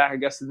must have been back, I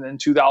guess, in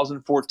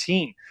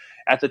 2014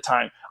 at the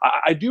time.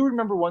 I do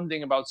remember one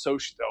thing about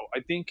Sochi, though.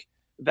 I think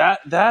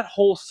that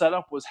whole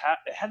setup it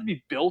had to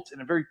be built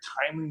in a very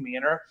timely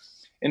manner.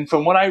 And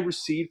from what I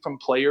received from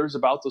players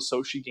about the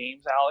Sochi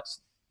games,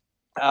 Alex,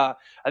 I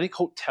think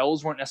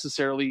hotels weren't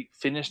necessarily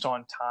finished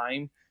on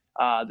time.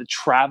 The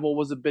travel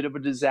was a bit of a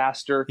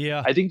disaster.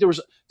 Yeah. I think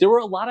there were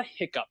a lot of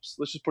hiccups.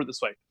 Let's just put it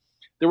this way.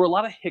 There were a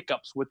lot of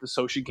hiccups with the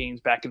Sochi games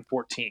back in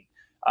 14.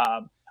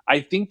 I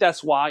think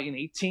that's why in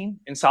 18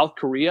 in South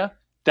Korea,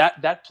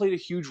 that played a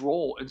huge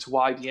role into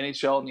why the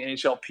NHL and the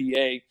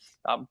NHLPA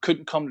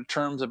couldn't come to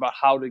terms about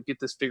how to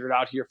get this figured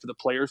out here for the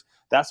players.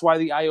 That's why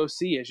the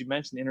IOC, as you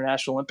mentioned, the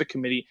International Olympic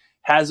Committee,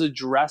 has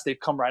addressed, they've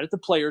come right at the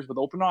players with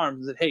open arms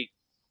and said, hey,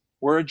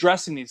 we're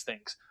addressing these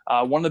things.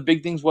 One of the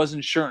big things was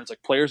insurance,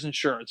 like players'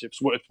 insurance. If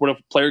a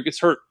player gets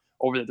hurt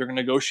over there, they're going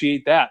to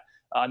negotiate that.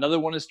 Another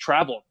one is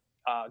travel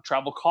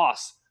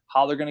costs,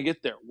 how they're going to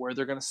get there, where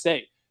they're going to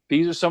stay.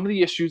 These are some of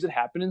the issues that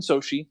happened in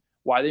Sochi,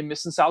 why they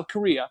missed in South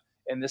Korea.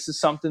 And this is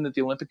something that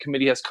the Olympic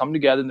Committee has come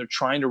together, and they're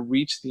trying to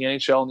reach the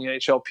NHL and the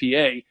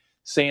NHLPA,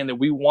 saying that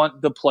we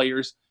want the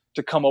players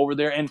to come over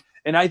there.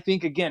 And I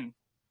think, again,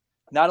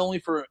 not only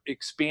for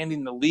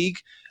expanding the league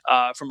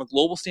from a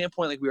global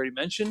standpoint, like we already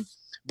mentioned,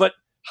 but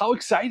how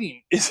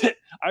exciting is it?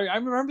 I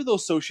remember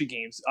those Sochi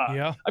games.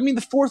 Yeah. I mean,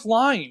 the fourth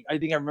line, I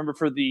think I remember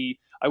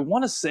I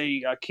want to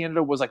say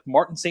Canada was like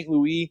Martin St.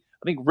 Louis,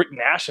 I think Rick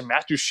Nash and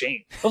Matthew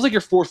Shane. That was like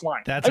your fourth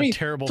line. That's a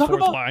terrible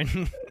fourth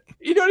line.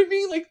 You know what I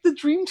mean? Like the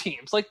dream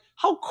teams. Like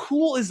how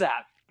cool is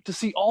that to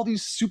see all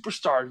these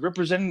superstars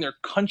representing their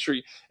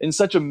country in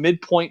such a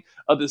midpoint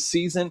of the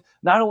season?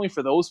 Not only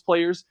for those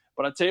players,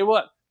 but I'll tell you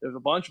what, there's a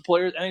bunch of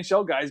players,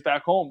 NHL guys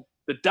back home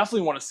that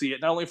definitely want to see it,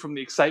 not only from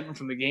the excitement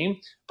from the game,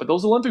 but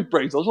those Olympic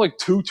breaks, those are like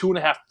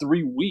 2.5,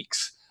 3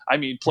 weeks. I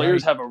mean,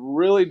 players have a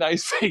really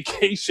nice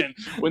vacation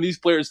when these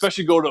players,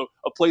 especially go to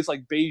a place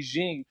like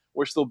Beijing,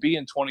 which they'll be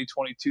in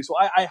 2022. So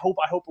I hope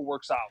it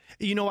works out.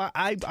 You know,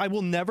 I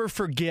will never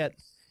forget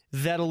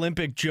that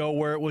Olympic, Joe,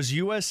 where it was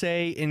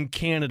USA and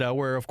Canada,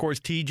 where, of course,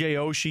 TJ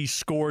Oshie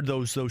scored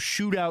those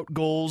shootout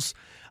goals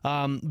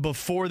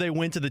before they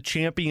went to the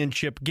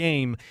championship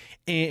game.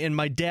 And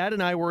my dad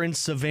and I were in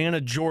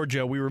Savannah,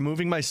 Georgia. We were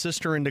moving my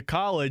sister into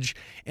college,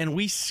 and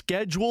we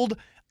scheduled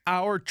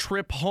our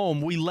trip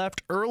home. We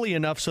left early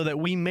enough so that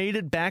we made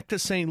it back to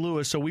St.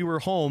 Louis, so we were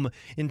home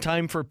in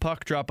time for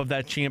puck drop of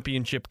that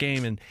championship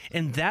game.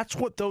 And that's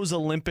what those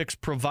Olympics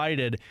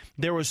provided.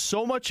 There was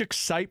so much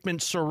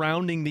excitement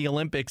surrounding the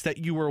Olympics that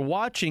you were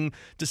watching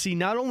to see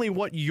not only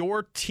what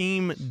your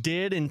team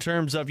did in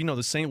terms of,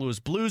 the St.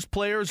 Louis Blues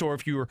players, or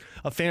if you were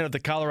a fan of the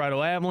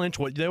Colorado Avalanche,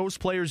 what those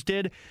players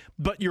did,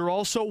 but you're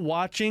also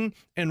watching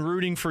and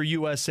rooting for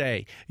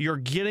USA. You're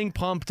getting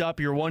pumped up.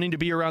 You're wanting to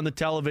be around the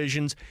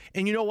televisions.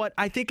 And you know what?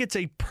 I think it's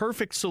a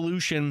perfect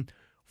solution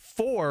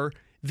for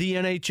the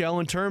NHL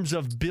in terms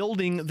of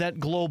building that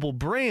global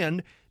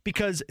brand,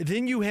 because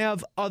then you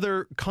have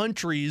other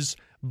countries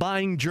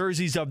buying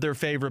jerseys of their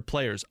favorite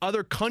players.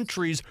 Other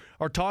countries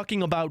are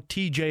talking about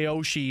TJ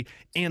Oshie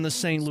and the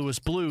St. Louis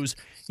Blues.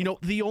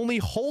 The only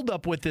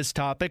holdup with this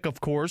topic,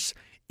 of course,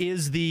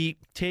 is the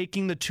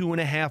taking the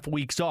 2.5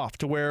 weeks off,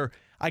 to where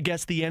I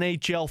guess the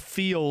NHL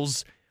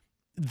feels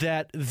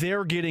that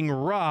they're getting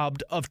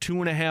robbed of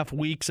 2.5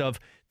 weeks of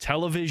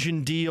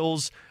television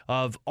deals,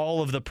 of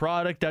all of the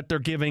product that they're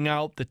giving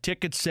out, the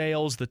ticket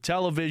sales, the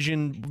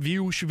television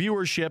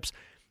viewerships.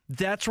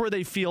 That's where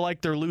they feel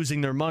like they're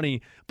losing their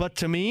money. But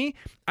to me,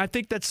 I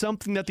think that's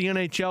something that the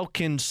NHL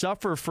can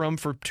suffer from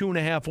for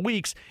 2.5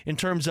 weeks in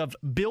terms of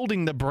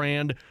building the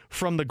brand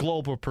from the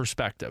global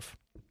perspective.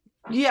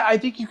 Yeah, I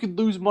think you could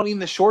lose money in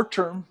the short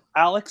term,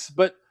 Alex,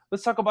 but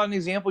let's talk about an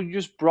example you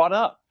just brought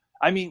up.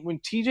 I mean, when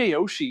TJ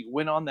Oshie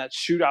went on that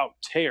shootout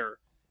tear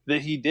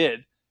that he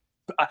did,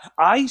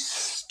 I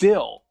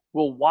still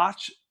will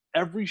watch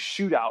every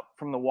shootout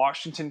from the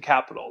Washington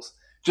Capitals,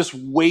 just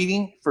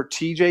waiting for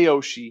TJ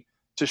Oshie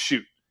to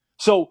shoot.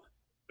 So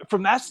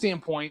from that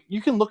standpoint,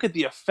 you can look at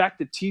the effect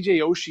that TJ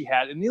Oshie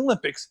had in the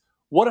Olympics,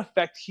 what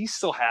effect he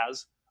still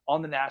has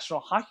on the National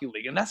Hockey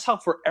League. And that's how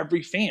for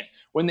every fan.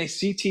 When they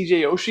see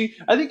TJ Oshie,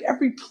 I think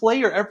every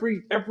player,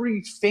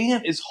 every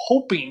fan is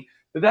hoping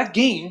that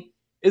game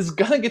is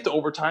going to get to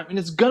overtime and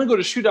it's going to go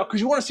to shootout,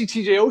 because you want to see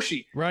TJ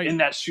Oshie in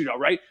that shootout,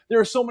 right? There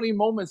are so many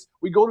moments.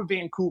 We go to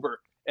Vancouver,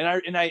 and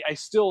I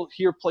still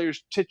hear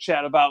players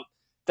chit-chat about,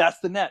 that's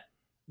the net.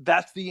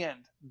 That's the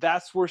end.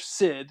 That's where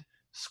Sid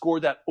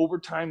scored that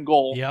overtime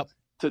goal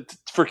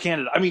for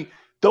Canada. I mean,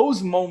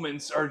 those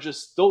moments are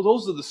just,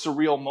 those are the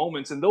surreal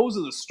moments, and those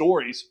are the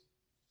stories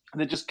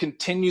that just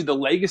continue the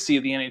legacy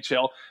of the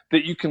NHL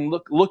that you can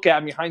look at. I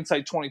mean,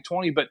 hindsight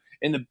 2020, but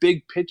in the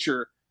big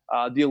picture,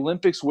 the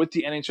Olympics with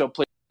the NHL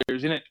players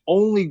in it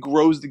only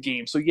grows the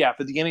game. So yeah,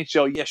 for the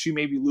NHL, yes, you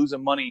may be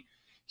losing money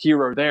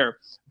here or there.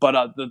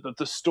 But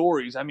the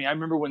stories, I mean, I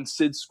remember when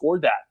Sid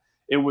scored that.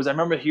 I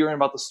remember hearing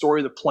about the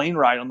story of the plane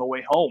ride on the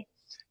way home.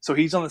 So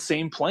he's on the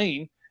same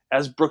plane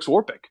as Brooks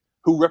Orpik,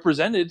 who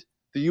represented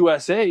the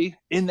USA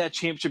in that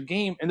championship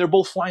game, and they're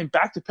both flying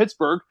back to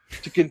Pittsburgh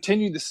to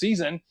continue the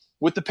season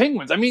with the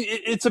Penguins. I mean,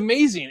 it's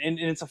amazing, and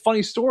it's a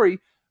funny story,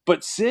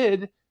 but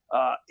Sid,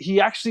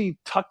 he actually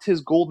tucked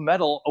his gold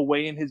medal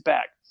away in his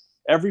bag.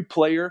 Every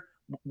player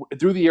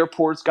through the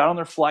airports got on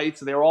their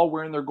flights, and they were all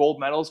wearing their gold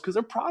medals because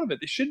they're proud of it.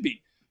 They should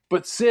be.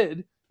 But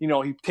Sid,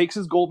 he takes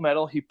his gold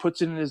medal, he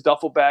puts it in his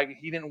duffel bag, and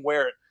he didn't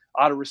wear it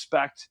out of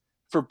respect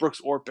for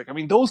Brooks Orpik. I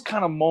mean, those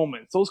kind of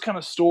moments, those kind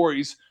of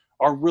stories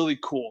are really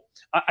cool.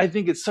 I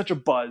think it's such a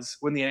buzz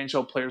when the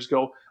NHL players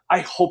go. I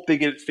hope they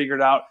get it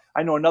figured out.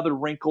 I know another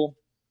wrinkle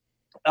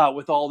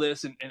with all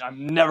this, and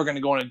I'm never going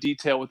to go into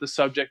detail with the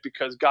subject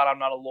because, God, I'm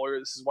not a lawyer.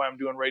 This is why I'm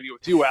doing radio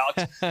with you,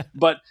 Alex.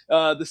 But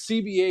the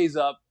CBA is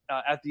up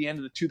at the end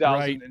of the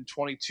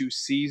 2022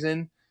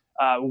 season,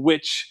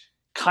 which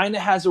kind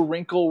of has a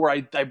wrinkle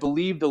where I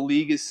believe the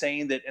league is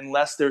saying that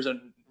unless there's a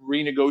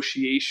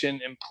renegotiation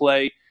in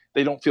play,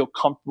 they don't feel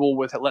comfortable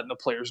with letting the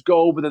players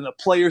go. But then the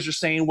players are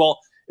saying, well,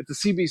 if the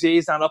CBA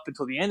is not up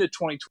until the end of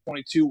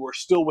 2022, we're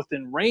still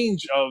within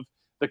range of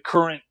the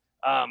current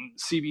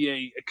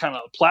CBA kind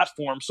of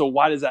platform. So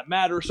why does that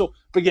matter? So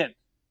again,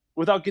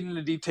 without getting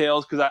into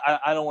details, because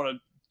I don't want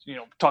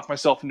to talk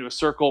myself into a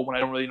circle when I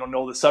don't really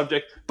know the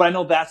subject, but I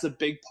know that's a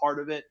big part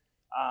of it.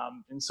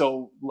 And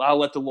so I'll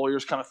let the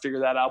lawyers kind of figure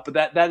that out.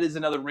 But that is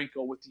another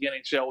wrinkle with the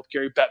NHL, with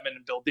Gary Bettman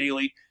and Bill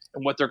Daly,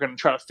 and what they're going to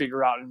try to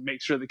figure out and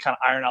make sure they kind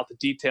of iron out the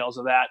details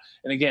of that.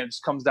 And again, it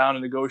just comes down to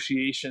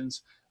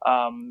negotiations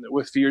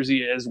with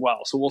Fierzy as well.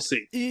 So we'll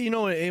see.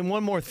 And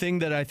one more thing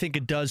that I think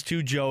it does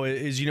too, Joe,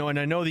 is, and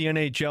I know the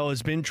NHL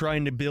has been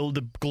trying to build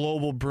a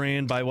global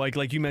brand by,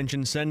 like you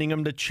mentioned, sending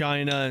them to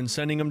China and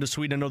sending them to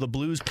Sweden. I know the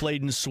Blues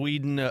played in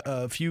Sweden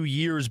a few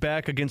years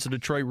back against the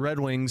Detroit Red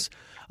Wings.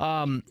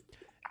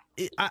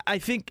 I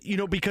think,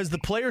 because the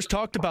players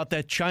talked about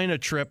that China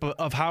trip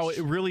of how it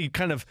really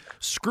kind of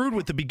screwed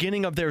with the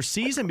beginning of their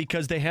season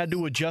because they had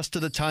to adjust to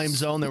the time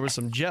zone. There was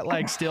some jet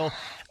lag still.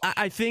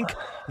 I think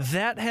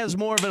that has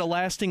more of a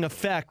lasting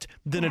effect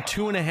than a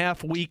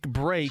 2.5-week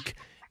break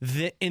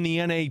in the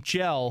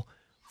NHL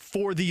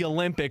for the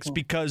Olympics,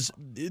 because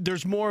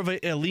there's more of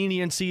a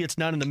leniency. It's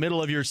not in the middle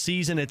of your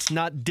season. It's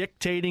not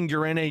dictating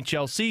your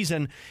NHL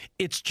season.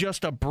 It's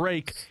just a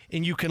break,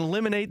 and you can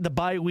eliminate the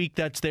bye week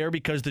that's there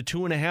because the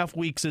 2.5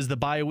 weeks is the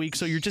bye week,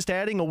 so you're just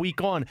adding a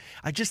week on.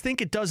 I just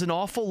think it does an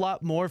awful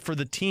lot more for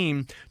the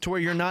team to where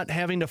you're not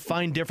having to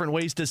find different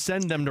ways to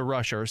send them to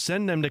Russia or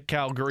send them to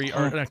Calgary,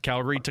 or not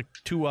Calgary,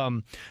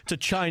 to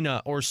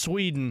China or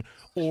Sweden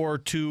or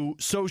to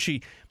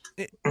Sochi.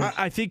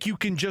 I think you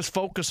can just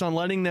focus on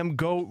letting them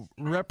go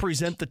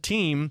represent the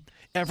team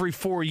every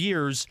 4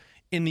 years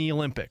in the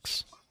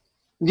Olympics.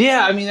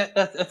 Yeah, I mean,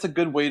 that's a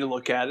good way to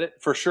look at it,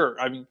 for sure.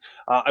 I mean,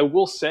 I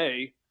will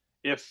say,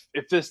 if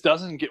this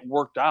doesn't get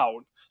worked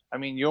out, I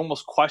mean, you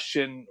almost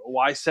question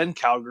why send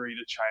Calgary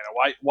to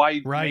China?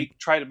 Why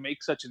try to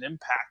make such an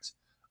impact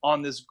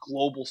on this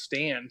global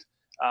stand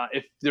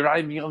if they're not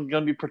even going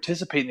to be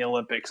participating in the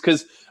Olympics?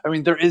 Because, I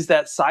mean, there is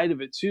that side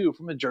of it, too,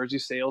 from the jersey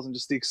sales and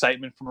just the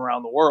excitement from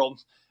around the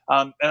world.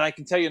 And I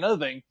can tell you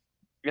another thing.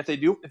 If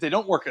they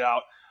don't work it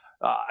out,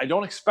 I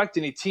don't expect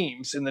any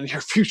teams in the near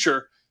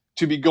future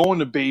to be going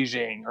to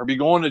Beijing or be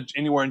going to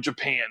anywhere in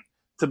Japan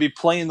to be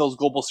playing those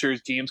Global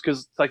Series games.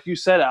 Because, like you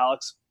said,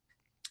 Alex,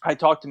 I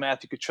talked to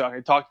Matthew Tkachuk,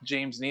 I talked to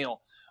James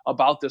Neal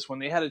about this when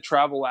they had to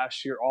travel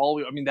last year.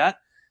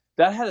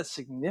 That had a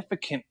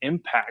significant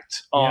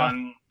impact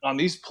on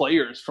these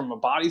players from a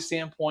body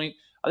standpoint.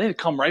 They had to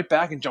come right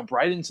back and jump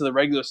right into the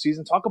regular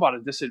season. Talk about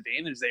a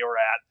disadvantage they were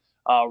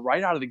at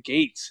right out of the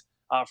gates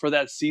for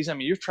that season. I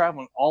mean, you're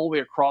traveling all the way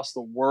across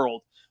the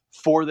world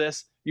for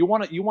this. You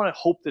want to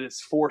hope that it's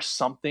for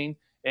something.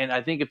 And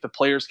I think if the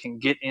players can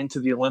get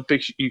into the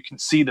Olympics, you can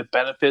see the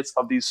benefits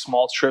of these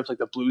small trips, like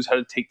the Blues had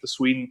to take to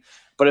Sweden.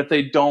 But if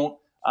they don't,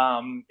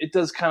 it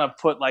does kind of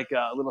put like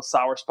a little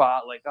sour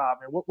spot, like, man,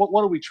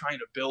 what are we trying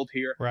to build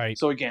here? Right.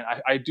 So again,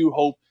 I do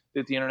hope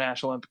that the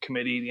International Olympic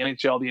Committee, the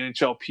NHL, the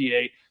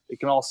NHLPA, they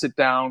can all sit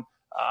down.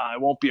 It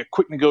won't be a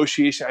quick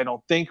negotiation, I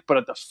don't think, but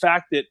at the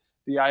fact that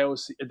the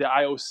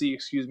IOC,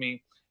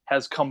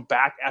 has come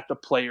back at the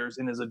players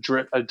and is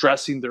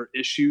addressing their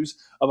issues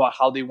about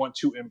how they want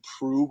to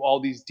improve all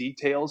these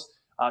details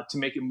to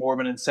make it more of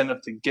an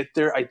incentive to get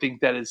there. I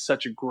think that is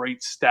such a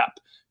great step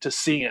to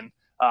seeing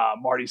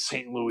Marty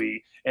St.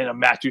 Louis and a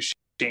Matthew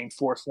Shane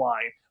fourth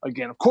line.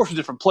 Again, of course, with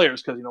different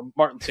players, because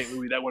Martin St.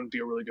 Louis, that wouldn't be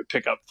a really good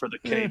pickup for the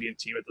Canadian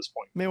team at this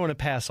point. May want to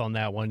pass on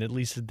that one, at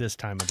least at this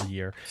time of the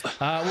year.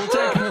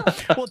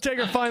 We'll take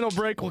our final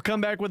break. We'll come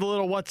back with a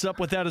little What's Up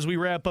with that as we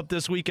wrap up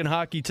This Week in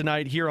Hockey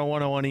tonight here on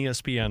 101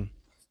 ESPN.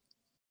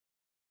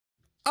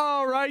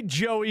 All right,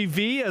 Joey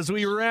V, as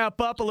we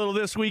wrap up a little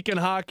This Week in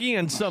Hockey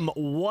and some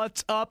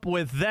What's Up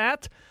with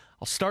that,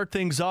 I'll start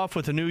things off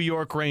with the New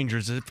York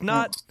Rangers. If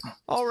not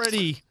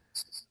already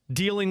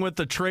dealing with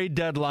the trade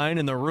deadline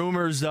and the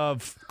rumors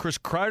of Chris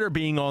Kreider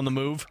being on the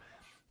move,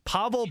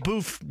 Pavel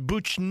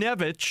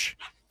Buchnevich.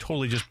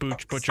 Totally just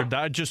butchered that.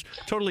 I just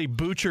totally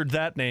butchered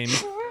that name,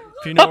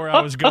 if you know where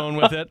I was going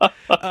with it.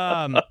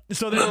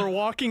 So they were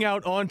walking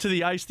out onto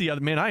the ice the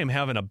other. Man, I am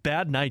having a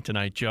bad night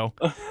tonight, Joe.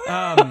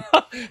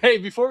 Hey,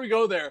 before we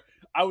go there,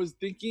 I was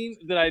thinking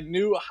that I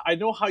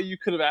know how you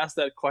could have asked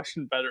that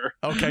question better.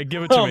 Okay,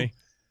 give it to me.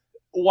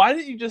 Why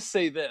didn't you just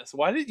say this?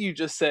 Why didn't you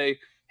just say,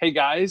 hey,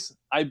 guys,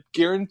 I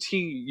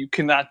guarantee you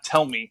cannot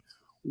tell me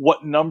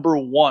what number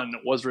 1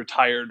 was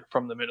retired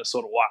from the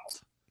Minnesota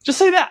Wild? Just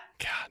say that.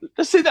 God.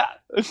 Just say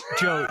that.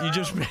 Joe, you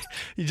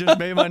just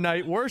made my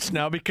night worse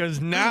now,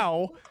 because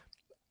now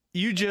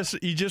you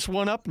just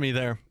one-upped me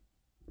there.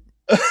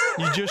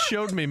 You just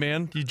showed me,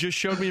 man. You just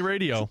showed me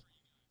radio.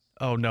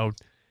 Oh, no.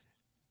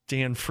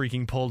 Dan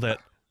freaking pulled it.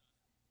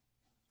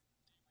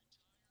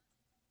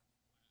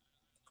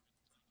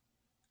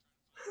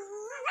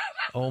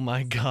 Oh,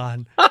 my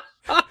God.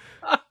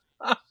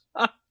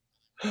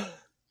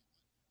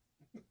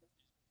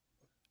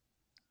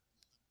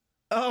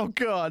 Oh,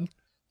 God.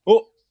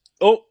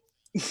 Oh.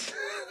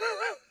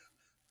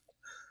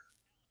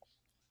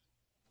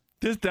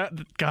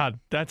 God,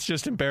 that's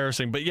just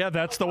embarrassing. But yeah,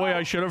 that's the way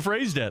I should have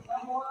phrased it.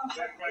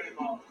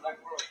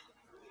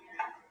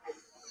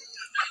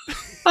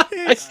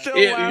 I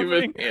can't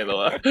even handle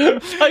that.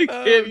 I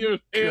can't even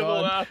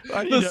handle that.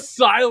 The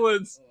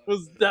silence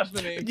was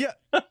deafening. Yeah.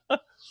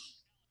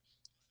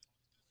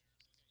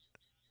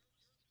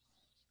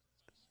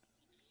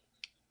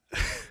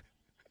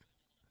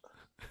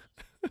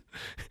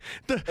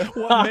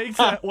 What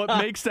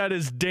makes that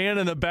is Dan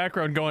in the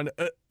background going,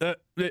 are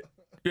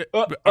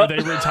they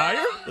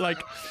retired?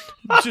 Like,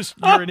 just,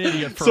 you're an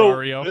idiot,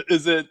 Ferrario. So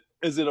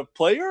is it a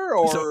player,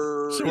 or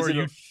so is are it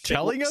you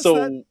telling us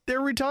that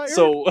they're retired?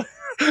 So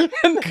and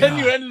then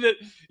you ended it.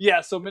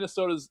 Yeah, so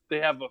they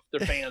have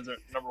their fans are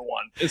number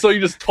 1. And so you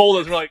just told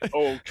us, we're like,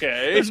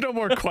 okay. There's no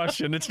more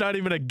question. It's not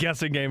even a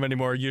guessing game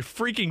anymore. You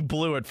freaking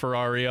blew it,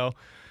 Ferrario.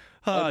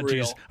 Oh,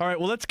 jeez. All right,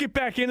 well, let's get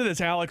back into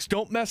this, Alex.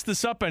 Don't mess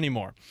this up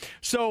anymore.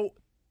 So,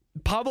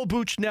 Pavel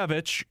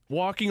Buchnevich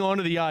walking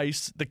onto the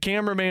ice, the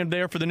cameraman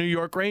there for the New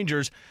York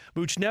Rangers.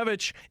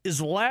 Buchnevich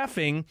is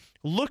laughing,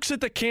 looks at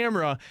the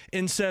camera,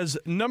 and says,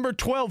 number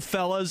 12,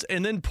 fellas,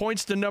 and then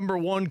points to number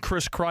 1,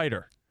 Chris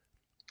Kreider.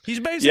 He's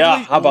basically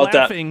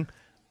laughing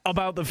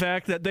about the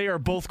fact that they are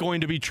both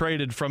going to be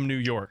traded from New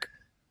York.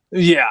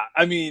 Yeah,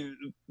 I mean,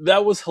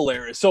 that was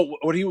hilarious. So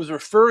what he was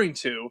referring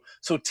to,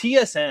 so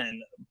TSN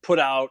put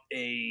out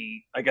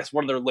I guess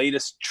one of their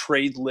latest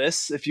trade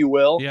lists, if you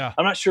will. Yeah.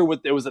 I'm not sure what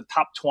it was, a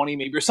top 20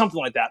 maybe or something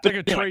like that. But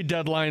like a trade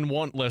deadline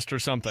want list or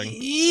something.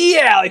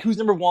 Yeah, like who's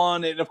number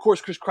 1. And of course,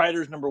 Chris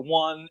Kreider is number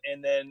 1.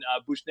 And then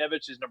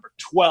Buchnevich is number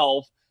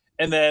 12.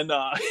 And then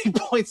he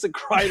points to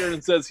Kreider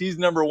and says he's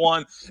number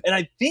 1. And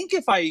I think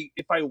if I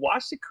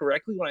watched it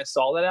correctly when I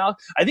saw that out,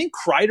 I think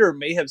Kreider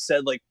may have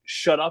said like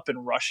 "shut up" in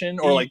Russian,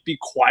 or like "be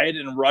quiet"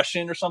 in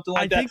Russian, or something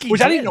like that.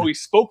 Which I didn't know he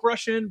spoke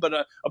Russian, but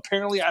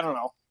apparently I don't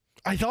know.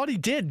 I thought he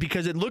did,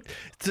 because it looked.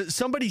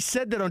 Somebody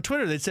said that on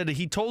Twitter. They said that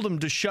he told him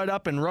to shut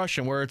up in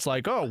Russian, where it's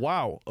like, oh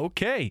wow,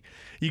 okay.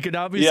 You could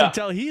obviously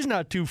tell he's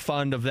not too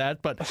fond of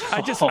that, but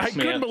I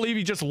couldn't believe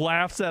he just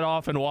laughs that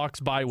off and walks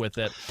by with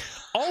it.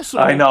 Also,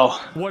 I know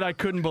what I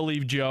couldn't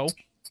believe, Joe.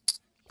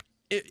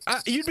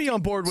 You'd be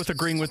on board with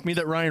agreeing with me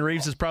that Ryan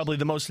Reaves is probably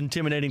the most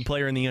intimidating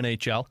player in the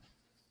NHL.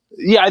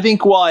 Yeah, I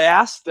think. Well, I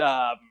asked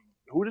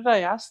who did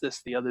I ask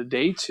this the other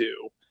day to?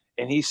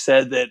 And he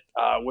said that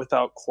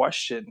without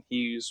question,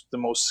 he's the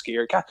most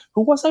scared guy.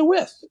 Who was I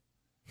with?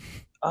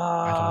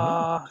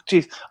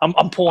 Geez,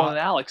 I'm pulling an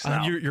Alex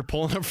now. You're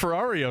pulling a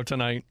Ferrario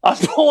tonight. I'm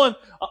pulling.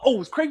 It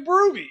was Craig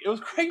Berube. It was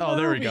Craig Berube. Oh,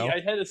 there we go.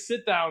 I had to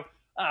sit down.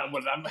 I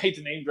hate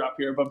to name drop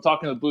here, but I'm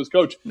talking to the Blues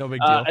coach. No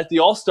big deal. At the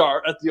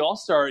All-Star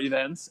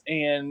events,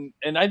 and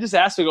I just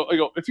asked him, I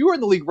go, if you were in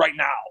the league right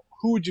now,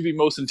 who would you be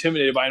most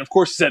intimidated by? And of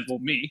course, he said, well,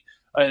 me.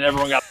 And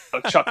everyone got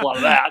a chuckle out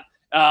of that.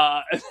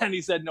 And then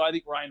he said, no, I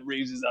think Ryan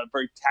Reaves is a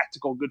very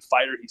tactical, good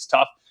fighter. He's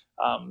tough.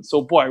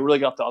 So, boy, I really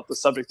got off the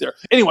subject there.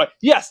 Anyway,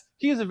 yes,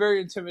 he is a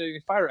very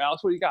intimidating fighter.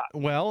 Alex, what do you got?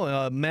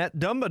 Well, Matt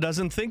Dumba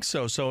doesn't think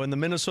so. So in the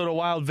Minnesota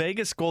Wild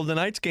Vegas Golden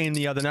Knights game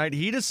the other night,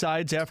 he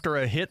decides after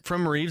a hit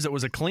from Reaves that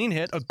was a clean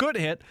hit, a good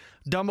hit,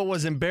 Dumba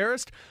was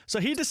embarrassed. So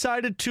he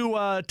decided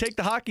to take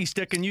the hockey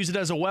stick and use it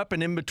as a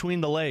weapon in between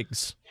the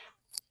legs.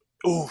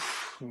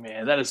 Oof,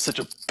 man, that is such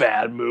a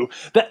bad move.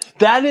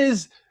 That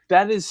is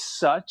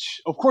such.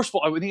 Of course,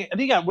 I think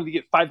what did he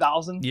get,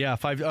 5,000? Yeah,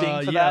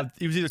 that?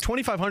 It was either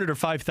 2,500 or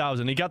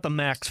 5,000. He got the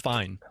max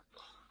fine.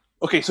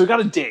 Okay, so he got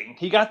a ding.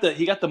 He got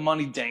the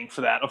money ding for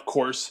that. Of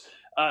course,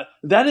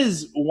 that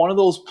is one of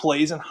those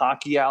plays in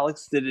hockey,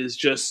 Alex. That is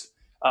just,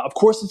 of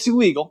course, it's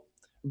illegal,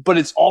 but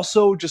it's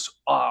also just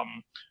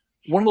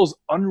one of those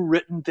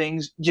unwritten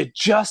things you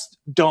just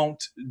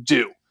don't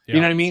do. You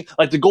know what I mean?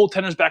 Like the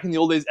goaltenders back in the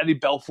old days, Eddie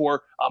Belfour,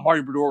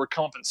 Marty Brodeur would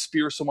come up and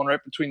spear someone right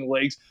between the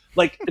legs.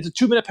 Like it's a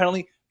 2-minute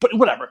penalty, but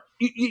whatever.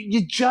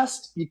 You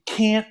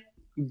can't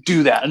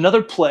do that.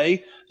 Another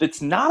play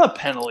that's not a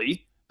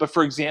penalty, but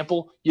for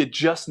example, you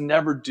just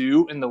never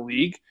do in the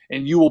league,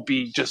 and you will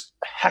be just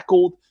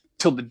heckled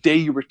till the day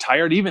you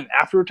retired. Even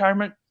after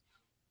retirement,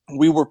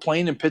 we were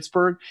playing in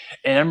Pittsburgh,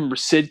 and I remember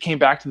Sid came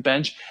back to the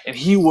bench, and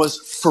he was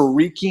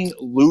freaking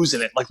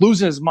losing it, like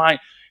losing his mind.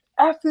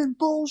 Effing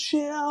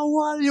bullshit,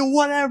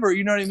 whatever,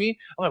 you know what I mean?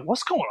 I'm like,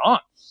 what's going on?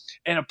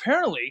 And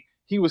apparently,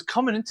 he was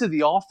coming into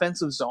the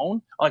offensive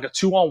zone, like a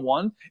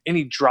 2-on-1, and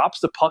he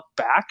drops the puck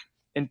back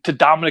to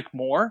Dominic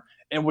Moore.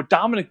 And what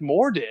Dominic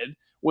Moore did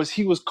was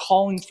he was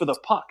calling for the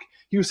puck.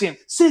 He was saying,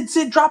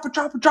 Sid, drop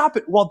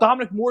it, while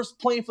Dominic Moore's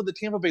playing for the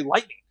Tampa Bay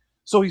Lightning.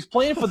 So he's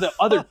playing for the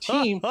other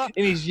team, and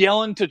he's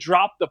yelling to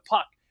drop the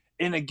puck.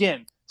 And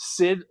again,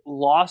 Sid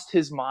lost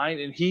his mind,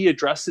 and he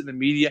addressed it in the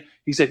media.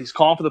 He said he's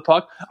calling for the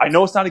puck. I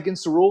know it's not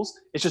against the rules.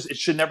 It's just it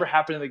should never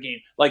happen in the game.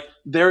 Like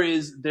there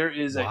is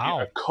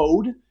a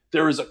code.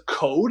 There is a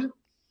code,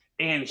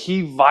 and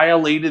he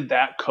violated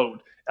that code.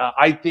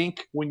 I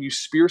think when you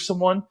spear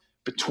someone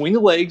between the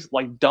legs,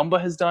 like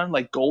Dumba has done,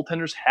 like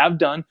goaltenders have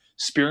done,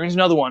 spearing's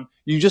another one.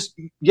 Yes,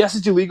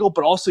 it's illegal,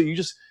 but also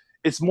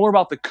it's more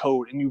about the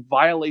code, and you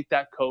violate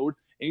that code,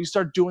 and you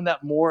start doing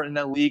that more in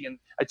that league. And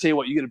I tell you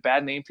what, you get a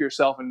bad name for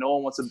yourself, and no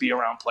one wants to be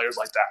around players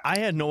like that. I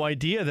had no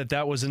idea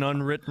that was an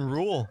unwritten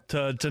rule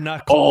to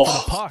not call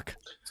for the puck.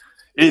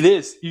 It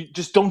is. You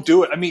just don't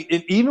do it. I mean,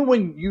 even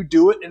when you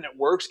do it and it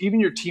works,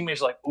 even your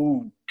teammates are like,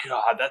 "Oh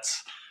God,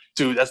 that's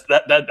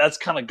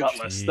kind of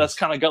gutless." Jeez. That's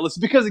kind of gutless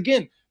because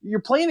again,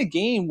 you're playing a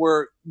game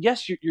where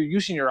yes, you're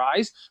using your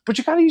eyes, but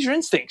you got to use your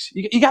instincts.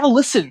 You got to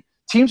listen.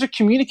 Teams are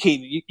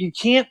communicating.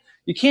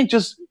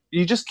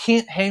 You just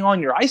can't hang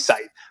on your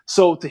eyesight.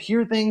 So to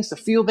hear things, to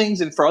feel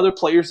things, and for other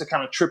players to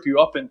kind of trip you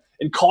up and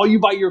call you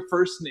by your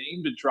first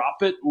name to drop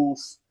it, oof,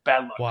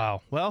 bad luck.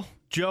 Wow. Well,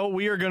 Joe,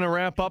 we are going to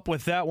wrap up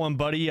with that one,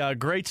 buddy.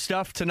 Great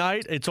stuff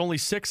tonight. It's only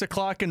 6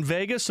 o'clock in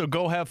Vegas, so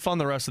go have fun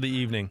the rest of the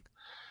evening.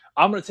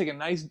 I'm going to take a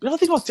nice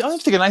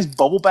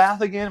bubble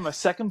bath again. My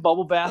second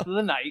bubble bath of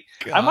the night.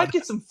 God. I might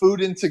get some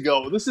food in to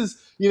go. This is,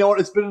 you know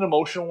what, it's been an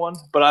emotional one,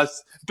 but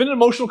it's been an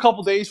emotional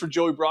couple days for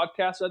Joey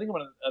Broadcast. So I think I'm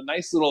going to a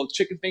nice little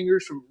chicken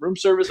fingers from room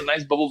service, a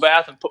nice bubble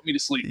bath, and put me to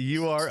sleep.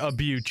 You are a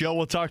beaut. Joe,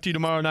 we'll talk to you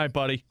tomorrow night,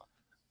 buddy.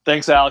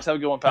 Thanks, Alex. Have a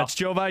good one, pal. That's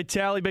Joe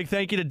Vitale. Big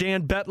thank you to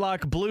Dan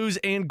Betlock. Blues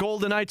and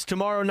Golden Knights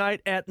tomorrow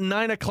night at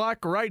 9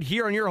 o'clock right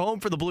here on your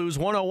home for the Blues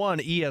 101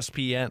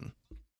 ESPN.